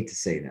was paid to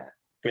say that.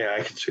 Yeah,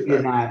 I can see that. He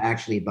did not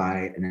actually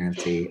buy an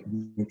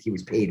NFT. He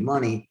was paid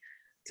money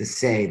to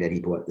say that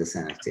he bought this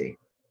NFT.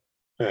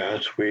 Yeah,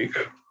 that's weak.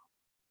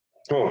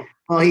 Oh.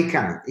 Well,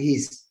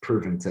 he's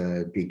proven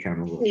to be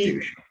kind of a little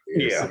douche.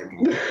 Yeah.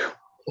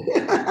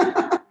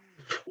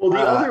 Well, the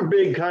other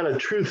big kind of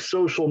truth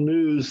social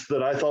news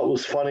that I thought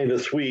was funny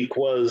this week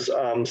was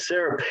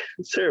Sarah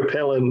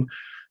Palin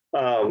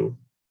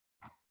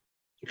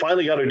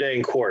finally got her day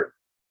in court.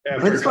 I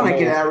just want to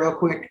get out real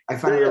quick. I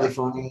find it really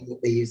funny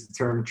that they use the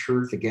term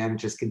truth again. It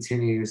just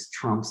continues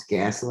Trump's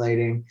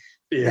gaslighting.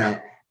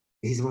 That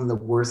he's one of the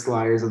worst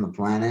liars on the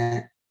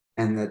planet,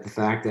 and that the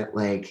fact that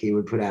like he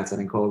would put out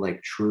something called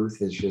like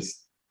truth is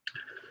just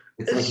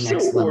it's like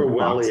next so level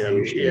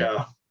Orwellian.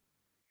 Yeah.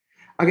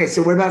 Okay,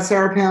 so what about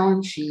Sarah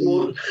Palin?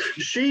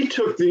 She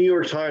took the New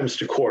York Times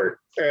to court,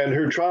 and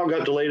her trial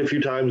got delayed a few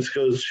times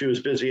because she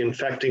was busy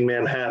infecting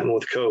Manhattan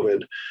with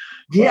COVID.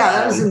 Yeah,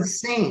 that was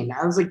insane.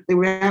 I was like, they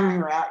were having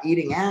her out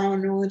eating out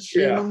and all that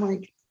shit. Yeah. And I'm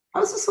like,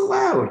 how is this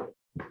allowed?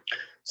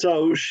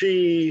 So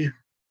she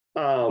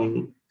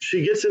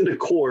gets into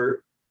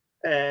court,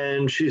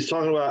 and she's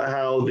talking about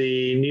how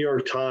the New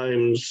York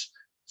Times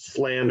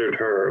slandered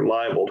her,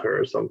 libeled her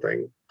or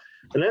something.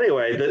 And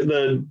anyway,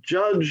 the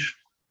judge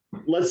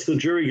lets the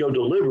jury go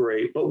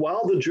deliberate, but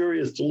while the jury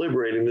is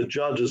deliberating, the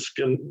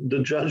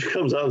judge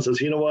comes out and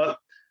says, you know what?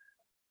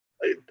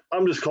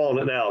 I'm just calling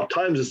it now.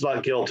 Times is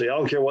not guilty. I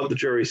don't care what the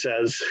jury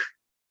says,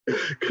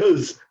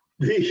 because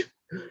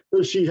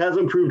she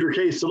hasn't proved her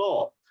case at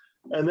all.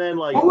 And then,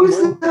 like, what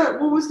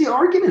was the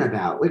argument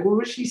about? Like, what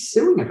was she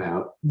suing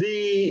about?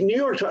 The New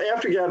York Times,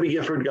 after Gabby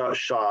Gifford got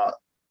shot,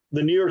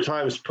 the New York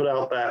Times put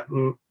out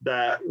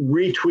that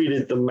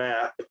reproduced a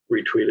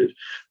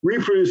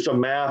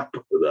map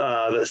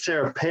that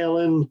Sarah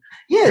Palin.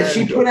 Yeah,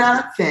 she put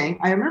out a thing.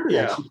 I remember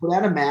that. She put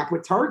out a map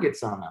with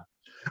targets on it.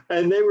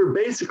 And they were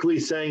basically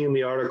saying in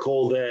the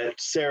article that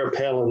Sarah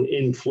Palin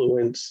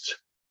influenced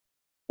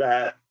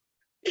that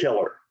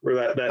killer or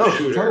that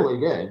shooter.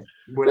 Totally did,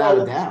 without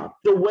a doubt.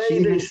 The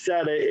way they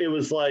said it, it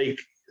was like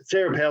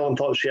Sarah Palin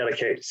thought she had a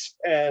case.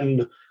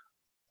 And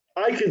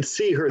I could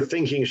see her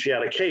thinking she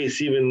had a case,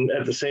 even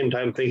at the same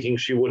time thinking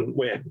she wouldn't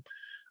win.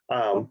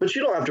 But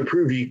you don't have to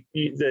prove you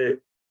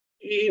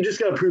just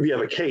got to prove you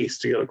have a case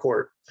to go to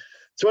court.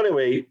 So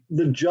anyway,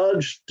 the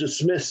judge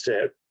dismissed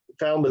it,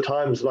 found the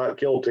Times not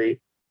guilty,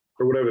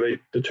 or whatever they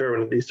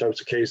determine in these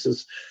types of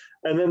cases.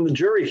 And then the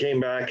jury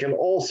came back and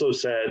also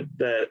said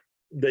that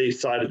they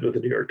sided with the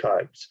New York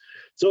Times.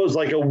 So it was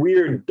like a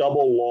weird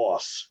double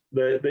loss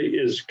that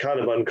is kind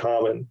of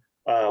uncommon,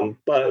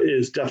 but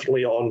is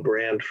definitely on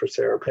brand for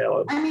Sarah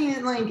Palin. I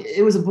mean, like,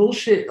 it was a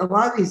bullshit. A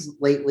lot of these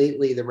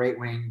lately, the right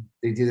wing,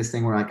 they do this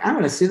thing where like, I'm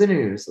going to sue the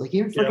news. Like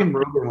even fucking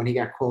Rogan, when he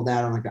got called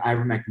out on like the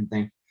ivermectin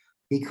thing,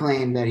 he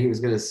claimed that he was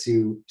going to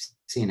sue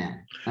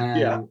CNN,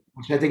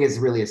 which I think is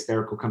really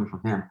hysterical coming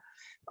from him.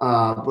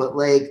 But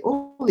like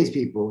all these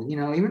people, you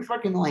know, even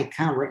fucking like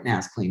Kyle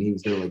Rittenhouse claimed he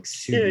was gonna like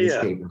sue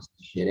newspapers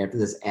and shit after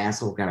this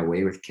asshole got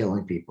away with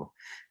killing people.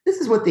 This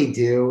is what they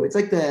do. It's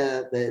like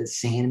the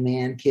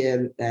Sandman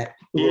kid that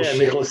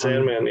Nicholas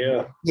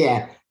Sandman,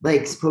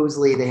 like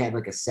supposedly they had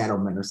like a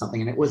settlement or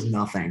something and it was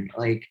nothing.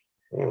 Like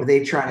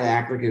they try to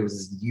act like it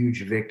was this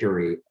huge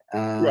victory.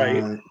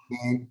 And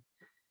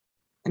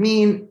I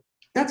mean,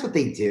 that's what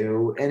they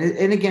do.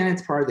 And again,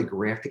 it's part of the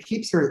grift. It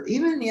keeps her,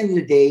 even at the end of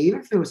the day, even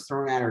if it was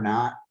thrown at or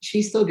not,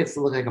 she still gets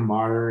to look like a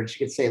martyr. And she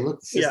could say,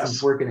 look, the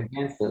system's working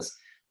against us.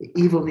 The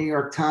evil New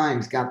York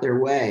Times got their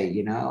way.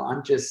 You know,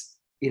 I'm just,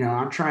 you know,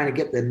 I'm trying to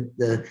get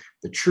the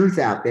truth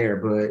out there,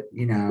 but,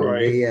 you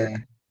know,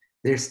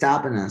 they're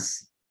stopping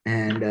us.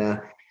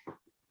 And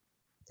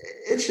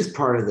it's just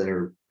part of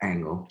their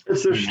angle.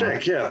 It's their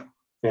shtick,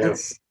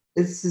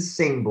 It's the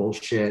same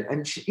bullshit.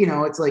 And, you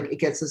know, it's like, it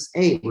gets us,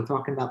 hey, we're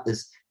talking about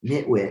this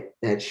nitwit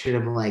that should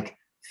have like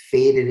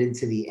faded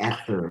into the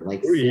ether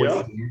like 40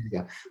 years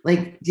ago.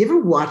 Like, do you ever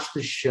watch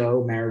the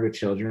show Married with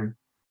Children?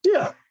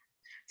 Yeah.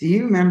 Do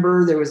you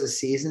remember there was a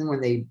season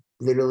when they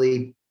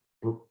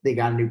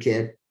got a new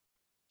kid?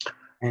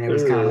 And it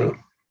was kind of like,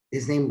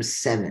 his name was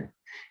Seven.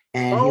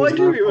 And I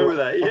do remember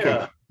that. Yeah.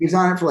 Okay. He was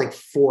on it for like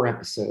 4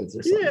 episodes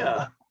or something.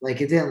 Yeah. Like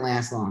it didn't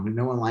last long.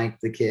 No one liked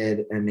the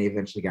kid, and they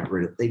eventually got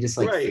rid of it. They just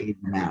like faded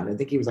him out. I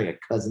think he was like a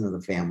cousin of the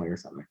family or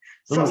something.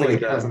 Someone was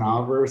like a cousin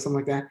Oliver or something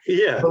like that.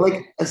 Yeah. But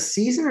like a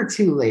season or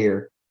two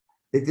later,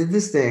 they did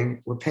this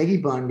thing where Peggy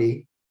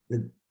Bundy,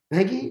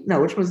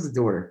 which was the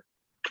daughter?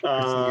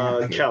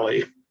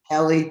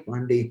 Kelly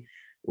Bundy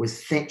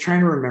was trying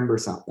to remember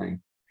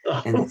something.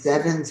 And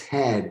Seven's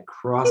head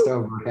crossed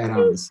over her head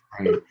on the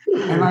screen.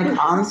 And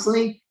like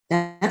honestly,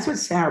 that's what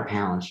Sarah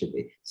Palin should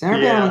be. Sarah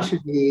Palin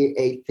should be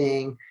a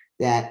thing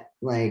that,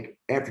 like,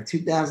 after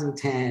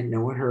 2010,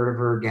 no one heard of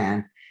her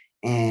again.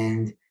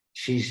 And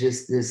she's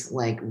just this,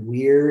 like,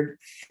 weird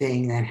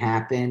thing that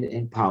happened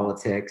in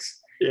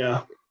politics.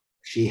 Yeah.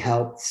 She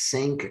helped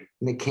sink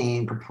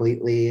McCain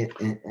completely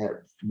and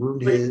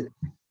ruined his.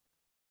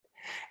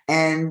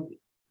 And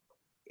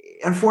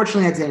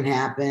unfortunately, that didn't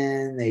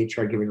happen. They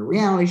tried giving her a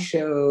reality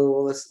show,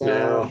 all this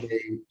stuff. Yeah.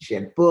 She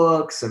had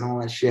books and all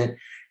that shit.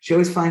 She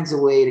always finds a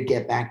way to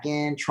get back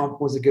in. Trump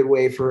was a good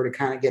way for her to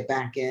kind of get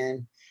back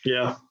in.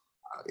 Yeah.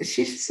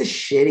 She's just a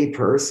shitty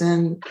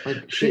person.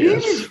 Like she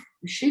is.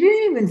 she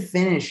didn't even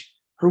finish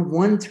her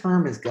one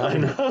term as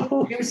governor. I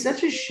know. She was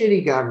such a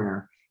shitty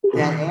governor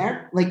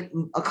that like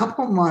a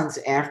couple of months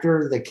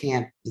after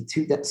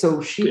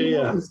so she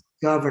was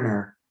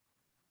governor.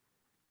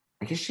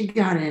 I guess she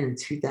got in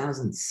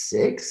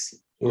 2006.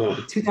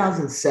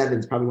 2007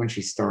 is probably when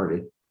she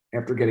started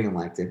after getting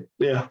elected.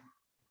 Yeah.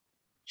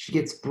 She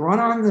gets brought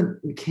on the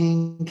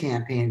McCain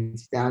campaign in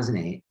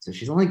 2008. So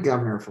she's only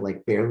governor for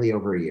like barely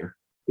over a year.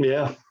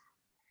 Yeah.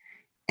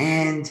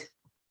 And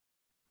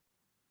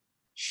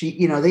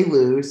she, they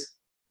lose.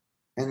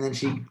 And then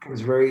she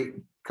comes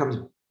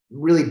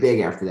really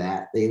big after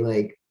that. She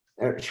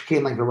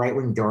became like the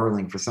right-wing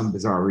darling for some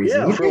bizarre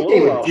reason. Yeah, for a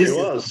little while she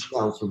was.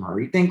 From her.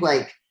 You think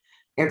like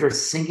after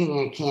sinking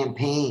a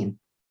campaign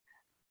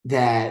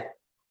that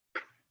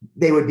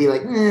they would be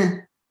like,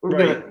 we're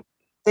gonna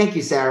thank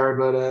you, Sarah,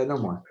 but no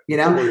more.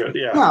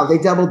 No, they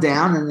double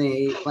down and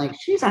they like,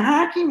 she's a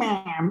hockey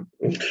mom.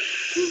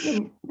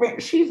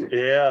 She's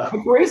a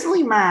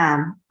Grizzly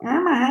mom.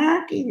 I'm a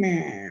hockey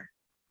mom.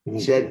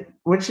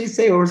 What'd she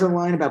say? What was her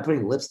line about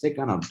putting lipstick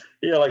on a?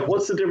 Yeah, like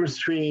what's the difference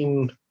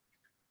between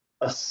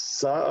a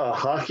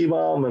hockey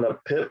mom and a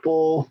pit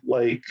bull?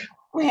 Like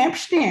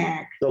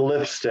lipstick. The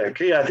lipstick.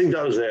 Yeah, I think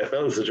that was it.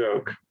 That was the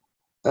joke.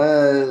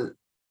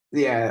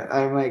 Yeah,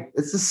 I'm like,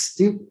 it's a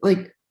stupid,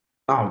 like,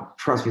 oh,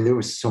 trust me, there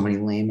was so many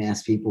lame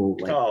ass people.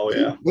 Like,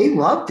 they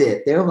loved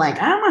it. They were like,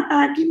 I'm a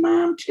hockey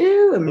mom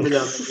too. I remember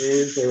on the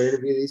news, they would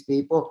interview these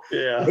people.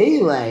 Yeah.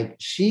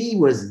 She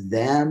was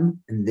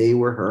them and they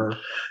were her.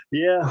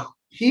 Yeah.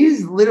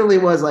 She's literally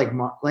was like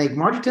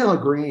Marjorie Taylor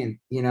Greene,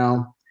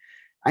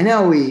 I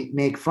know we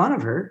make fun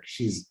of her.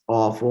 She's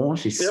awful.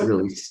 She's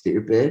really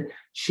stupid.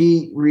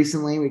 She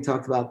recently, we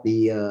talked about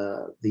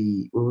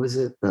what was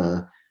it?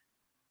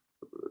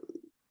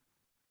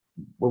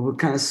 What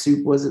kind of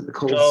soup was it? The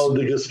cold soup?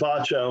 The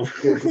gazpacho.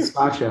 The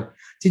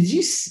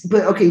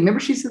gazpacho. Remember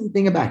she said the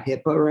thing about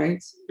HIPAA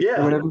rights? Yeah.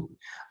 Or whatever?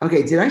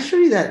 Okay, did I show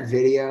you that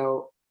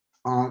video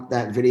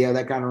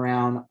that got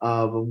around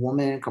of a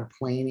woman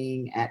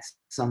complaining at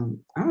some,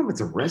 I don't know if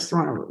it's a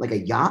restaurant or like a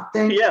yacht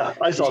thing? Yeah,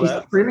 I saw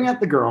that. She's screaming at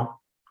the girl.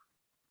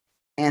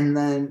 And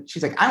then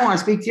she's like, I want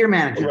to speak to your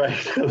manager.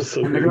 Right.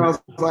 And the girl's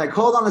like,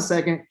 hold on a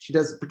second. She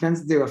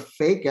pretends to do a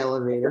fake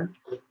elevator.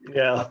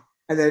 Yeah.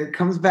 And then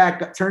comes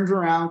back, turns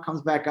around,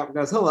 comes back up and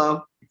goes,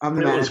 hello, I'm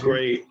the manager. That was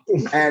great.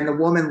 And the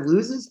woman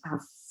loses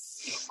her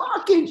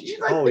fucking, she's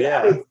like, oh,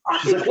 yeah.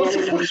 She's like,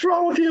 what's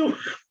wrong with you?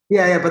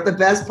 Yeah. But the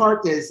best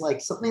part is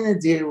like something to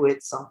do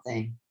with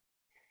something.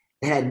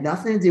 It had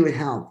nothing to do with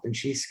health. And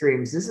she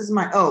screams,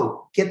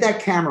 get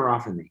that camera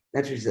off of me.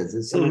 That's what she says.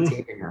 There's someone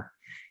taping her.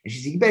 And she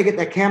said, you better get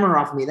that camera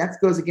off of me. That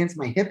goes against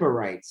my HIPAA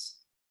rights.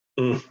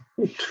 And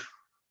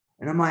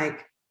I'm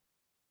like,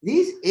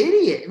 these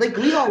idiots. Like,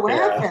 we all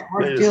laugh at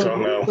Marjorie Taylor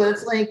Greene, but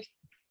it's like,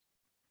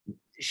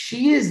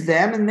 she is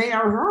them and they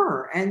are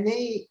her. And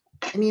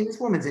this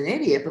woman's an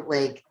idiot, but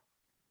like,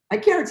 I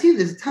guarantee you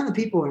there's a ton of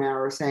people now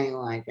are saying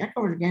like, that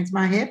goes against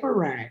my HIPAA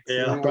rights.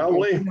 Yeah,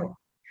 probably. That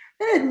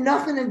had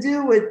nothing to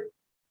do with,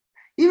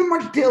 even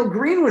Marjorie Taylor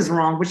Greene was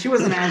wrong, but she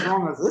wasn't as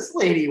wrong as this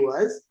lady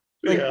was.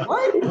 Like,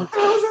 what? What the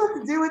hell does that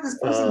have to do with this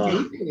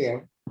person taping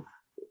you?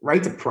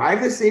 Right to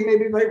privacy,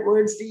 maybe the right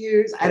words to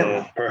use. I don't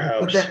know.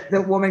 Perhaps. But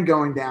that woman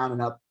going down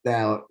and up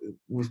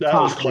was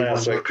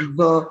classic.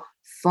 The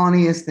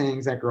funniest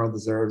things. That girl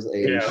deserves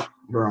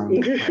her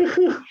own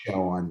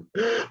show on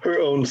her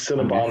own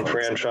Cinnabon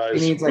franchise.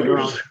 She needs like her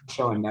own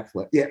show on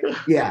Netflix.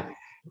 Yeah.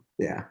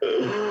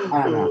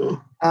 I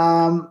don't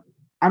know.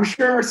 I'm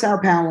sure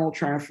Sarah Palin will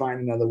try to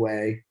find another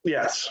way.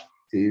 Yes.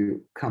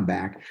 To come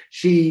back.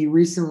 She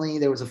recently,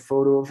 there was a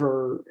photo of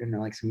her in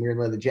like some weird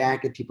leather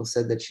jacket. People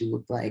said that she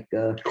looked like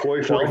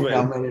Corey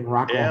Feldman in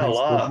Rockwell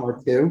High School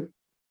Part 2.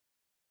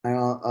 I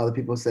know other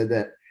people said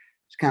that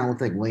she kind of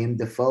looked like William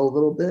Dafoe a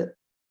little bit.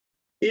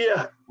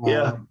 Yeah.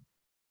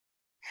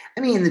 I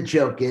mean, the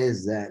joke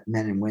is that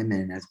men and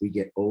women, as we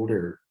get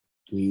older,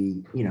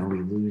 we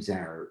lose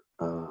our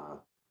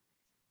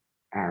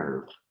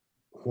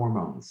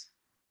hormones.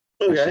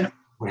 Okay.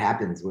 What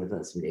happens with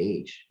us with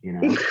age,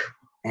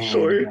 And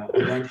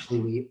eventually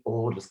we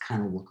all just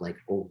kind of look like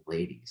old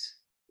ladies.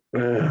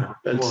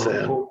 That's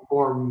sad.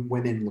 Or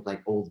women look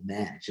like old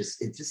men.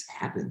 It just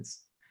happens.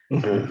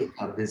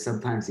 Is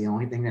sometimes the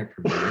only thing that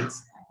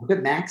prevents. Look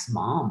at Mac's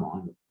mom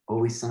on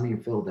Always Sunny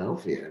in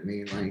Philadelphia. I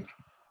mean, like,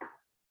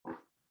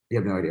 you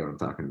have no idea what I'm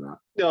talking about.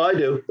 No, I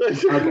do.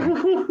 Okay.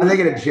 I'm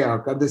making a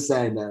joke. I'm just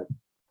saying that.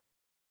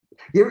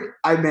 There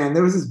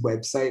was this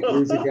website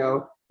years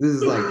ago. This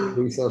is like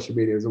pre-social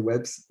media. It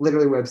was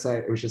literally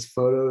website. It was just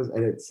photos,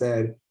 and it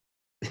said,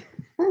 I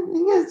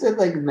think it said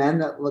like men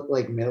that look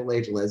like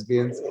middle-aged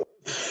lesbians.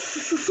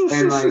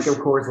 And like, of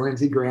course,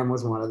 Lindsey Graham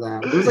was one of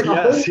them. It was like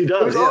he does.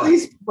 There was all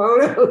these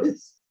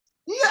photos.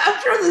 Yeah,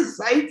 I'm sure the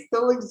site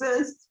still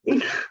exists.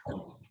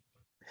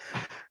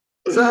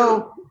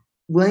 So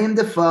William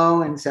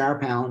Dafoe and Sarah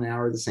Palin now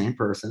are the same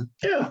person.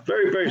 Yeah,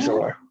 very, very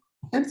similar.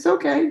 It's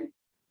okay.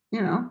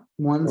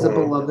 One's a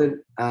beloved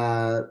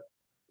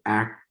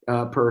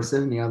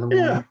person, the other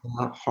one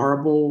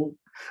horrible.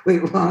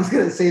 Wait, well, I was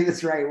going to say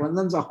this right. One of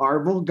them's a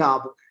horrible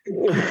goblin,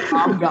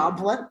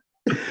 hobgoblin,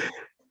 and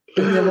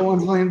the other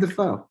one's William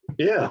Dafoe.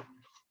 Yeah.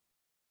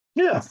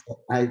 Yeah.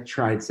 I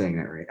tried saying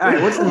that right. All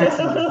right, what's the next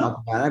thing to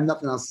talk about? I have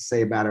nothing else to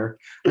say about her.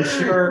 I'm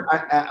sure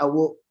I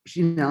will,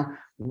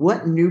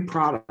 what new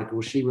product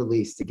will she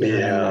release to get her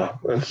name out?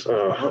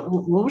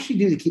 What will she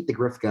do to keep the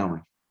grift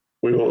going?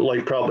 We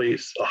will probably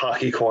a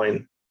hockey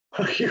coin.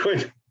 Hockey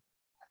coin.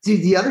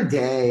 Dude, the other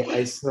day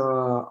I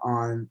saw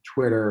on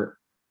Twitter,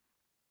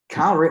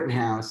 Kyle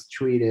Rittenhouse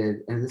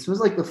tweeted, and this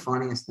was like the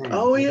funniest thing.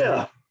 Oh,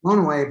 yeah. Blown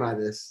away by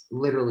this,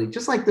 literally,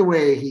 just like the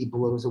way he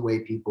blows away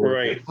people.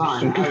 Right.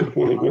 I was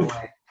blown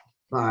away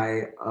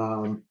by,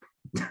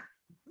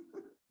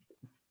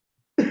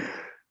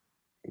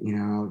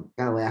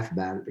 gotta laugh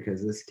about it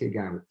because this kid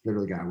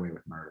literally got away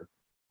with murder.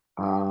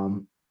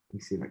 Let me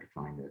see if I can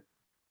find it.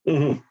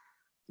 Mm-hmm. Give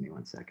me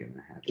 1 second.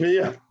 I have it.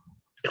 Yeah.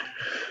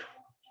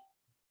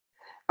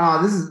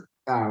 This is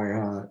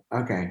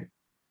okay.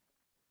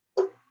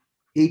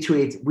 He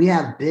tweets, "We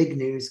have big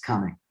news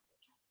coming."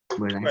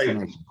 With an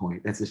exclamation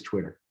point. That's his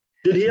Twitter.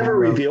 Did he ever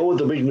reveal what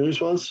the big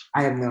news was?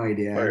 I have no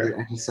idea. Right.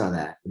 I just saw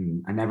that,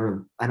 and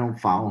I don't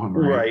follow him.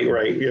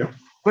 Right, yeah.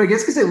 But I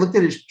guess because I looked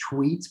at his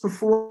tweets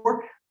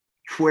before,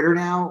 Twitter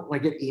now,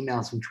 like, get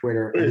emails from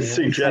Twitter. And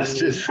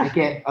suggested. I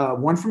get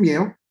one from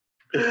you.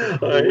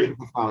 I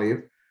follow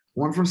you.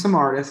 One from some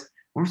artist.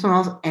 One from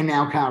someone else, and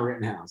now Kyle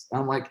Rittenhouse.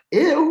 I'm like,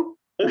 ew.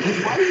 Why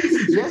are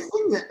you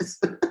suggesting this?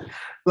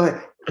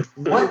 But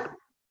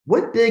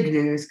what big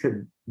news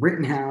could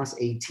Rittenhouse,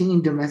 a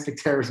teen domestic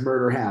terrorist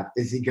murderer, have?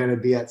 Is he going to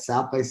be at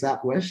South by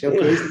Southwest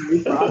showcasing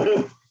new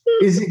product?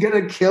 Is he going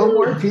to kill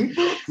more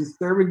people?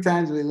 Disturbing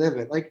times we live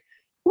in. Like,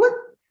 what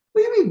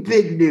do you mean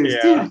big news?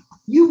 Yeah. Dude,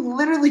 you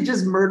literally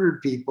just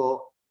murdered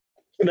people.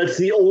 And that's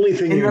the only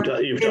thing you've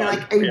done. In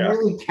like a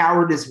really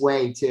cowardice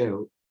way,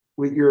 too,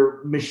 with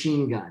your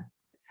machine gun.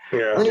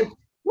 Yeah. Like,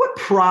 what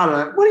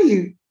product? What do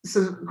you...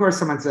 So, of course,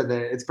 someone said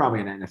that it's probably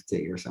an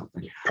NFT or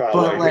something.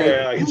 Probably, but, like,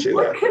 yeah, I can see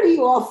what that. What can he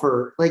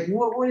offer? Like,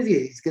 what is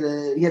he?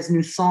 He has a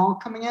new song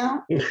coming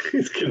out?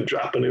 He's gonna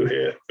drop a new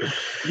hit.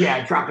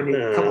 Yeah, drop a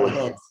new couple of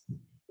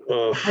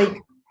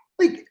hits.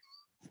 Like,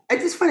 I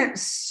just find it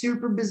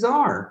super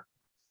bizarre.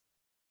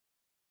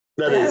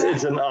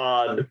 It's an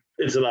odd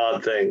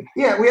thing.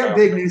 Yeah, we have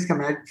big news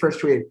coming out.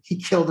 First tweet, he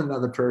killed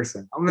another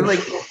person. I mean,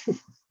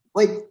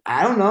 like,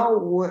 I don't know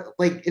what,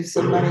 like, if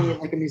somebody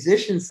like a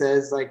musician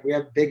says, like, we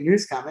have big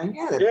news coming,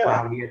 they're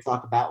probably going to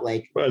talk about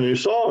like a new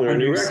song or a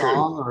new record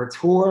song or a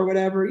tour or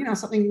whatever,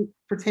 something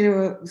pertaining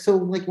to so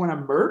like when a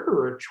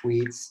murderer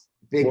tweets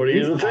big what do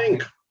news you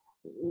think?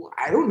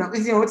 I don't know.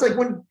 It's like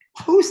when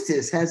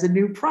Hostess has a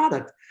new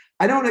product.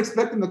 I don't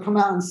expect them to come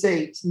out and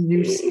say it's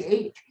new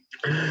steak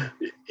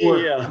or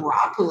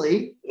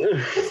broccoli.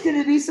 It's going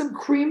to be some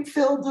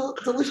cream-filled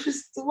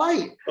delicious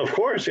delight. Of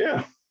course,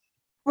 yeah.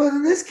 Well,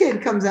 then this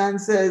kid comes out and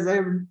says, "I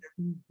have a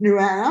new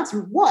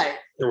announcement." What?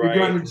 Right.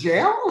 You're going to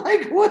jail?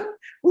 Like, what?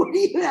 What do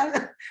you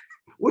have?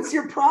 What's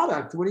your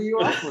product? What are you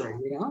offering?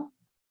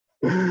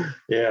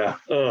 Yeah.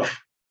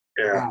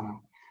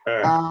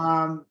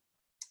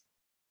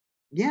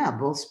 Yeah.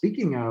 Well,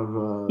 speaking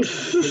of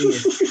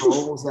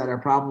trolls that are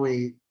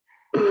probably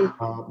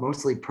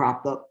mostly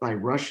propped up by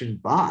Russian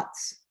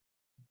bots.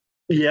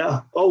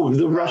 Yeah. Oh,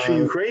 the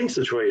Russia-Ukraine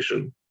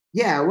situation.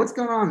 Yeah, what's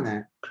going on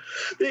there?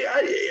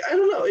 I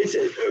don't know. It's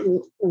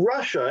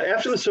Russia,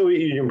 after the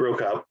Soviet Union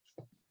broke up,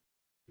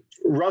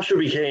 Russia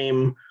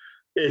became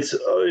its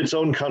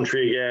own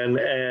country again,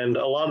 and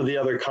a lot of the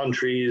other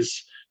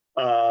countries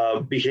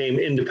became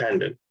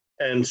independent.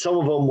 And some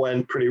of them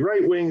went pretty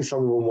right wing,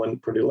 some of them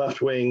went pretty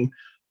left wing.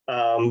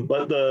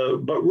 But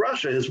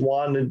Russia has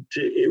wanted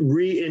to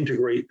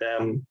reintegrate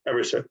them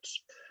ever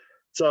since.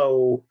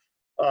 So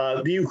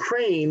the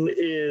Ukraine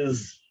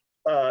is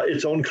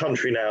its own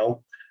country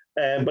now.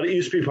 But it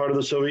used to be part of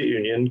the Soviet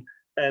Union,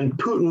 and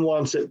Putin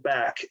wants it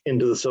back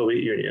into the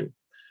Soviet Union.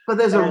 But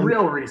there's a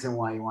real reason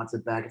why he wants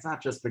it back. It's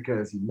not just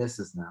because he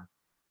misses them.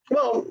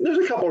 Well, there's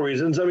a couple of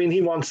reasons. I mean,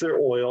 he wants their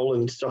oil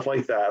and stuff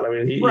like that. I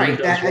mean, he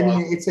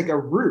it's like a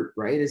route,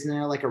 right? Isn't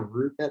there like a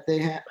route that they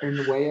have in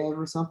the way of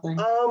or something?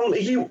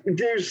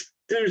 There's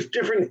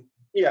different.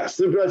 Yes,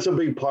 that's a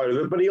big part of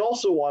it. But he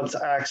also wants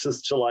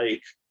access to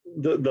like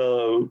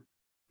the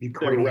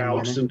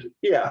routes and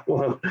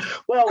well.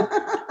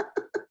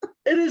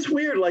 It is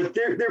weird. Like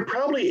there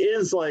probably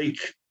is like,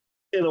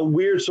 in a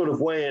weird sort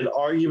of way, an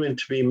argument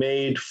to be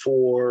made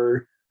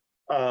for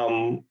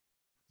the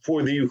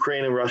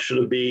Ukraine and Russia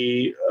to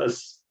be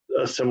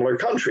a similar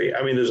country.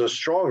 I mean, there's a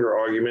stronger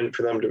argument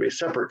for them to be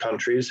separate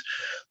countries,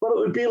 but it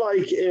would be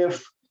like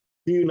if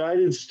the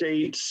United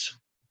States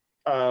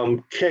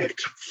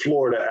kicked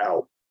Florida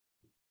out.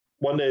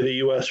 One day the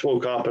U.S.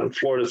 woke up and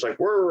Florida's like,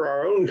 we're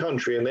our own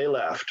country, and they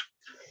left.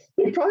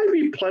 There'd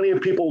probably be plenty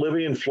of people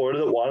living in Florida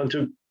that wanted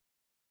to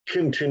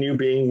continue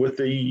being with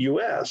the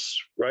U.S.,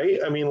 right?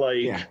 I mean,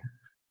 like,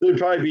 there'd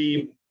probably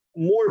be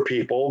more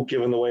people,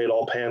 given the way it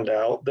all panned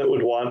out, that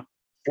would want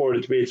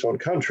Florida to be its own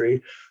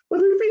country, but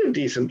there'd be a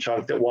decent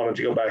chunk that wanted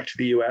to go back to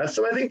the U.S.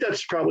 And I think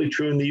that's probably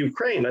true in the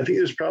Ukraine. I think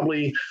there's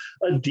probably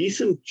a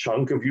decent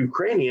chunk of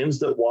Ukrainians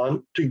that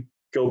want to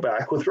go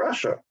back with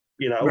Russia.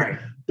 Right.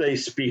 They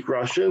speak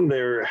Russian,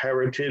 their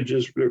heritage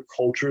is, their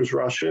culture is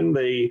Russian.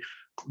 They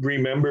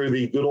remember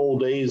the good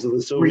old days of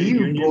the Soviet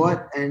Union. Were you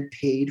bought and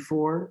paid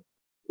for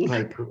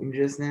by Putin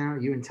just now?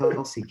 You and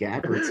Tulsi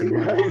Gabbard seem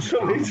like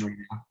right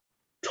now.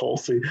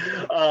 Tulsi.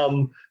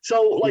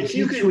 So like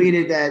she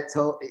tweeted that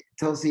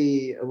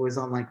Tulsi was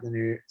on like the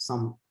new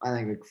I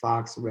think like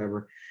Fox or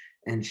whatever,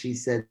 and she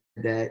said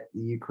that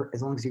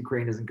as long as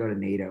Ukraine doesn't go to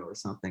NATO or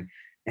something,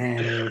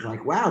 and it was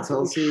like, wow,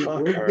 Tulsi,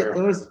 where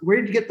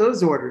did you get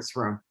those orders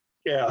from?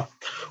 Yeah.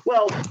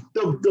 Well,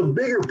 the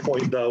bigger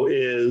point though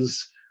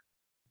is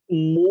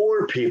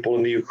more people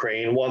in the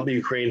Ukraine want the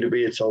Ukraine to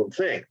be its own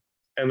thing,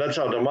 and that's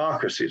how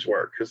democracies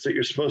work. Is that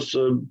you're supposed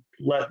to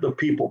let the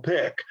people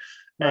pick.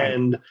 Right.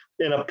 And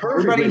in a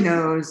perfect, everybody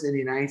knows in the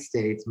United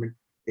States,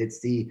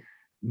 it's the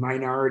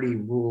minority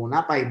rule,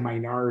 not by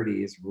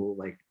minorities rule,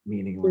 like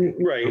meaning like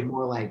right,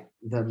 more like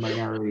the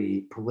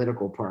minority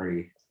political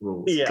party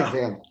rules.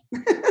 Yeah.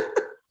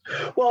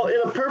 Well,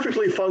 in a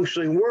perfectly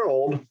functioning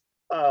world,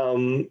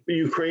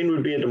 Ukraine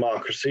would be a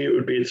democracy. It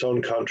would be its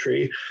own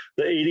country.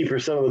 The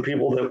 80% of the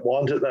people that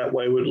want it that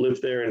way would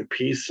live there in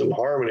peace and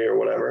harmony or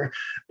whatever.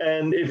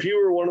 And if you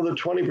were one of the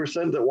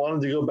 20% that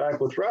wanted to go back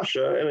with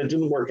Russia and it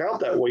didn't work out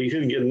that way, you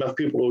couldn't get enough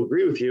people to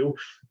agree with you,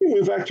 you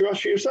move back to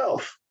Russia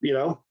yourself.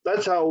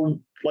 That's how,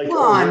 like.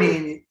 Well, I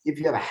mean, if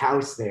you have a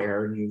house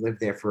there and you live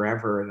there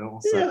forever and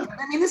all that.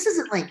 I mean, this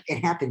isn't like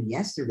it happened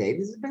yesterday.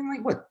 This has been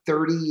like, what,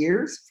 30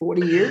 years,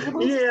 40 years?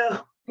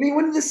 Yeah. I mean,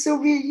 when did the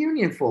Soviet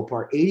Union fall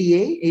apart?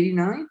 88,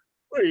 89?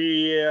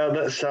 Yeah,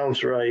 that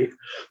sounds right.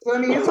 So, I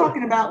mean, you're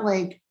talking about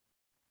like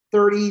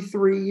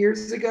 33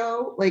 years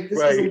ago. Like, this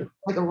is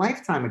like a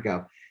lifetime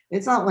ago.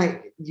 It's not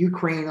like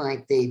Ukraine,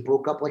 like they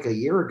broke up like a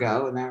year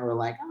ago and now we're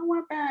like, I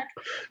want it back.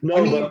 No,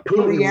 I mean, but Putin,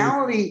 the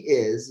reality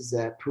is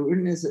that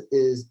Putin is,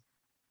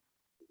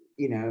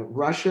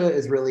 Russia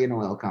is really an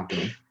oil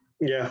company.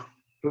 Yeah.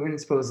 Putin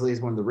supposedly is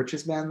one of the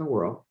richest men in the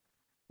world.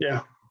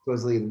 Yeah.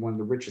 Supposedly one of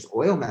the richest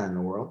oil men in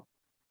the world.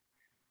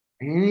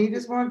 And he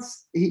just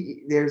wants,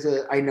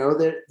 I know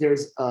that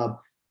there's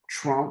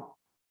Trump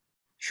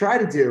try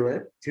to do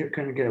it,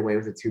 couldn't get away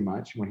with it too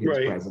much when he was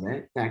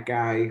president. That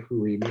guy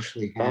who he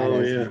initially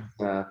had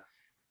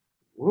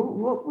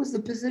what was the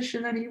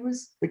position that he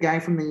was? The guy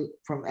from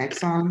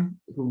Exxon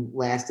who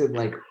lasted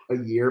like a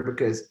year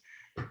because,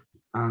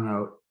 I don't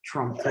know,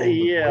 Trump told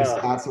the Boy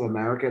Scouts of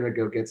America to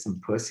go get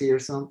some pussy or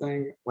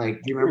something.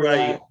 Like, do you remember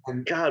that?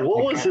 And God,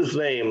 what was his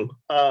name?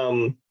 I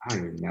don't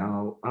even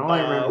know. All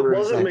I remember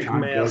is that John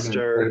Goodman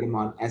played him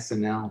on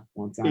SNL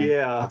one time.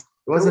 Yeah. It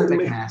wasn't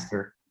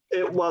McMaster.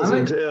 It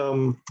wasn't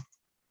him.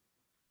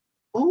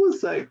 What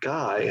was that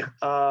guy?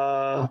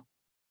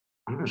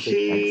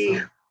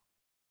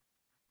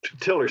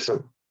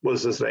 Tillerson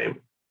was his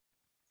name.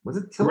 Was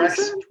it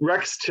Tillerson?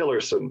 Rex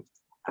Tillerson.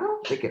 I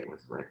don't think it was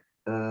Rex.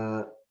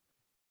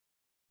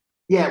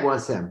 Yeah, it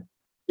was him.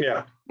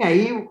 Yeah. Yeah,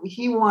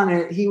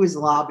 he was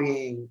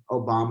lobbying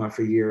Obama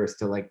for years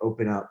to like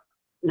open up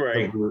the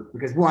route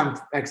because one,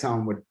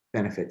 Exxon would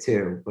benefit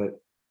too,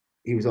 but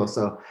he was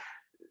also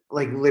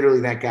like literally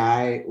that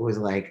guy was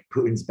like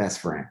Putin's best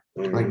friend.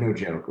 Like no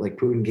joke. Like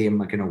Putin gave him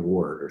like an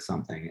award or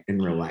something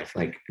in real life,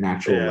 like an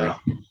actual like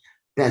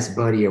best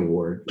buddy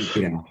award,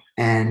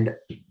 And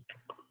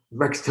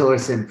Rex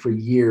Tillerson for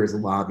years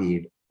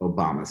lobbied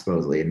Obama,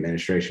 supposedly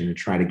administration, to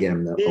try to get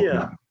him to open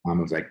up.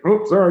 Obama was like,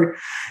 oh, sorry.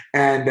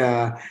 And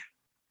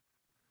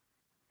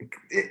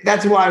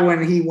that's why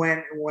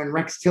when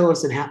Rex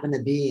Tillerson happened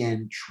to be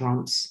in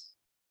Trump's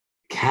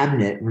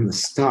cabinet from the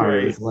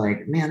start, it's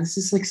like, man, this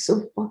is like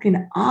so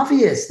fucking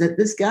obvious that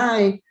this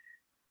guy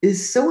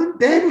is so in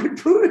bed with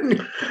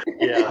Putin.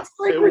 Yeah, it's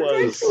like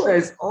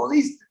ridiculous.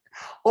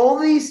 All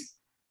these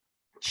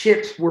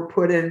chips were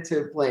put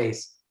into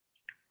place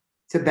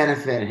to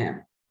benefit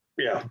him.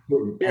 Yeah,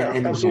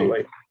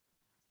 absolutely.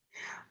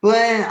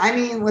 But I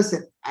mean,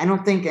 listen, I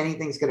don't think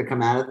anything's going to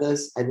come out of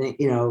this. I think,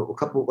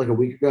 a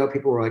week ago,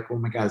 people were like, oh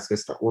my God, it's going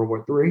to start World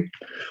War III.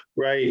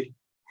 Right.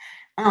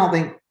 I don't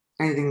think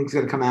anything's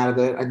going to come out of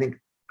it. I think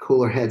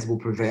cooler heads will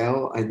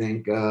prevail. I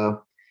think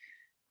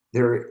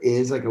there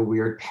is like a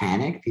weird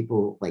panic.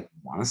 People like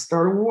want to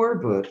start a war,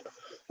 but.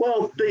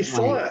 Well, they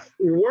saw it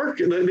work.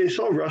 They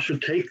saw Russia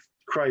take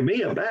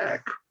Crimea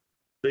back.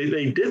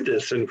 They did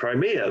this in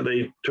Crimea.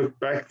 They took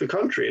back the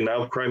country, and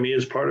now Crimea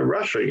is part of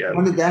Russia again.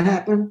 When did that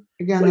happen?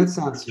 Again, that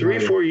sounds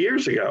 3-4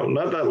 years ago,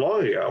 not that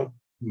long ago.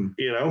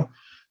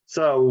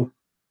 So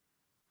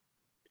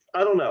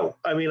I don't know.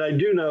 I mean, I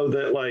do know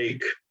that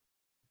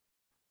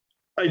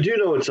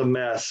it's a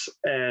mess,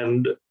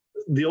 and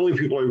the only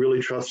people I really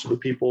trust are the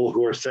people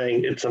who are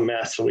saying it's a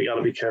mess and we got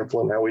to be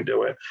careful in how we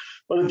do it.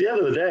 But at the end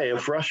of the day,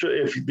 if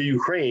the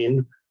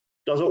Ukraine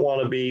doesn't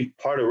want to be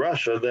part of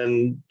Russia,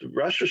 then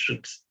Russia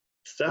should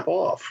step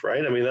off,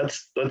 right? I mean,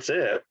 that's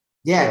it.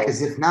 Yeah,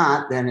 because if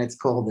not, then it's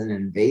called an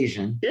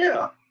invasion.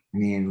 Yeah. I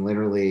mean,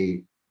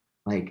 literally,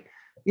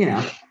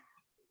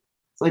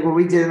 It's like what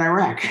we did in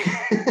Iraq.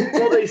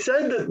 Well, they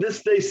said that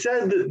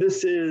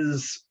this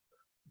is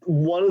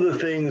one of the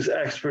things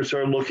experts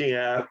are looking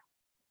at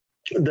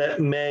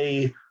that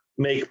may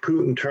make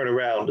Putin turn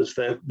around, is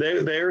that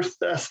they're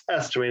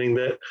estimating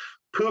that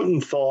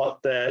Putin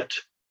thought that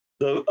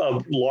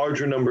a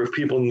larger number of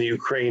people in the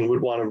Ukraine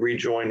would want to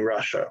rejoin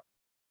Russia,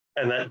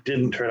 and that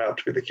didn't turn out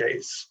to be the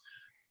case.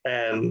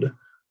 And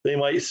they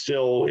might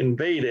still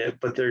invade it,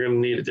 but they're going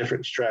to need a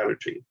different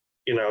strategy,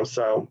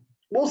 so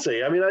we'll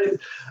see. I mean,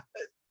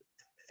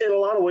 in a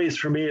lot of ways,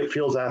 for me, it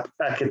feels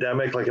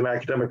academic, like an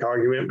academic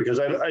argument, because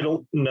I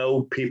don't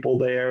know people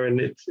there, and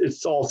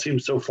it's all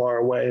seems so far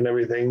away and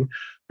everything,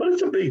 but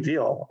it's a big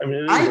deal. I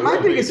mean, my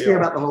biggest fear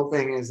about the whole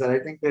thing is that I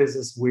think there's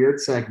this weird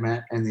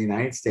segment in the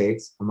United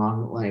States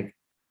among like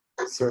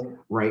certain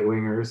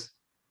right-wingers,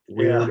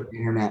 weird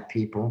internet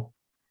people,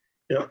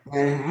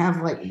 and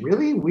have like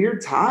really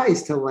weird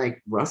ties to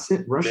like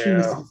Russian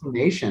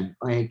misinformation.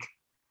 Like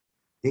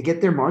they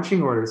get their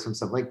marching orders from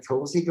stuff like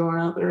Tulsi going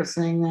out there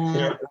saying that.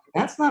 Yeah.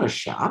 That's not a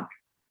shock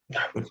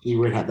that he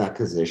would have that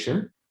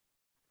position.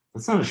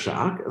 That's not a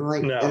shock.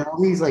 Like, and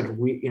all these like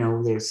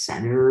there's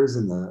senators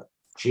in the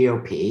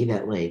GOP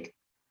that like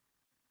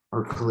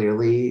are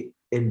clearly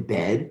in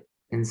bed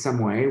in some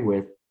way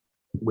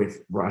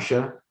with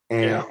Russia.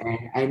 And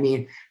I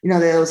mean,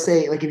 they'll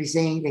say like if you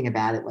say anything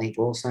about it, like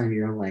all of a sudden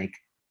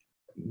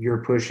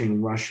you're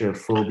pushing Russia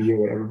phobia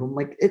or whatever. I'm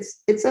like,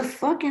 it's a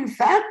fucking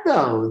fact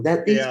though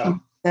that these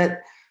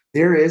that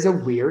there is a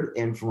weird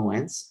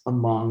influence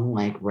among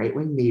like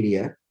right-wing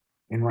media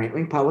and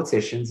right-wing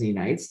politicians in the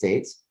United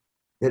States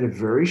that have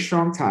very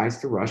strong ties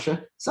to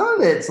Russia. Some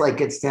of it's like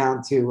gets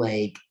down to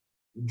like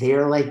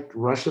they're like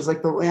Russia's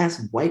like the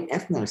last white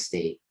ethno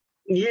state.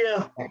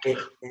 Yeah.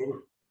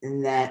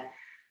 And that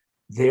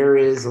there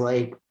is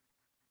like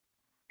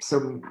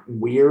some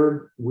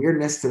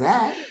weirdness to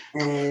that.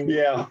 And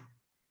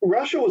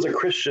Russia was a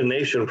Christian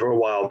nation for a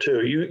while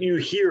too. You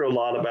hear a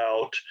lot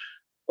about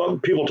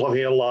people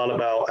talking a lot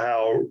about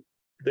how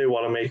they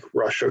want to make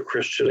Russia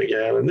Christian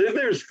again. And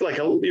there's like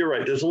you're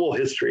right, there's a little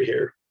history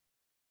here.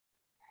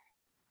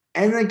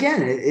 And again,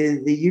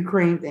 the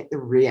Ukraine, the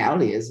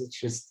reality is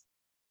it's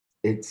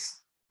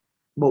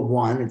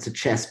a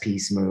chess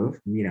piece move,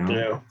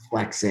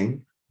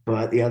 flexing,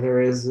 but the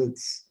other is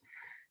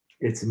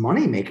it's a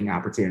money-making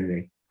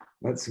opportunity.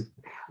 I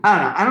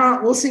don't know.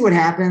 We'll see what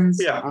happens.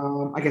 Yeah.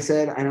 Like I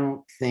said, I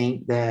don't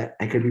think that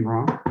I could be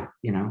wrong.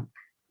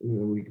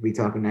 We could be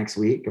talking next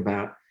week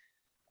about,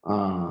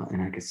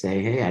 and I could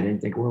say, hey, I didn't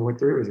think World War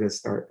III was going to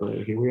start,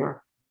 but here we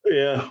are.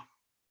 Yeah.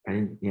 I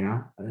didn't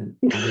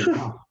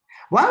know.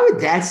 Why would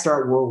that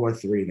start World War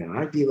III though?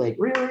 I'd be like,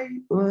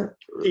 really? What?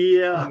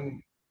 Yeah.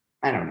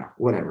 I don't know.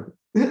 Whatever.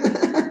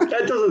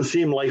 That doesn't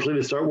seem likely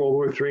to start World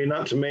War III,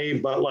 not to me,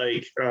 but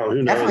like,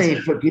 who knows?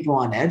 Definitely put people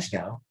on edge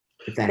though.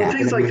 If that happened,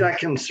 things like that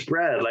can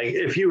spread. Like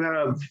if you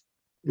have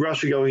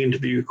Russia going into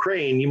the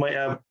Ukraine, you might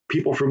have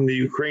people from the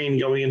Ukraine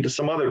going into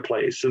some other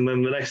place, and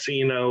then the next thing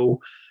you know,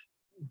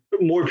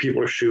 more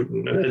people are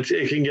shooting, and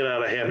it can get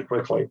out of hand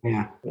quickly.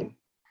 Yeah.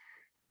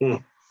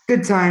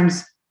 Good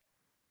times.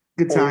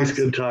 Always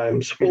good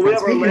times.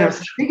 Well, we have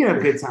speaking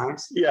of good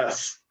times.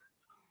 Yes.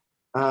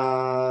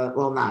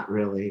 Well, not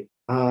really.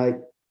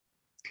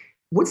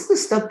 What's the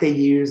stuff they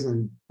use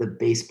in the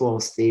baseball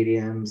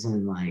stadiums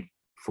and like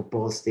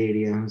football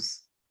stadiums?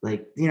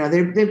 Like,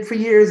 they for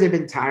years they've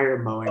been tired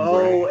of mowing.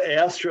 Oh,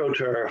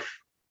 AstroTurf.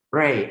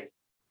 Right.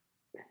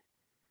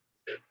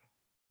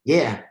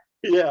 Yeah.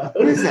 Yeah.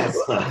 What is that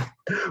stuff?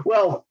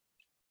 Well,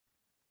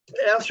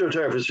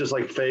 AstroTurf is just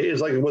like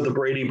it's like what the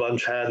Brady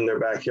Bunch had in their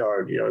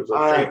backyard. It's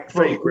like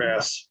fake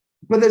grass.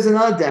 But there's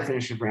another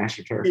definition for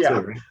AstroTurf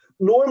too, right?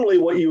 Normally,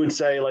 what you would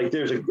say, like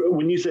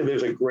when you say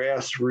there's a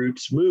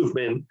grassroots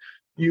movement,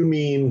 you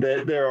mean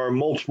that there are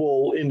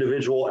multiple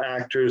individual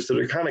actors that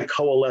are kind of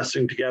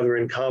coalescing together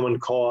in common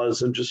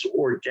cause and just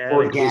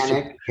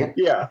organic. Yep.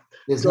 Yeah.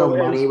 There's no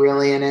money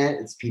really in it.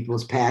 It's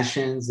people's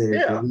passions. They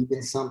believe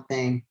in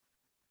something.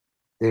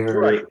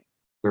 They're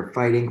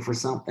fighting for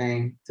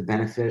something to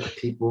benefit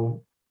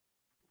people.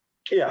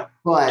 Yeah.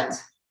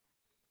 But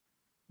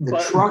the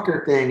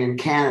trucker thing in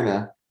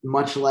Canada,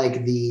 much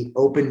like the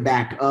Open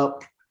Back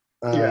Up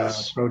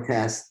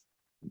protests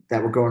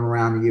that were going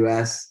around the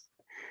U.S.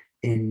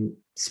 in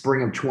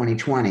spring of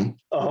 2020,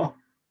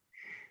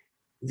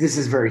 this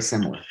is very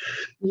similar.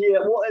 Yeah,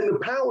 well, and the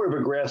power of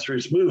a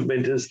grassroots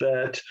movement is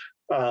that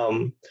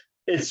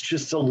it's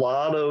just a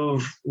lot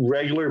of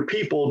regular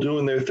people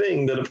doing their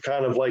thing that have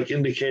kind of like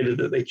indicated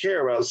that they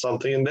care about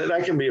something, and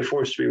that can be a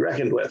force to be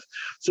reckoned with.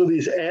 So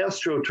these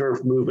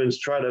AstroTurf movements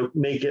try to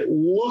make it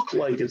look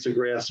like it's a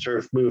grass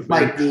turf movement.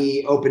 Like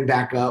the Open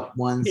Back Up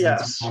ones in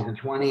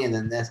 2020 and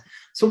then this.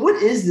 So what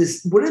is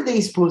this? What are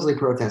they supposedly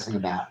protesting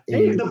about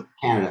in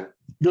Canada?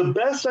 The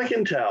best I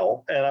can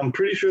tell, and I'm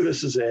pretty sure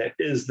this is it,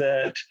 is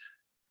that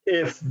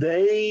if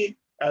they,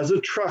 as a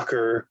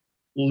trucker,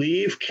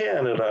 leave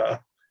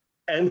Canada,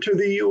 enter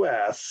the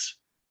US,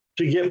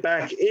 to get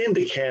back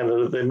into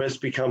Canada, they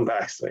must become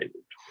vaccinated.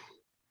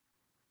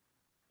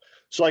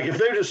 So like if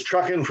they're just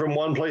trucking from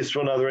one place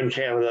to another in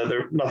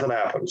Canada, nothing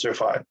happens. They're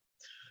fine.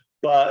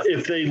 But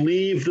if they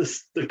leave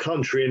the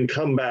country and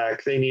come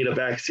back, they need a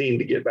vaccine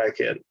to get back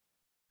in.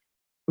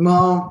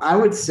 Well, I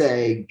would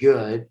say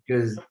good,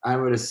 because I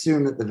would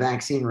assume that the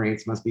vaccine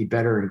rates must be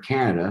better in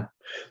Canada.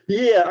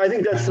 Yeah, I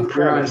think that's the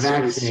premise. We're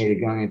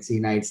unvaccinated going into the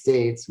United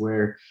States,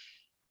 where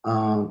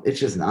it's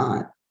just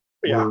not.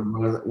 Yeah.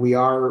 We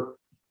are,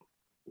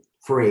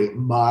 for a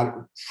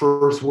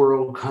first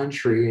world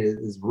country,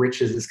 as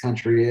rich as this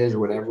country is, or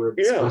whatever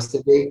it's supposed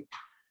to be,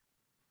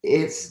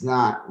 it's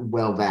not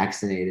well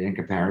vaccinated in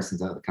comparison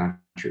to other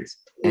countries.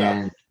 No.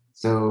 And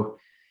so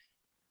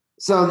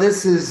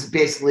this is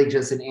basically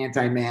just an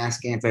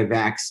anti-mask,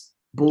 anti-vax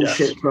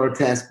bullshit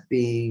protest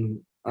being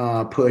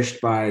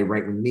pushed by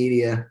right-wing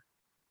media,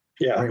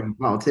 right-wing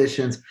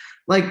politicians.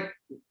 Like,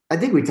 I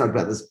think we talked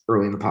about this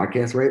early in the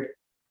podcast, right?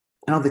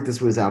 I don't think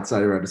this was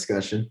outside of our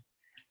discussion.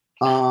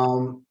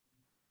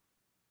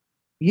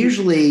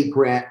 Usually,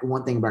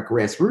 one thing about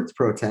grassroots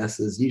protests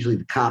is usually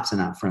the cops are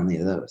not friendly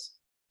to those.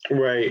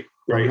 Right.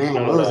 Man,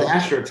 those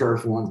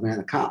AstroTurf ones, man,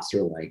 the cops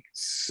are like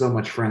so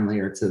much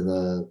friendlier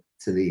to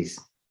these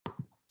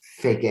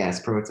fake ass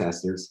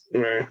protesters.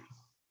 Right.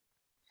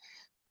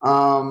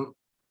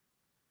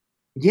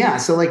 Yeah.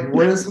 So, like,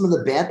 what are some of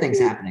the bad things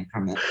happening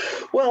from it?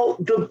 Well,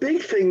 the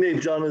big thing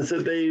they've done is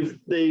that they've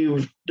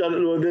done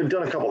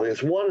a couple of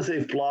things. One is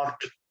they've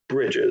blocked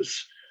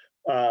bridges.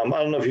 I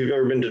don't know if you've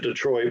ever been to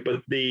Detroit,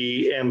 but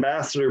the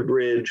Ambassador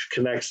Bridge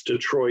connects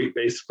Detroit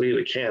basically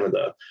to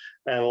Canada.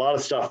 And a lot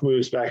of stuff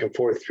moves back and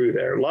forth through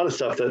there. A lot of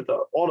stuff that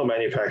the auto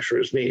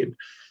manufacturers need.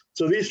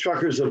 So these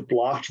truckers have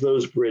blocked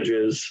those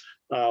bridges,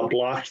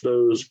 blocked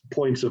those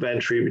points of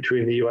entry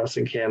between the US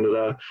and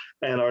Canada,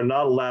 and are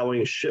not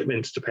allowing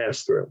shipments to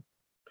pass through.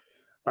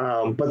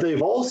 But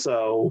they've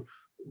also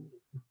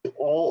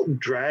all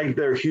dragged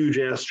their huge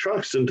ass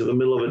trucks into the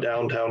middle of a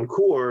downtown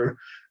core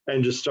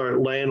and just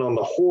start laying on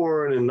the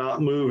horn and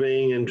not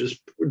moving and just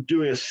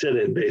doing a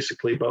sit-in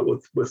basically, but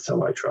with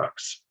semi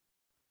trucks.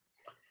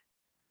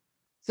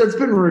 So it's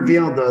been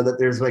revealed though that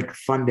there's like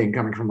funding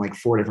coming from like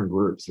 4 different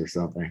groups or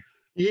something.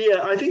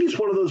 Yeah, I think it's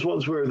one of those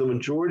ones where the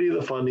majority of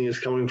the funding is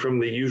coming from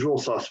the usual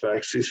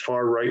suspects, these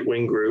far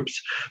right-wing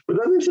groups. But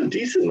then there's a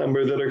decent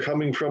number that are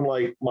coming from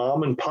like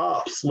mom and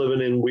pops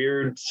living in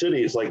weird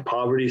cities like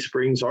Poverty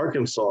Springs,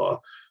 Arkansas,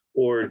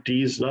 or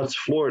D's Nuts,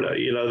 Florida.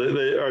 You know,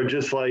 they are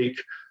just like,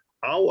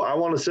 I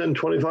want to send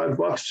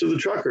 $25 to the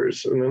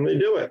truckers, and then they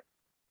do it.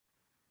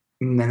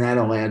 And then that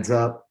all adds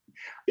up.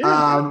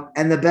 Yeah.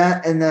 And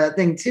the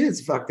thing too that's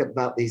fucked up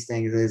about these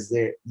things is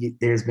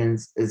there's been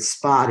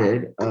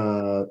spotted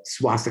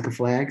swastika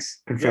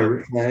flags,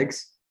 Confederate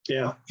flags.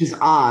 Yeah. Which is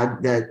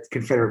odd that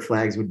Confederate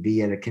flags would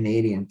be at a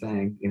Canadian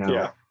thing, you know.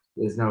 Yeah.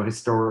 There's no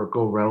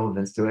historical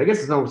relevance to it. I guess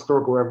there's no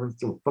historical relevance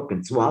to a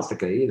fucking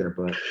swastika either,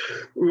 but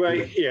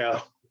right, yeah.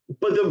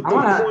 But the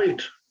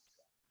point.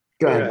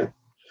 Go ahead.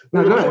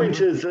 No, the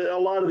point is that a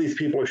lot of these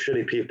people are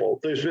shitty people.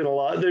 There's been a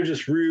lot, they're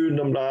just rude and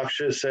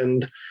obnoxious,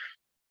 and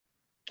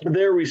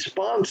their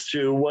response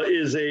to what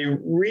is a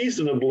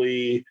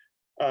reasonably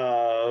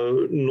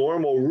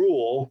normal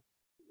rule,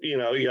 you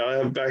know, you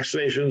gotta have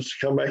vaccinations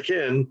to come back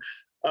in,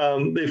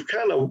 they've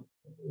kind of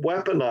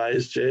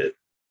weaponized it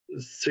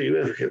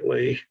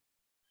significantly.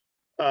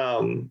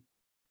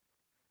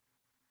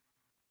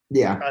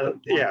 They've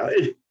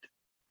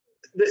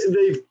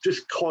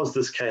just caused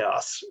this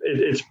chaos.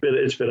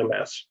 It's been a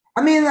mess.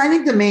 I mean, I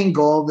think the main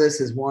goal of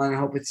this is, one, I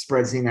hope it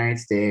spreads to the United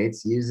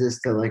States, use this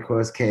to like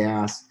cause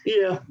chaos.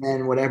 Yeah.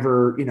 And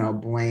whatever, you know,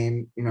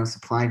 blame, you know,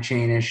 supply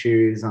chain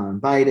issues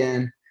on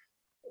Biden,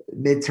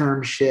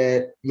 midterm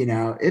shit, you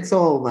know, it's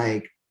all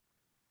like,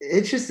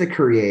 it's just to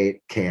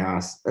create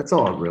chaos. That's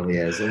all it really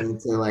is. And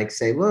to like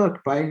say,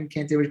 look, Biden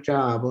can't do his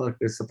job. Look,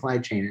 there's supply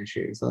chain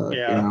issues. Look, you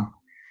know.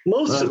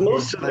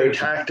 Most of their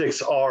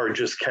tactics are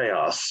just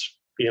chaos,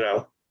 you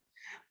know.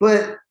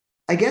 But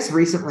I guess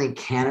recently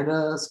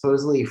Canada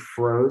supposedly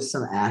froze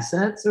some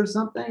assets or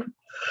something.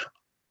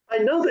 I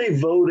know they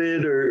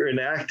voted or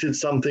enacted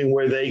something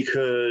where they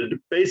could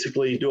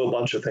basically do a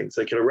bunch of things.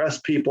 They could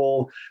arrest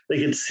people. They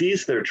could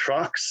seize their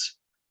trucks.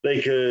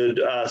 They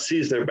could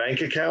seize their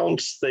bank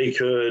accounts. They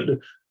could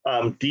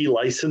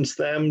de-license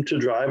them to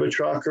drive a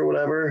truck or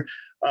whatever.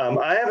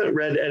 I haven't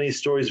read any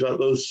stories about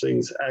those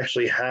things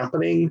actually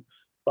happening,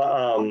 but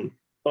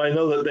I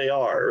know that they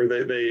are, or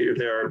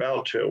they are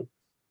about to.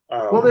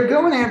 Well, they're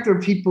going after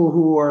people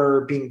who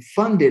are being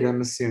funded,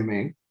 I'm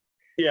assuming.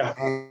 Yeah.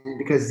 And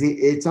because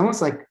it's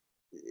almost like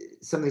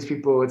some of these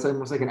people, it's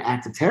almost like an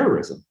act of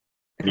terrorism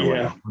in a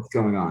way. What's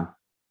going on?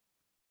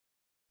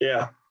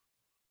 Yeah.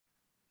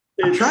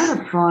 I'm trying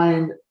to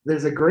find,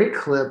 there's a great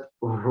clip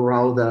of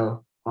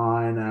Geraldo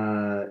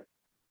on,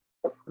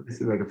 let me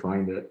see if I can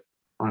find it,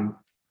 on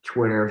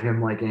Twitter of him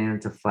like getting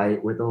into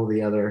fight with all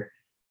the other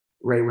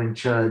right-wing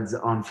chuds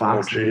on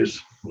Fox. Oh,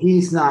 jeez.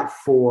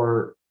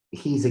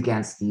 He's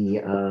against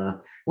the,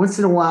 once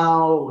in a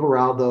while,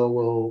 Geraldo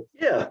will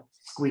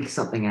squeak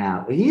something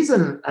out. He's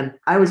I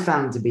always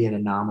found him to be an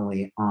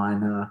anomaly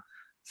on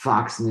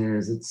Fox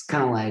News. It's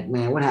kind of like,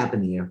 man, what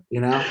happened to you?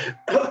 You know?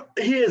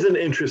 He is an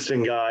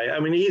interesting guy. I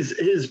mean,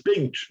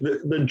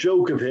 the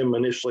joke of him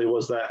initially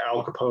was that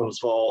Al Capone's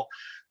fault,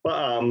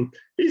 but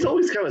he's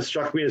always kind of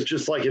struck me as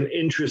just like an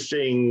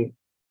interesting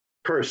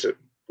person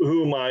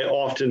whom I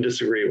often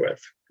disagree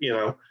with. You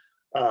know?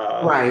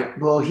 Right.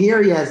 Well,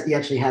 here he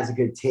actually has a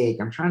good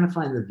take. I'm trying to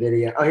find the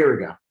video. Oh, here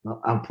we go.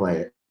 I'll play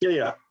it.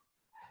 Yeah.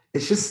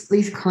 It's just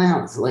these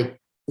clowns. Like,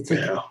 it's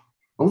like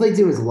all they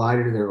do is lie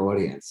to their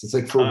audience. It's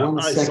like for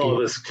 1 second. I saw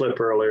this clip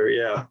earlier.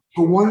 Yeah.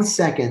 For 1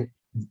 second,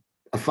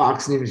 a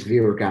Fox News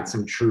viewer got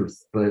some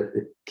truth, but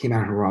it came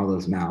out of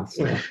Geraldo's mouth.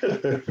 So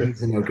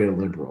he's a no good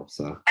liberal.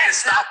 So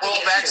stop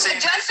vaccine.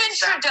 Justin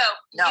Trudeau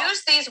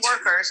used these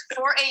workers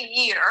for a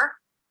year.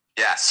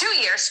 Yes. 2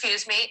 years,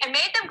 excuse me, and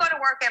made them go to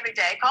work every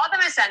day, called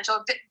them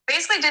essential,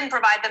 basically didn't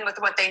provide them with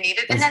what they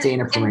needed. That's and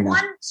then in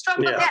one stroke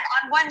of pen,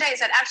 on one day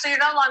said, actually, you're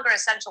no longer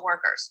essential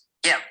workers.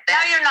 Yeah. Now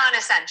you're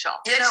non-essential.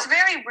 It's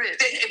very rude.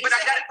 But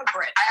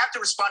I have to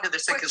respond to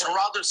this thing because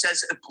Geraldo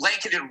says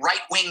blanketed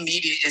right-wing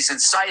media is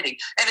inciting.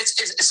 And it's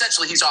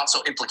essentially he's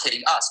also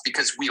implicating us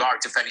because we are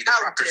defending the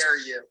truckers. How dare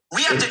you?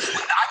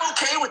 I'm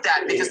okay with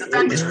that because the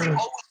fact is we've always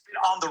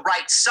been on the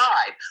right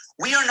side.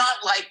 We are not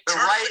like the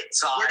right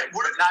side.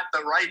 We're not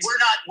the right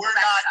side. We're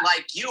not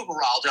like you,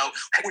 Geraldo,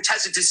 which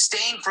has a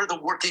disdain for the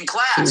working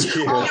class.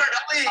 Oh,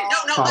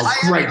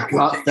 Greg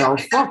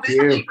Gutfeld, fuck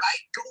you. Right?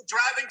 Go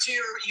drive into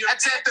your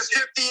that's it, the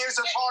 50 years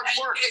of hard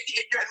work.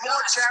 And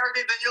more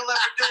charity than you'll ever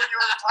do in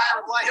your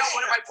entire life.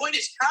 My point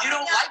is, you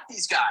don't like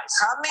these guys.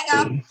 Coming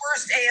up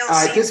first,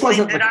 AOC. This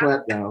wasn't the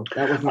clip, though.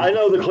 That was not. I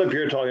know the clip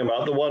you're talking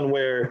about, the one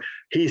where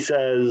he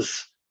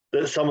says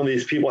that some of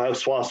these people have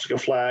swastika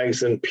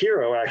flags, and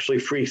Pirro actually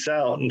freaks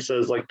out and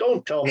says, like,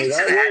 don't tell me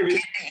that.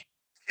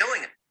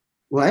 Killing it.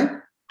 What?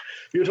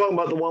 You're talking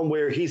about the one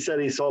where he said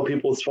he saw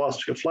people with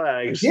swastika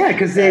flags. Yeah,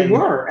 because they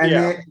were.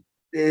 And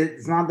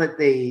it's not that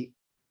they,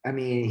 I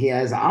mean, he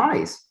has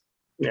eyes.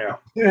 Yeah.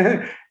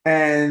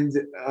 And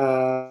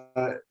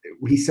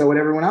he saw what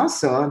everyone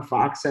else saw, and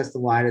Fox has to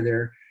lie to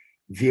their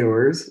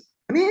viewers.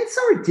 I mean, it's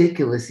so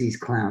ridiculous, these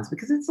clowns,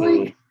 because it's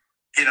like,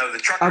 the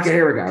truckers. Okay,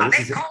 here we go.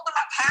 They called him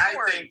a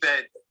coward. I think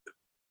that,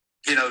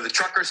 the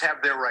truckers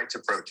have their right to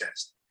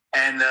protest.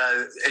 And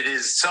it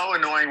is so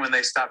annoying when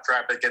they stop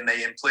traffic and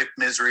they inflict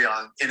misery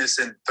on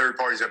innocent third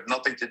parties who have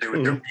nothing to do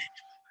with their beach.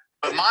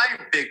 But my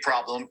big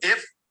problem,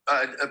 if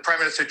Prime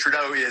Minister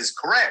Trudeau is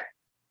correct,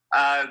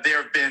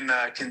 there have been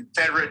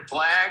Confederate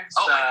flags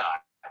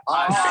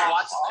on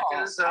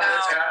swastikas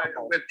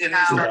in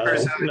these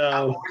truckers.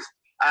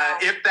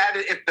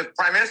 If the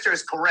Prime Minister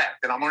is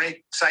correct, and I'm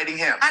only citing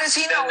him, how does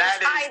he know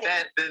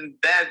then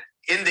that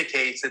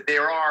indicates that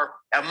there are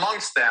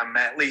amongst them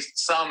at least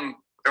some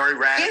very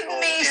radical. Give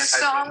me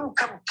some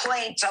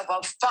complaints of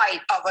a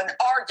fight, of an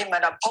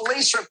argument, a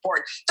police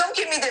report. Don't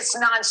give me this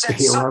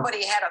nonsense.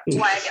 Somebody had a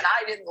flag and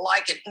I didn't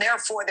like it, and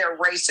therefore they're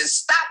racist.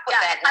 Stop with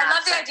that nonsense. I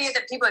love the idea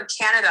that people in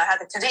Canada have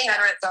the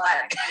Confederate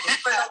flag.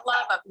 For the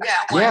love of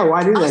yeah,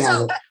 why do they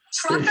have it?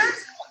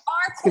 Truckers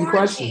are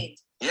quarantined.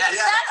 Yes.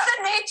 That's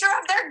the nature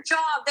of their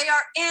job. They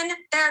are in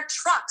their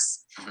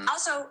trucks. Mm-hmm.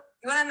 Also,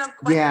 you want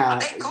to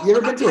know? You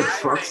ever been to a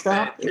truck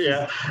stop?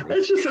 Yeah,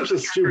 it's just such a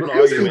stupid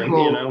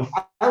argument.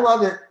 I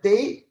love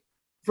it.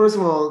 First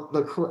of all,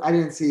 I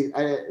didn't see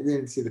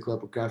the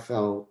clip of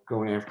Gutfeld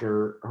going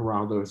after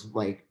Geraldo's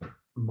like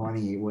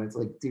money. When it's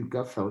like, dude,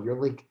 Gutfeld, you're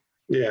like,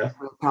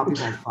 top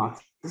people on Fox.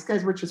 This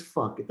guy's rich as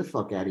fuck. Get the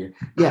fuck out of here.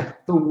 Yeah,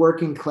 the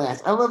working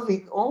class. I love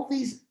all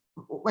these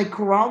like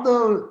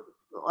Geraldo.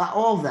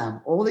 All of them,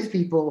 all these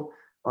people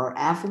are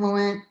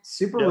affluent,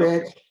 super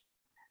rich.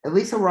 At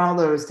least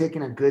Geraldo is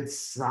taking a good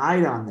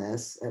side on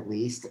this, at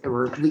least,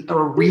 or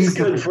reasonable. He's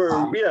good for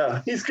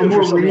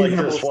something like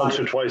this once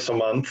or twice a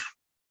month.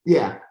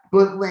 Yeah,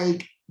 but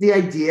like the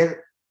idea,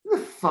 the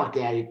fuck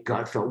out of your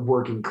Gutfeld,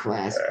 working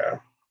class. Yeah,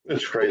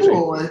 it's crazy.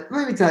 Let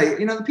me tell you,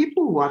 the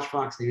people who watch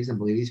Fox News and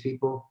believe these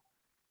people,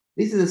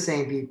 these are the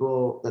same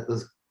people that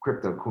those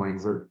crypto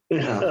coins are.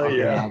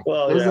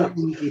 Those are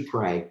easy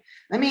prey.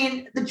 I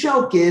mean, the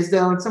joke is,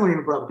 though, and someone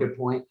even brought up a good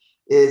point,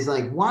 is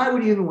like, why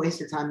would you even waste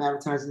your time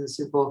advertising the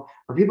Super Bowl?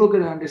 Are people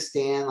going to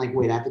understand, like,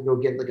 wait, I have to go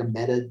get like a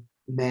Meta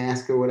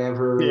mask or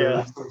whatever?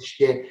 Yeah. Or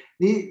shit.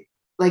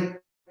 Like,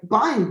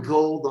 buying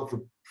gold off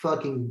of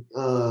fucking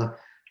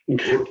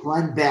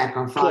Glenn Beck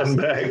on Fox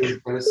News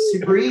is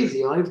super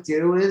easy. All you have to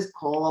do is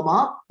call them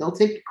up. They'll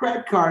take your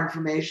credit card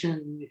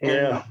information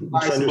and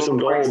buy some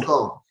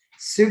gold.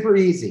 Super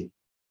easy.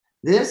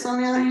 This,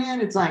 on the other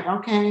hand, it's like,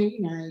 okay,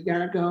 you got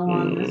to go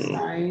on this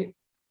site,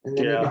 and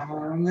then you got to go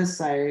on this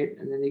site,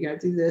 and then you got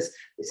to do this.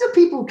 These are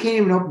people who can't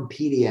even open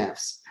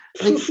PDFs.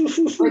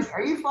 Like,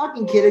 are you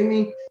fucking kidding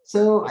me?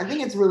 So I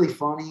think it's really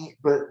funny,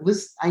 but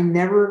listen, I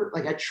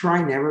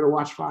try never to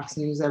watch Fox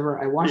News ever.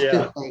 I watched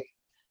it, like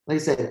I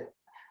said,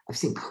 I've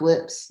seen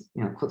clips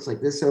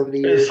like this over the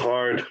years. It's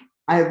hard.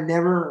 I have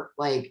never,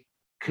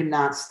 could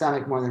not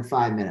stomach more than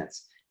 5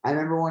 minutes. I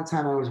remember one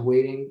time I was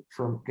waiting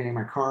for getting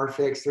my car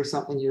fixed or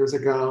something years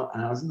ago,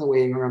 and I was in the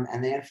waiting room,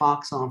 and they had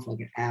Fox on for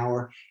like an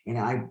hour,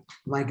 and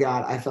my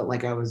God, I felt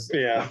like I was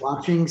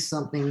watching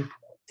something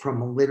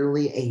from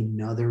literally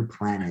another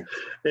planet.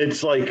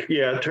 It's like,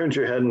 it turns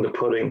your head into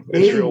pudding.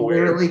 They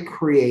literally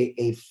create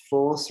a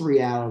false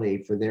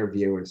reality for their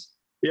viewers.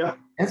 Yeah.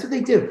 That's what they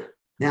do.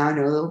 Now I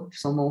know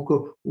someone will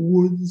go,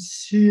 what does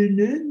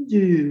CNN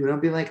do? And I'll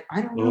be like,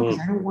 I don't know, because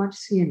I don't watch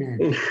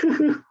CNN.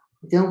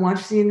 I don't watch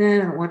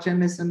CNN. I don't watch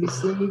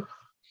MSNBC.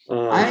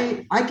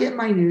 I get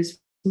my news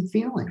from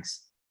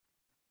feelings.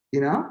 You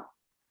know?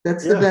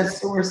 That's the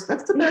best source.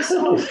 That's the best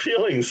source.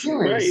 Feelings.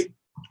 Right.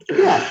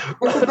 Yeah,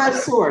 that's the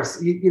best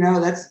source. You know,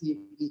 that's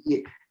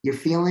your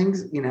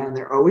feelings, you know, and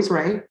they're always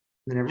right.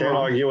 Can't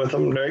argue with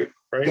them, right?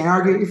 Can't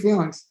argue with your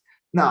feelings.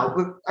 No,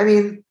 but I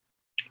mean,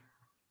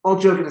 all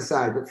joking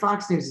aside, but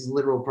Fox News is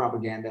literal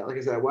propaganda. Like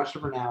I said, I watched it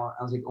for an hour.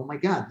 I was like, oh my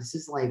God, this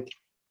is like,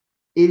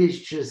 it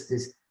is just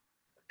this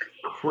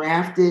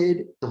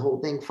crafted, the whole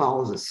thing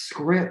follows a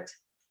script.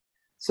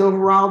 So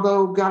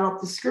Geraldo got off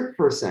the script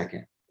for a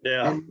second.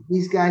 Yeah. And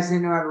these guys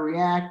didn't know how to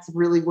react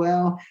really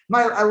well.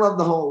 I love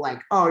the whole like,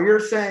 oh,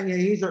 you're saying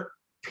he's a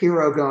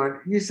Piro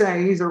going, you're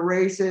saying he's a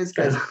racist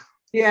because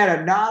he had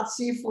a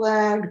Nazi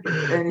flag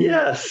and he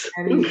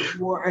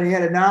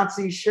had a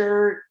Nazi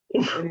shirt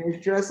and he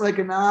was dressed like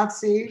a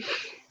Nazi.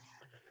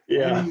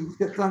 Yeah. And he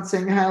kept on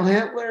saying Heil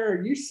Hitler.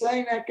 Are you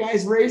saying that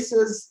guy's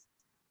racist?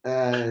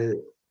 I'm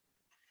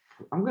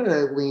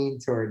gonna lean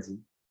towards it.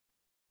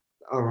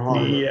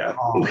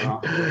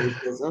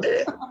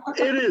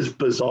 It is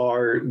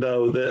bizarre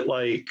though that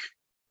like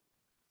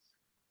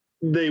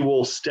they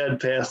will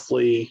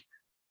steadfastly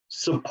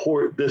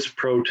support this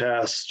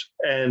protest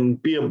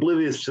and be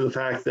oblivious to the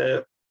fact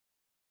that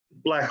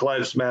Black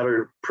Lives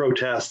Matter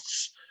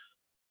protests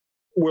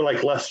were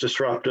like less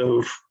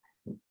disruptive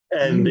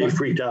and they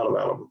freaked out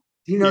about them.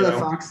 Do you know that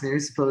Fox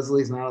News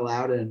supposedly is not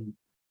allowed in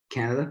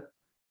Canada?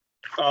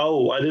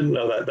 Oh, I didn't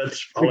know that.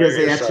 That's hilarious.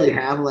 Because they actually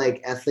have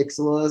like ethics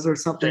laws or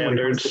something. Standards.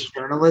 When it comes to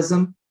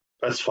journalism.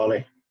 That's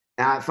funny.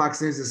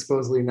 Fox News is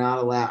supposedly not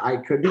allowed. I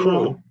could be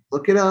wrong.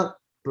 Look it up.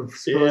 But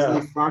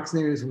supposedly Fox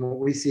News and what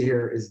we see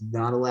here is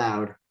not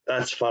allowed.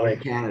 That's funny. In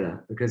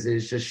Canada because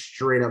it's just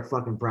straight up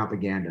fucking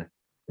propaganda.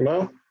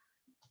 Well,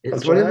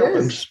 it's what it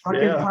is. It's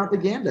fucking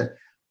propaganda.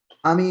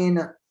 I mean,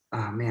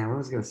 oh man, what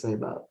was I gonna say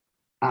about?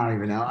 I don't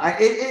even know.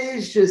 It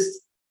is just.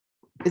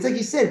 It's like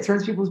you said, it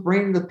turns people's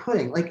brain into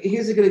pudding. Like,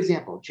 here's a good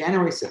example.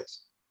 January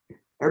 6th.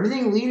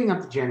 Everything leading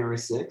up to January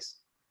 6th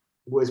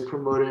was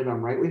promoted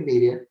on right-wing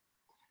media,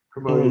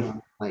 promoted on,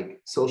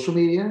 like, social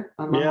media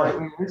among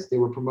right-wingers. They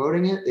were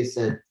promoting it. They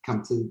said,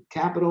 come to the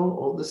Capitol,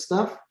 all this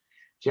stuff.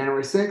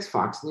 January 6th,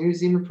 Fox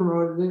News even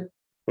promoted it.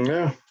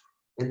 Yeah.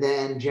 And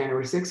then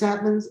January 6th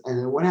happens, and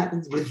then what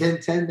happens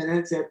within 10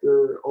 minutes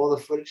after all the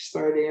footage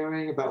started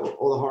airing about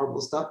all the horrible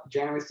stuff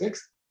January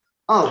 6th?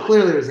 Oh,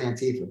 clearly there's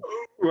Antifa.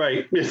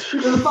 Right. So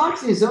the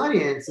Fox News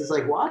audience is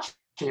like watching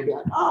and be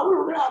like, oh,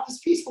 we're going to have this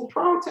peaceful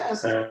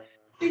protest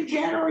in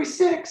January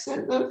 6th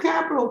at the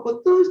Capitol,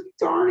 but those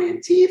darn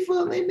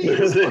Antifa, they made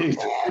us look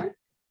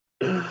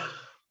bad.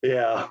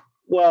 Yeah.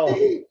 Well,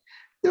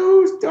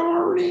 those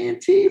darn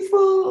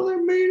Antifa, they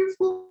made us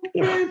look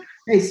bad.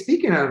 Hey,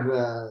 speaking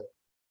of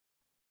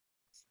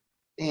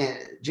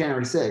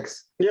January 6th.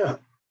 Yeah.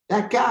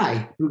 That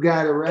guy who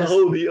got arrested.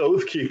 Oh, the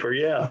Oath Keeper,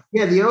 yeah.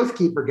 Yeah, the Oath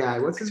Keeper guy.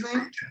 What's his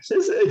name?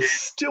 It's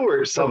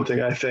Stewart something,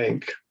 I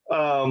think.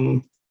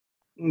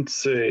 Let's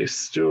see.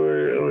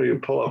 Stewart, let me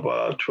pull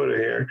up Twitter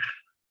here.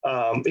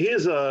 He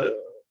is let's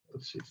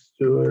see,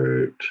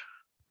 Stewart.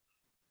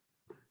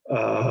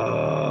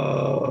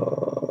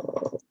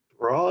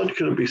 Broad?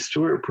 Could it be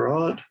Stewart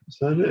Broad? Is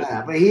that it?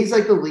 Yeah, but he's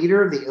like the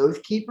leader of the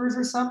Oath Keepers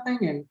or something,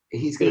 and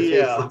he's going to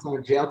face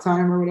some jail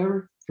time or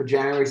whatever for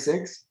January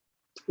 6th.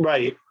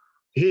 Right.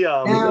 He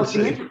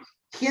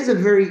has a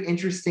very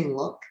interesting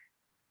look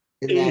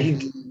in that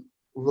he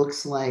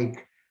looks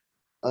like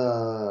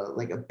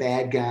a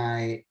bad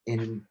guy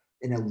in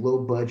a low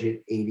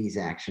budget 80s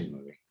action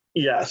movie.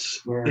 Yes.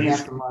 Where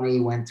half the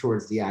money went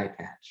towards the eye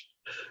patch.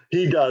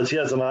 He does. He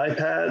has an eye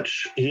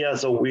patch. He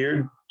has a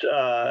weird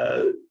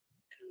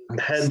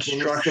head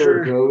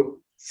structure.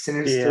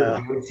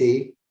 Sinister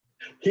goatee.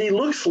 He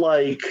looks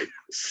like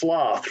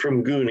Sloth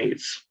from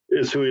Goonies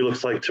is who he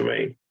looks like to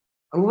me.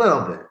 A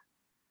little bit.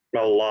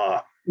 A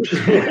lot.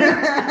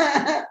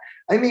 I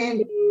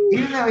mean,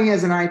 even though he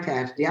has an eye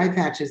patch, the eye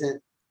patch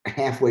isn't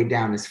halfway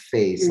down his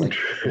face like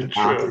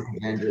Toxic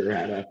Avenger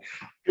had a.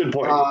 Good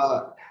point.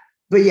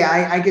 But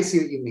yeah, I can see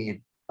what you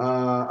mean.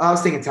 I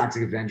was thinking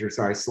Toxic Avenger.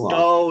 Sorry, Sloth.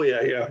 Oh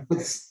yeah. But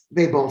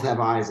they both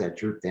have eyes that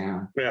droop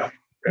down. Yeah.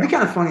 It'd be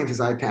kind of funny if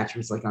his eye patch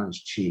was like on his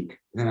cheek,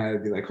 and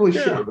I'd be like, "Holy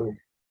shit!" And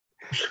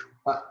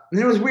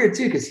it was weird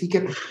too because he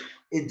kept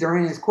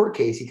during his court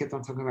case, he kept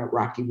on talking about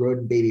Rocky Road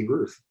and Baby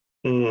Ruth.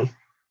 Mm.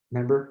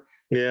 Remember?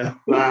 Yeah.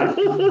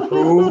 Rocky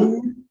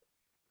Road,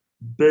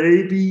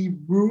 Baby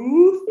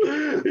Ruth.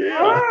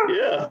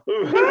 Yeah.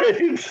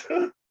 Right.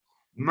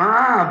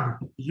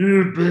 Mom,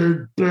 you've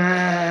been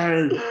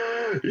bad.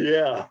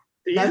 Yeah.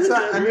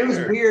 It was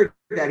weird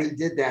that he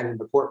did that in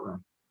the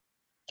courtroom.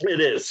 It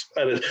is.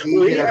 Well,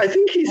 I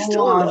think he's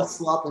still in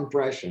slop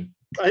impression.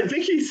 I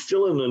think he's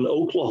still in an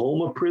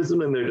Oklahoma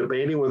prison, and they're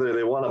debating whether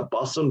they want to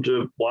bus him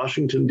to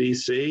Washington,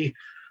 D.C.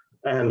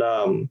 And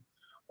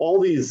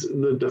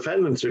the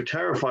defendants are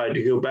terrified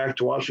to go back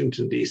to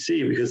Washington,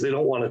 D.C. because they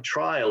don't want a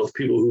trial of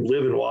people who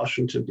live in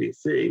Washington,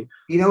 D.C.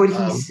 You know what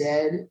he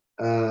said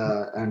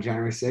on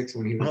January 6th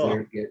when he was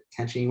there to get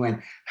attention? He went,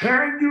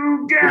 "Hey,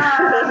 you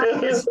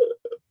guys!"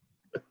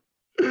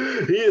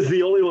 He is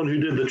the only one who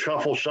did the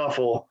truffle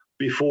shuffle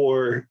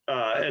before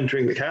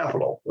entering the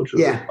Capitol, which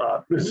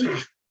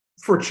was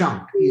for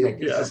Chunk. He's like,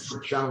 this is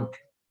for Chunk.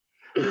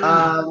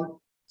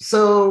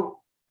 So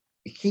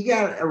he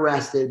got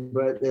arrested,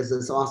 but there's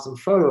this awesome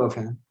photo of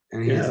him,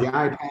 and he has the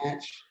eye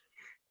patch.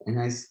 And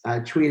I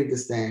tweeted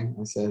this thing.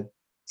 I said,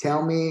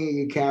 "Tell me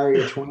you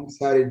carry a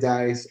 20-sided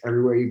dice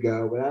everywhere you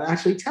go, without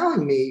actually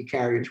telling me you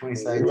carry a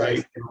 20-sided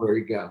dice everywhere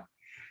you go."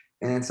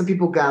 And some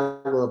people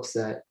got a little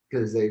upset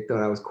because they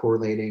thought I was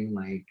correlating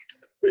like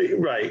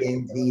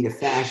DMV to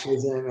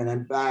fascism,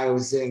 and I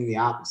was saying the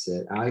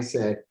opposite. I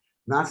said,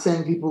 I'm not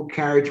saying people who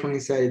carry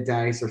 20-sided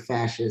dice are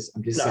fascists.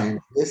 I'm just saying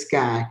this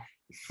guy,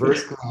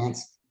 first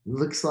glance,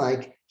 looks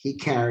like he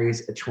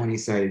carries a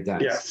 20-sided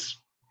dice. Yes,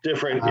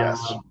 different.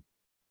 Yes.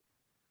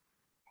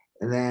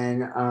 And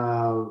then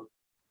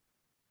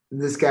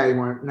this guy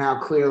now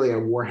clearly a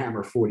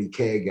Warhammer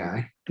 40K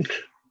guy.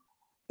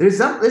 There's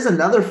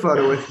another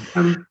photo with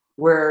him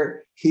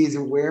where he's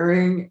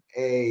wearing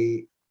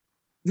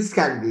this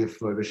got to be a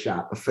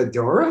Photoshop, a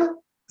fedora.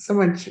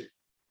 Someone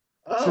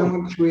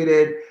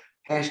tweeted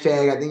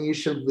hashtag I think you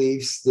should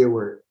leave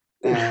Stewart.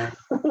 And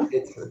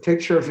it's a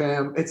picture of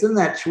him. It's in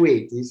that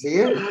tweet. Do you see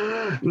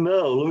it?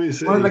 No, let me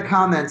see. One of the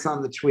comments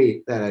on the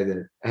tweet that I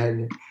did,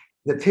 and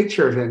the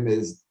picture of him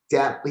is he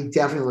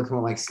definitely looks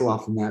more like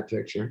Slough in that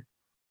picture.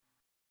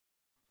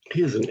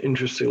 He is an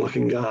interesting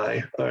looking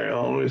guy. All right,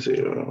 let me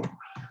see.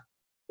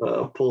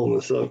 Pulling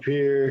this up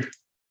here.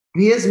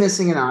 He is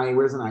missing an eye. He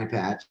wears an eye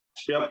patch.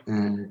 Yep.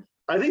 And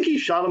I think he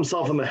shot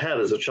himself in the head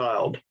as a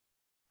child.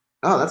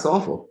 Oh, that's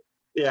awful.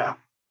 Yeah.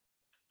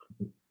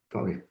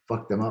 Probably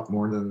fucked them up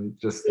more than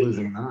just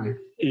losing an eye.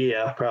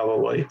 Yeah,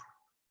 probably.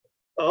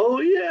 Oh,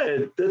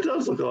 yeah, that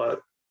does look a lot.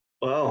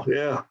 Wow,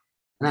 yeah.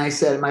 And I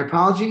said, my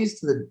apologies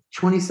to the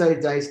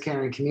 20-sided dice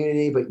carrying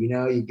community, but you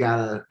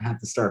have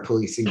to start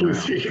policing.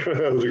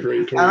 That was a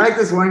great tweet. I like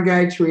this one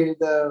guy tweeted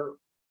the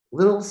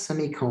little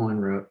semicolon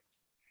wrote,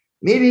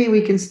 maybe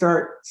we can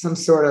start some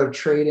sort of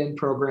trade-in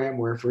program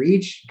where for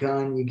each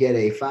gun you get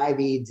a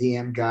 5e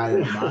DM guide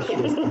and a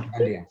monstrous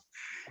compendium.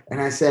 And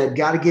I said,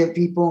 got to give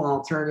people an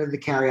alternative to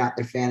carry out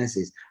their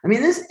fantasies. I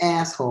mean, this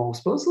asshole,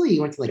 supposedly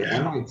he went to like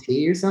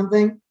MIT or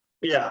something.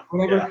 Yeah.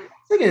 Whatever. Yeah.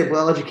 It's like a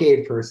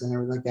well-educated person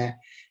or like that.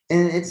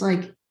 And it's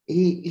like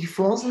he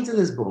falls into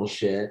this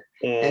bullshit.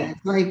 And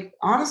it's like,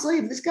 honestly,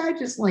 if this guy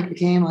just like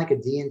became like a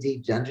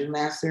D&D dungeon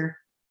master,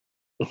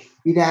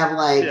 he'd have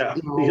like,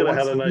 he could have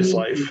had a nice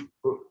life.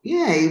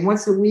 Yeah, he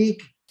once a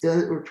week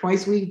or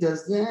twice a week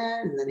does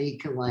that, and then he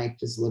can like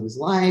just live his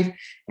life,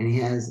 and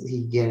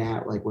he get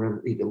out like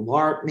wherever he can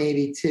LARP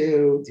maybe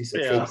too, do some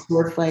fake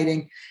sword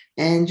fighting,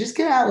 and just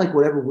get out like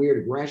whatever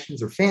weird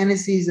aggressions or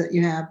fantasies that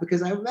you have.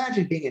 Because I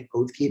imagine being an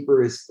oath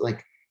keeper is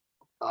like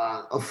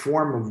a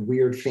form of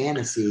weird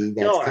fantasy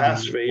that's it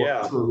has to be,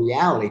 for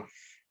reality.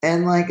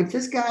 And like if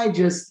this guy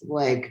just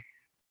like,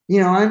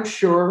 I'm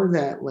sure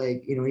that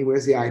like, he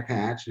wears the eye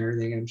patch and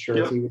everything. I'm sure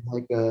if he was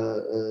like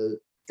a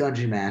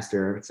dungeon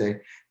master, I would say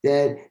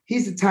that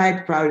he's the type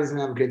that probably doesn't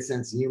have a good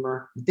sense of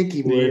humor. I think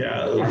he would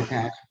have the eye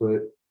patch,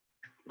 but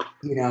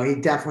he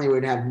definitely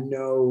would have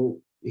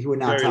he would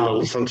not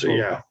tolerate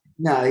people.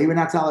 No, he would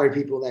not tolerate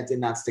people that did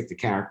not stick to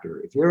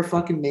character. If you're a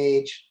fucking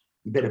mage,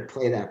 you better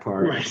play that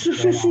part. Right. You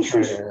better not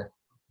try to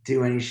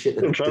do any shit.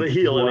 Don't try to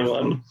heal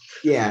anyone.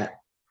 Yeah,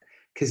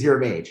 because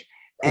you're a mage.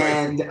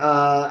 And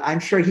I'm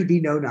sure he'd be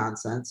no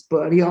nonsense,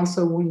 but he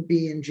also wouldn't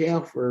be in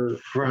jail for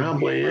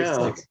probably,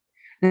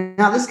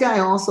 Now this guy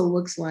also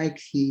looks like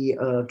he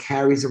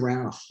carries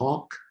around a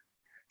hawk,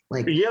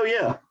 like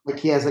like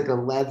he has like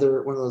one of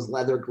those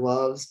leather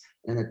gloves,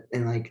 and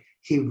like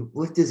he would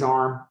lift his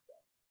arm,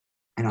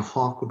 and a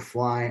hawk would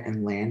fly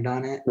and land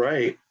on it,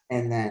 right?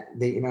 And that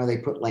they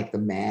put like the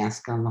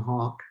mask on the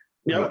hawk,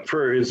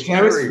 for his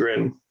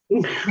peregrine.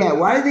 Yeah,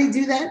 why do they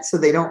do that? So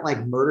they don't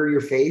like murder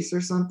your face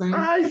or something?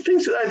 I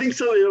think so. They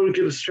don't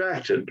get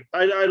distracted.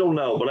 I don't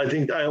know, but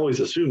I always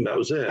assumed that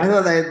was it. I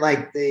thought that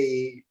like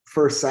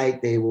first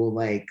sight they will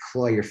like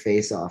claw your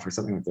face off or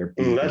something with their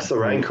beak. That's the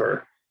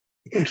Rancor.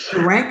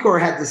 The Rancor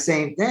had the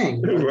same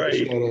thing. Right.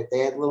 They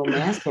had little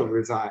mask over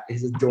his eye,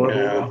 his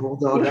adorable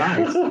bulldog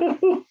eyes.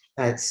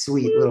 That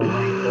sweet little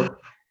Rancor.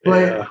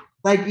 But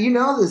like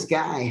this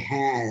guy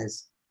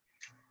has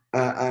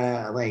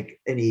like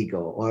an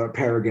eagle or a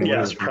peregrine.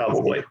 Yes,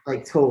 probably.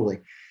 Like totally.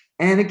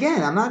 And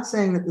again, I'm not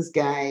saying that this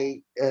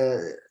guy,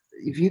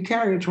 if you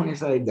carry a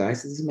 20-sided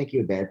dice, it doesn't make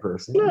you a bad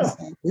person. No,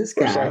 this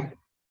guy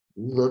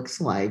looks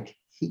like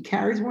he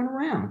carries one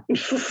around.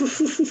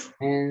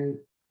 And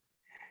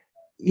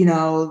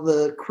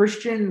the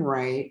Christian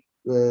right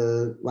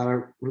a lot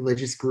of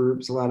religious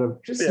groups, a lot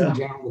of just in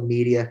general the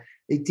media.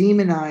 They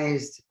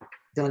demonized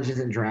Dungeons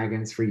and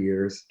Dragons for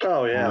years.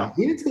 Oh yeah.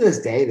 Even to this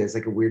day, there's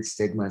like a weird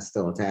stigma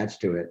still attached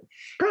to it.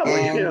 Probably,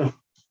 yeah.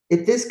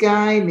 If this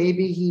guy,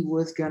 maybe he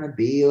was gonna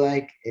be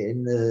like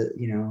in the,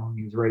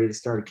 he was ready to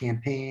start a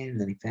campaign,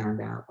 and then he found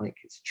out like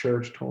his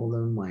church told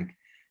him like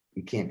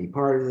you can't be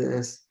part of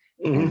this,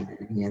 and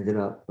he ended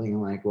up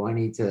being like, well, I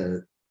need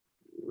to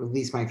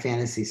release my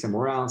fantasy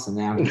somewhere else, and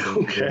now he's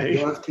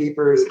Ghost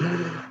Keepers,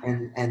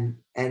 and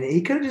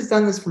he could have just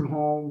done this from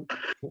home,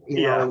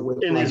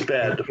 with in his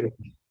bed.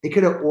 He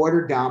could have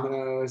ordered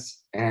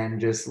Domino's and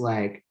just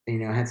like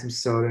had some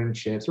soda and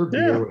chips or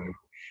beer, or whatever,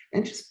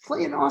 and just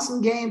play an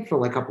awesome game for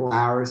like a couple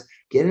hours,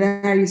 get it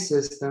out of your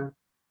system.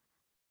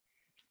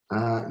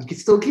 You could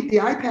still keep the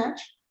eye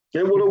patch.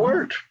 It would have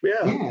worked.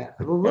 Yeah. Yeah.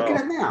 Well, look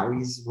at him now.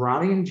 He's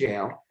rotting in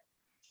jail.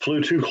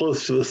 Flew too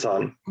close to the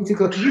sun.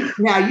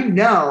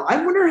 Now,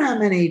 I wonder how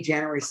many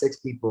January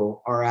 6th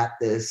people are at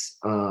this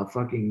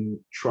fucking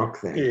truck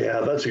thing.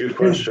 Yeah, that's a good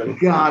question.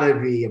 There's gotta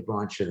be a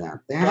bunch of them.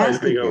 There has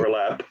to big be.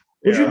 Overlap.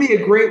 Which would be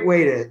a great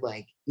way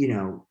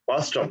to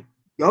bust them.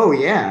 Oh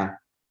yeah.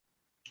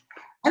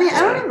 I mean, I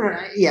don't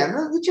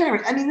even. The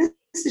January. I mean,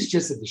 this is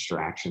just a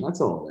distraction. That's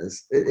all it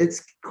is.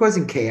 It's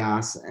causing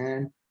chaos,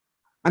 and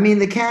I mean,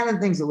 the Canada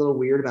thing's a little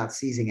weird about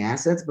seizing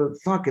assets, but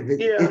fuck it.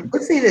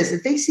 Let's say this: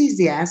 if they seize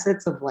the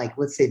assets of, like,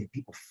 let's say the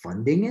people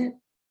funding it,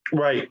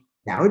 right?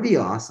 That would be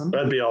awesome.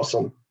 That'd be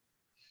awesome.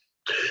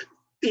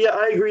 Yeah,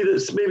 I agree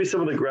that maybe some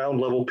of the ground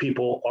level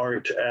people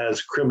aren't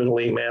as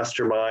criminally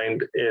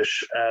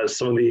mastermind-ish as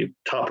some of the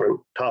top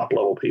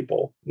level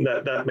people.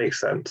 That makes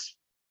sense.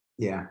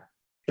 Yeah.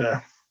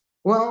 Yeah.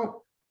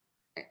 Well,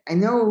 I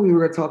know we were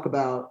going to talk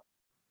about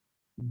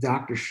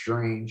Doctor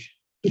Strange.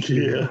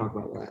 Yeah. Talk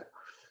about that.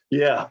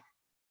 Yeah.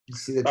 You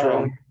see the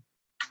trailer?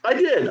 I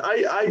did.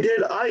 I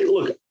did.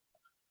 Look,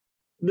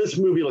 this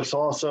movie looks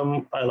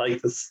awesome. I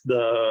like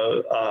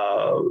the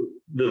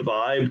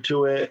vibe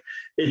to it.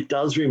 It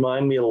does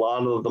remind me a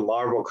lot of the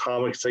Marvel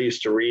comics I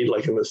used to read,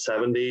 like in the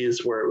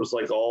 70s, where it was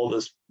like all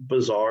this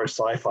bizarre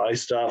sci-fi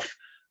stuff.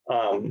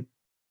 I'm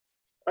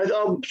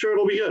sure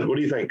it'll be good. What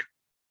do you think?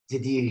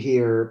 Did you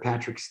hear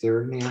Patrick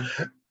Stewart now?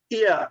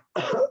 Yeah,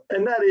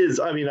 and that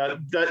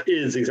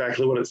is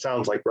exactly what it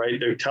sounds like, right?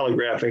 They're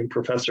telegraphing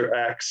Professor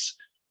X.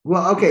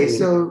 Well, okay,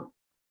 so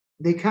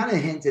they kind of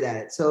hinted at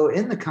it. So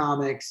in the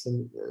comics,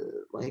 and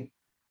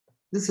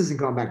this isn't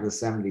going back to the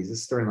 70s.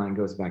 This storyline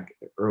goes back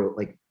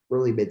early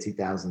mid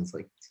 2000s,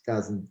 like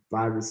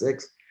 2005 or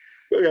 6.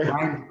 Okay.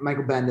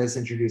 Michael Bendis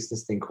introduced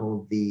this thing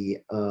called the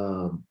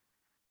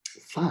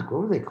what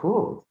were they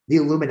called? The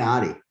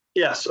Illuminati.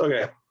 Yes.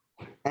 Okay.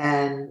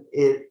 And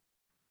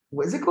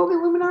was it called the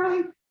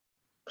Illuminati?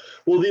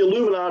 Well, the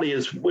Illuminati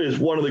is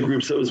one of the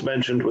groups that was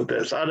mentioned with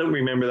this. I don't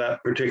remember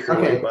that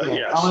particularly, but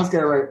yes. I want to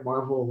get it right.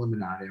 Marvel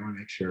Illuminati. I want to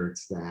make sure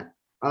it's that.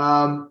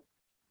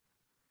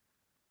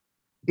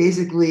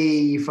 Basically,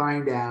 you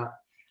find out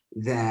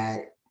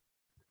that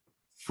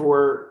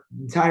for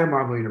the entire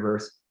Marvel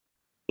universe,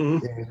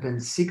 there have been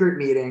secret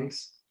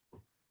meetings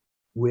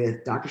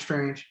with Doctor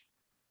Strange,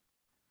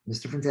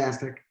 Mr.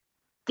 Fantastic,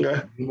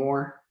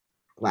 Namor,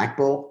 Black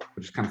Bolt,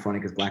 which is kind of funny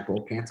because Black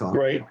Bolt can't talk.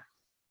 Right.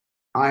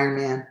 Iron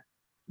Man,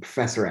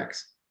 Professor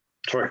X.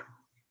 Sure.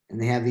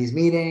 And they have these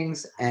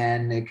meetings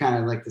and they kind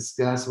of like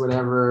discuss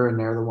whatever. And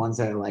they're the ones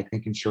that are like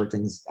making sure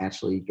things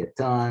actually get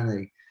done.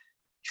 They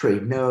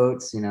trade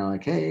notes,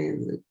 like, hey,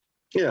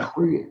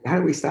 how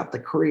do we stop the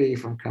Kree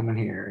from coming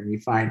here? And you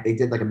find they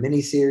did like a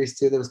mini series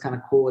too that was kind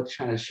of cool. It's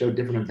trying to show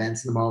different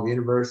events in the Marvel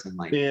universe and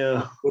what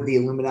the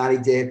Illuminati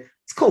did.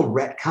 It's called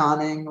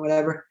retconning or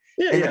whatever.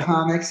 In the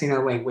comics,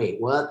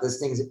 wait, what?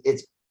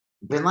 It's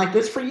been like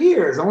this for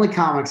years. Only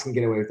comics can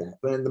get away with that.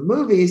 But in the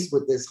movies,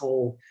 with this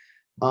whole,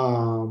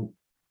 what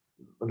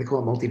they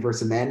call it,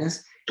 multiverse of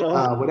madness,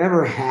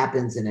 whatever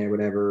happens in it,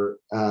 whatever,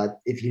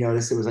 if you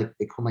notice, it was like,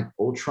 they call them like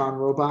Ultron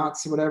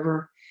robots or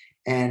whatever.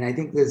 And I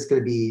think there's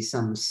going to be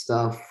some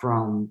stuff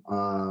from,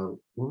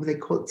 what were they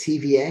called?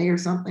 TVA or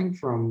something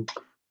from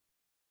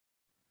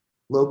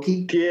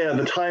Loki. Yeah,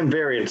 the Time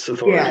Variance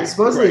Authority. Yeah,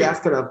 supposedly that's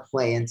going to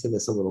play into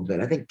this a little bit.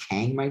 I think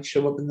Kang might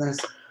show up in this,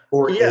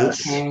 or a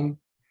Kang.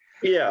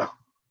 Yeah,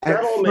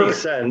 that all makes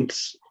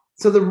sense.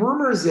 So the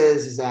rumors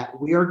is that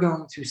we are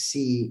going to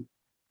see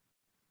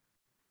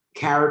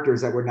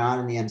characters that were not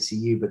in the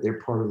MCU, but they're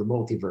part of the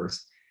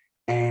multiverse.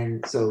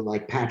 And so,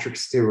 like Patrick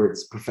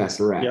Stewart's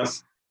Professor X. Yep.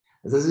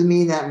 It doesn't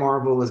mean that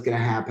Marvel is going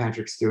to have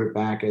Patrick Stewart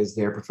back as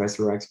their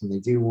Professor X when they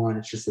do one.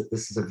 It's just that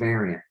this is a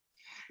variant.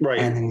 Right.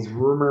 And these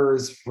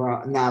rumors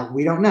now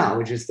we don't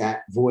know. It's just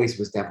that voice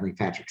was definitely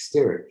Patrick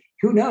Stewart.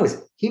 Who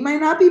knows? He might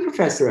not be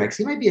Professor X.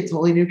 He might be a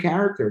totally new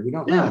character. We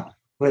don't know.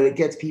 But it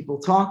gets people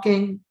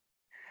talking.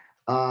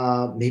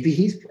 Maybe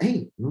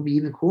it would be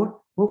even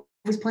cool. What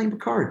was playing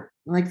Picard?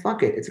 I'm like,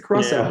 fuck it. It's a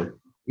crossover.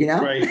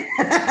 Right.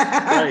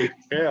 Right.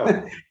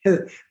 Yeah.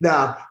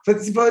 No,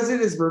 but supposedly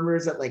there's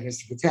rumors that like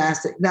Mr.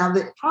 Fantastic. Now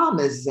the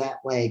problem is that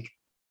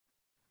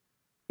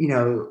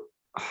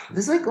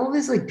there's like all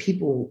these like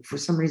people for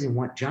some reason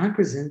want John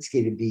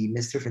Krasinski to be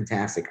Mr.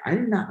 Fantastic. I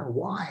do not know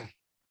why.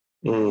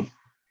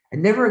 I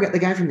never got the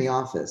guy from The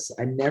Office.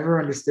 I never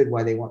understood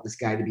why they want this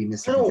guy to be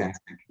Mr.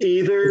 Fantastic.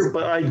 Either,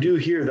 but I do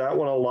hear that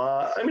one a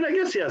lot. I mean, I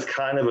guess he has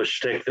kind of a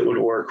shtick that would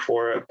work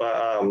for it,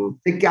 but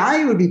the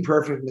guy who would be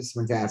perfect Mr.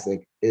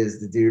 Fantastic is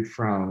the dude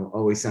from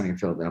Always Sunny in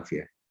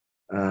Philadelphia.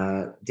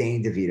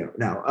 Dane DeVito.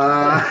 No,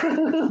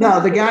 no,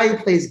 the guy who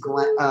plays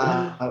Glenn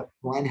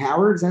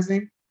Howard, is that his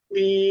name?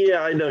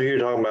 Yeah, I know who you're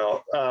talking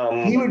about.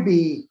 He would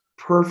be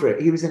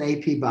perfect. He was an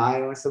AP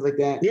bio and stuff like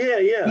that.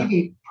 Yeah. He'd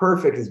be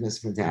perfect as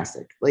Mr.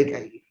 Fantastic.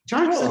 Like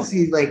John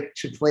Krasinski, like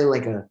should play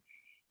like a.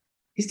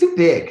 He's too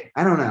big.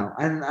 I don't know.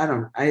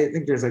 I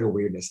think there's like a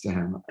weirdness to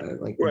him.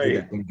 Like he did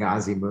that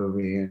Benghazi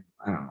movie, and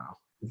I don't know.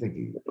 I think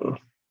he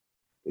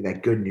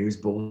that good news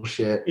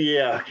bullshit.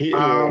 Yeah.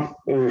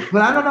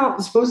 But I don't know.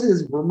 Supposedly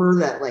there's rumor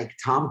that like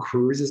Tom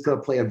Cruise is going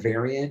to play a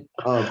variant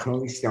of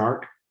Tony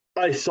Stark.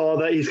 I saw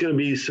that he's going to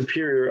be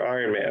Superior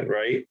Iron Man,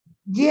 right?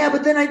 Yeah,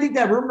 but then I think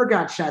that rumor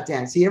got shot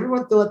down. See,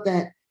 everyone thought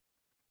that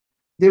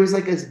there was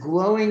like this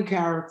glowing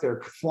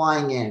character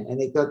flying in, and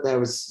they thought that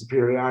was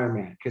Superior Iron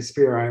Man because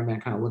Superior Iron Man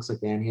kind of looks like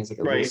that, and he has like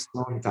a little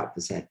stone on top of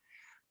his head.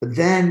 But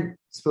then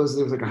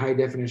supposedly there was like a high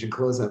definition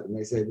close up, and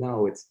they said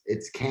no,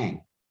 it's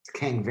Kang. It's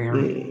Kang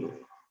variant.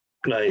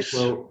 Nice.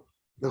 So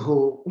the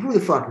whole who the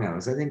fuck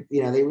knows? I think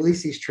they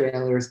release these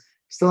trailers.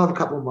 Still have a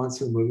couple of months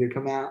for the movie to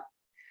come out.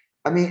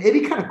 I mean, it'd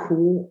be kind of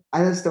cool.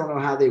 I just don't know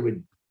how they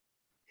would.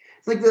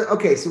 It's like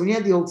so when you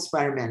had the old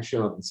Spider-Man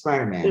show up in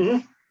Spider-Man,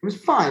 it was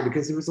fine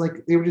because it was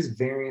like they were just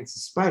variants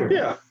of Spider-Man.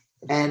 Yeah.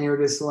 And you were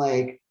just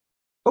like,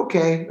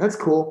 okay, that's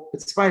cool.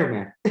 It's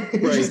Spider-Man.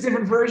 It's just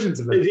different versions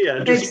of it.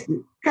 Yeah. It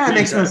kind of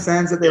makes no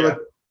sense that they look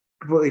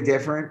completely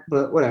different,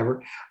 but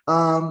whatever.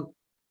 But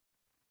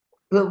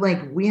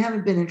like we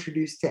haven't been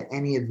introduced to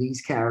any of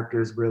these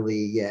characters really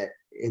yet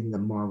in the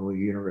Marvel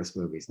Universe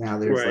movies. Now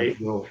there's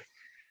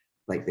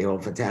like the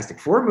old Fantastic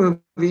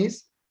Four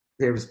movies.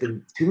 There's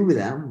been 2 of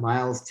them.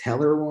 Miles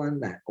Teller one,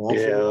 that awful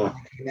one that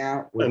came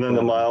out. And then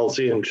the Miles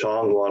Ian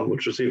Chong one,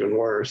 which was even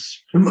worse.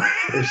 The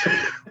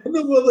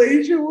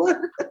Malaysia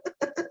one?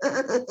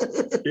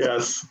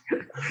 Yes.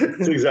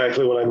 That's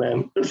exactly what I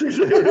meant.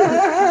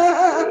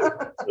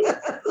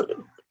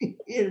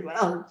 Ian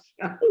Miles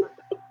Chong.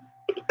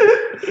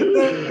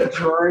 The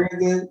drawing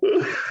again.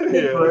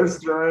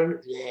 First drawing.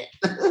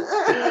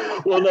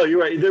 Well, no, you're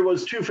right. There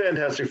was 2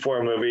 Fantastic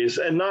Four movies,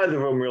 and neither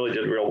of them really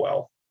did real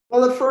well.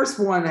 Well, the first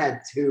one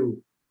had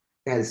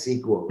a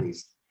sequel at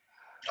least.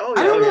 Oh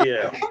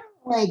yeah,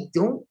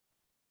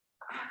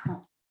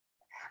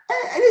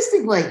 I just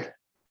think like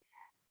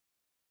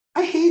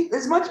I hate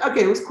as much.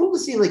 Okay, it was cool to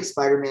see like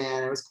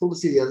Spider-Man. It was cool to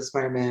see the other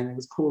Spider-Man. It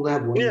was cool to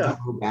have William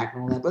go back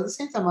and all that. But at the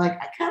same time, like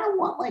I kind of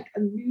want like a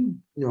new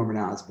Norman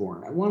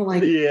Osborn. I want to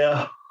like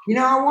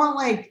I want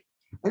like.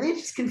 I think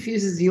it just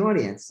confuses the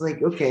audience.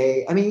 Like,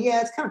 okay, I mean,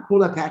 it's kind of cool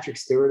that Patrick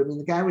Stewart. I mean,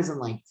 the guy was in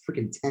like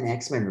freaking 10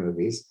 X-Men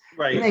movies.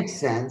 Right. It makes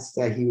sense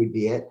that he would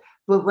be it.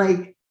 But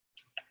like,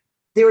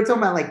 they were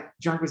talking about like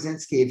John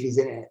Krasinski, if he's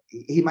in it,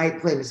 he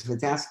might play Mr.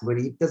 Fantastic, but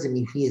he doesn't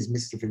mean he is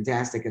Mr.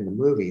 Fantastic in the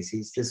movies.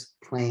 He's just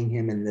playing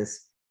him in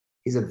this.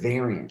 He's a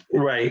variant.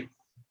 Right.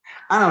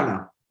 I don't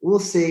know. We'll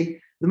see.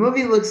 The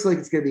movie looks like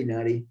it's going to be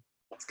nutty.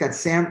 It's got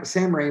Sam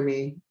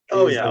Raimi.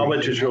 Oh, yeah. I'll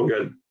bet you it's real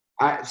good.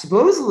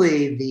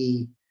 Supposedly,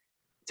 the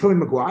Tobey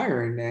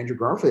Maguire and Andrew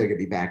Garfield are going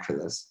to be back for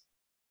this.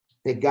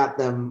 They got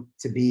them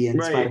to be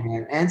in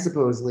Spider-Man, and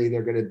supposedly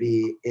they're going to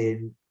be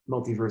in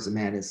Multiverse of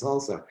Madness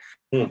also,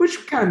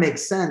 which kind of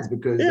makes sense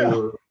because they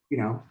were,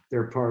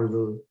 they're part of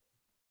the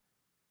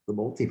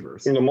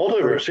multiverse. In the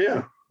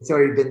multiverse, it's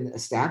already been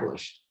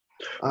established.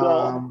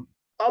 Well,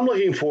 I'm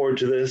looking forward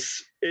to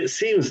this. It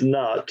seems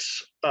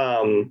nuts,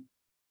 but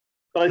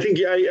I think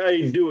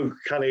I do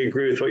kind of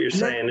agree with what you're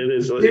saying.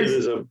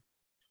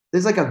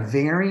 There's like a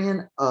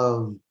variant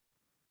of.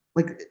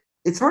 Like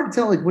it's hard to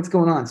tell like what's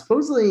going on.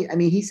 Supposedly, I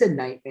mean, he said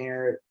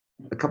Nightmare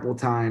a couple of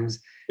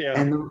times,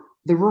 and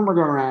the rumor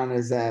going around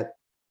is that,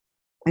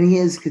 and he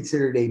is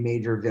considered a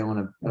major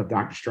villain of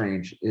Doctor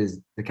Strange, is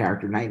the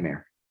character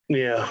Nightmare.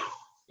 Yeah.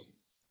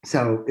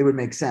 So it would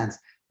make sense.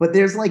 But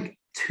there's like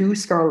 2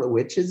 Scarlet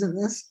Witches in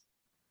this.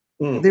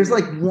 There's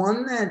like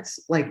one that's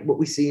like what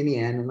we see in the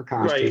end in the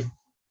costume, right.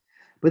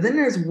 But then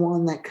there's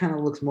one that kind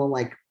of looks more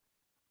like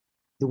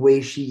the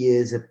way she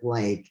is if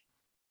like.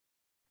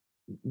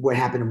 What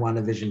happened in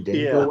WandaVision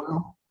didn't go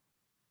well.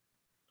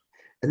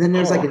 And then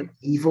there's like an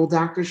evil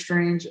Doctor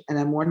Strange. And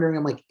I'm wondering,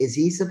 I'm like, is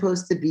he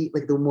supposed to be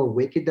like the more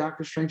wicked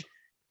Doctor Strange?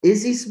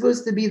 Is he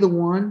supposed to be the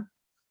one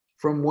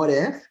from What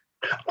If?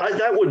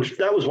 That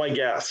was my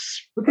guess.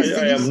 Because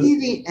did you see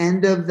the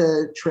end of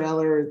the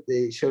trailer?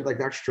 They showed like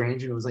Doctor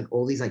Strange and it was like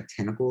all these like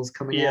tentacles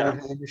coming out of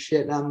him and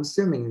shit. And I'm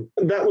assuming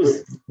that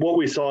was what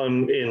we saw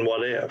in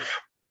What If.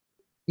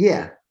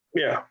 Yeah.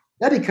 Yeah.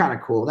 That'd be kind of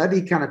cool. That'd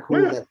be kind of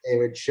cool that they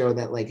would show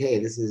that, like, hey,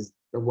 this is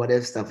the What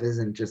If stuff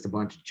isn't just a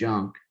bunch of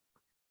junk.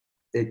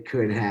 It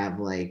could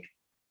have like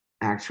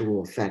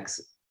actual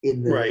effects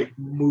in the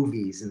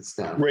movies and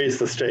stuff. Raise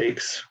the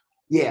stakes.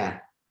 Yeah.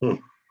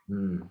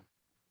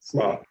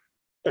 Wow.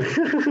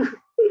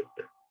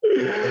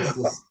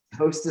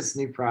 Hostess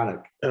new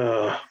product.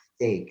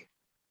 Steak.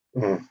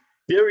 You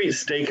ever eat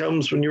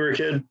steakums when you were a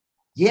kid?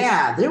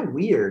 Yeah, they're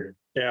weird.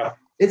 Yeah.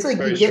 It's like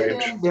very you get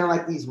strange. them, they're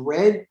like these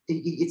red,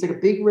 it's like a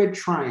big red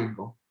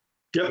triangle.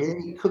 Yep. And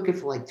then you cook it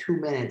for like 2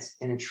 minutes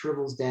and it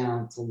shrivels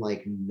down to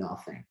like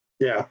nothing.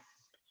 Yeah.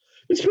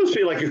 It's supposed to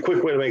be like a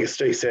quick way to make a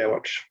steak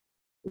sandwich.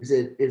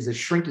 It was a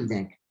shrinky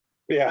dink.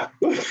 Yeah.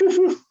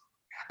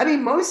 I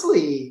mean,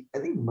 mostly, I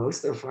think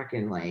most of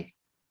fucking like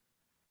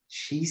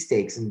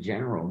cheesesteaks in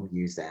general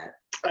use that.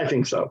 I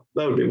think so.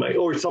 That would be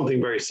or something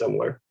very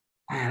similar.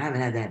 Man, I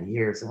haven't had that in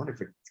years. I wonder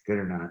if it's good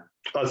or not.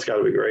 Oh, it's got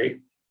to be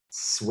great.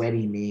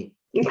 Sweaty meat.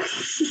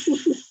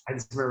 I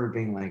just remember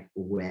being like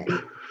wet.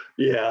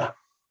 Yeah,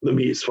 the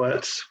meat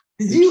sweats.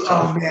 Did you?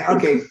 Oh man.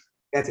 Okay,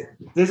 that's it.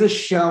 There's a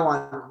show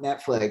on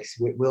Netflix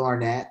with Will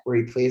Arnett where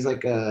he plays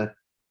like a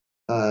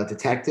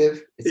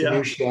detective. It's a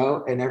new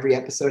show, and every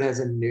episode has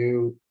a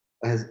new.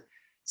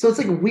 So it's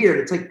like weird.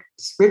 It's like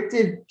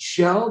scripted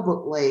show,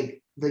 but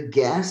like the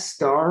guest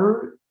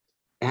star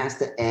has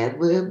to ad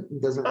lib.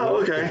 Doesn't.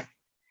 Oh, okay.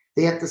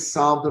 They have to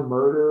solve the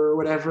murder or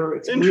whatever.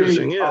 It's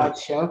interesting. Really odd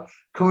show.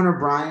 Conan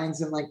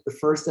O'Brien's in like the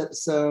first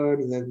episode,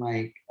 and then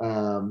like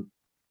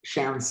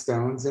Sharon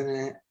Stone's in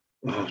it.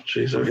 Oh,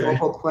 jeez. Okay. The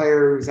football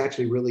player who's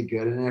actually really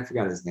good in it. I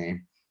forgot his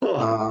name.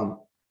 I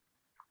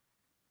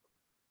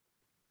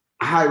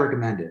highly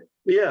recommend it.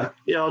 Yeah,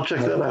 I'll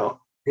check that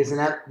out. There's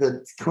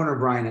the Conan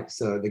O'Brien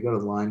episode. They go to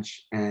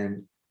lunch,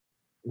 and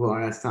Will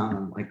Arnett's telling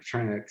them like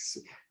trying to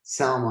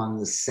sell them on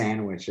this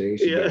sandwich.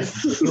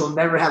 Yes. You'll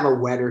never have a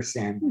wetter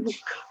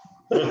sandwich.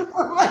 I'm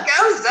like,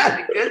 how is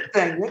that a good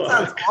thing? That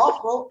sounds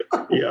awful.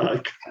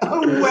 Yuck. A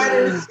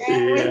wetter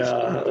sandwich.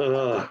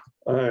 Yeah.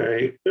 All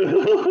right.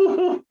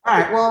 All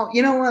right. Well,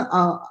 you know what?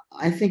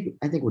 I think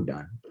we're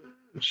done.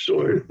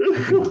 Sure. I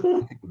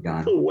think we're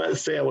done. The wet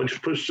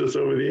sandwich pushed us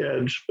over the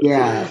edge.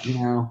 Yeah,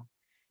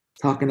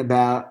 talking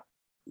about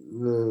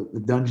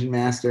the dungeon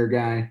master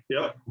guy.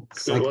 Yep.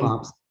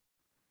 Cyclops.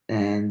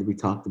 And we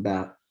talked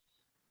about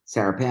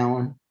Sarah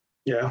Palin.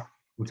 Yeah.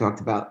 We talked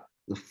about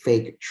the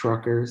fake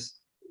truckers.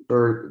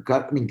 Greg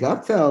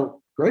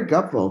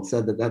Gutfeld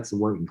said that that's the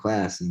working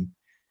class, and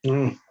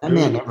that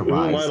man never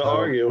lies. Who am I to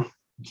argue?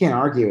 You can't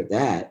argue with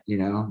that,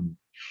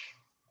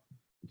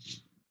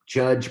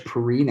 Judge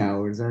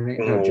Perino, is their name?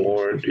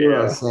 Lord,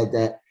 yeah. Said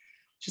that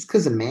just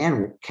because a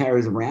man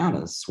carries around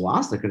a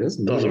swastika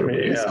doesn't mean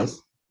racist.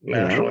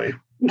 Naturally.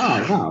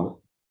 No.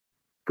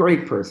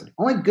 Great person.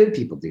 Only good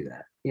people do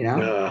that,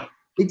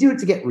 They do it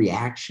to get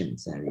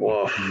reactions out of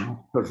you,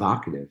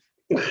 provocative.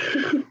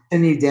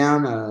 And you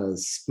down a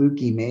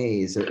spooky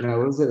maze, or no,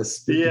 what was it? A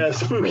spooky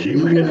spooky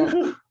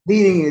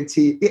leading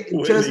into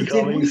Joseph,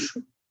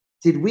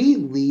 did we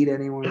lead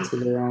anyone to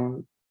their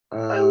own?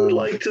 I would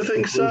like to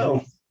think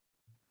so.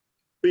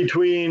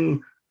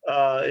 Between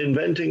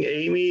inventing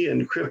Amy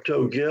and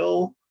Crypto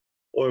Gil,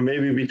 or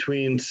maybe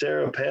between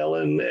Sarah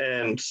Palin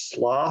and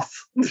Sloth.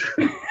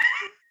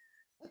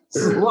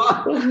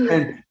 Sloth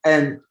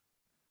and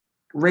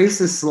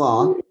racist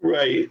sloth.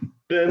 Right.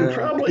 Then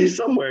probably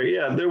somewhere,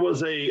 there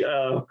was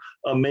a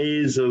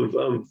maze of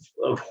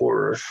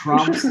horror.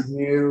 Trump's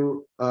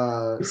new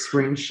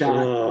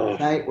screenshot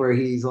night where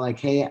he's like,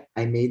 "Hey,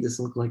 I made this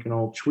look like an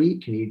old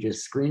tweet. Can you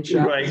just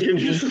screenshot? Right.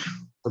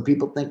 So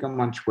people think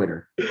I'm on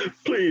Twitter.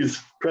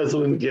 Please,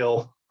 President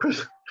Gil.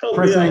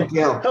 President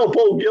Gil. Help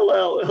old Gil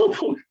out.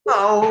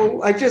 Oh,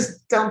 I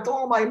just dumped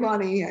all my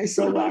money. I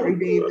saw Larry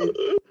David.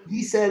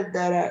 He said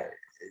that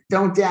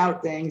don't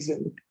doubt things.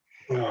 And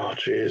oh,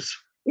 jeez.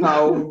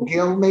 No,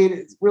 Gil made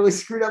it really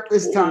screwed up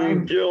this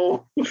time.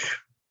 Gil.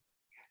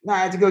 Now I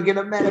have to go get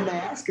a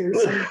MetaMask or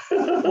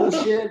some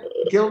bullshit.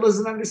 Gil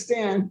doesn't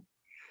understand.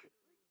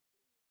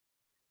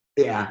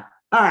 Yeah.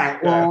 All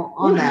right. Well,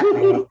 on that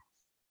note,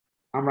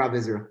 I'm Rob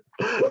Israel.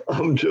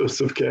 I'm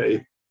Joseph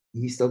K.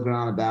 You still going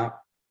on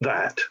about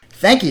that?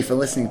 Thank you for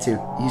listening to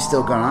You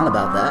Still Going On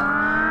About That.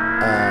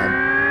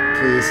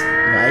 Please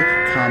like,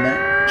 comment,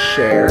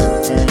 share,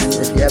 and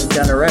if you haven't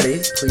done already,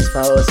 please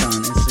follow us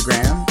on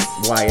Instagram,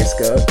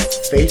 YSGOAT,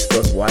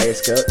 Facebook,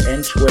 YSGOAT,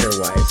 and Twitter,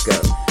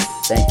 YSGOAT.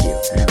 Thank you,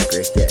 and have a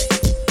great day.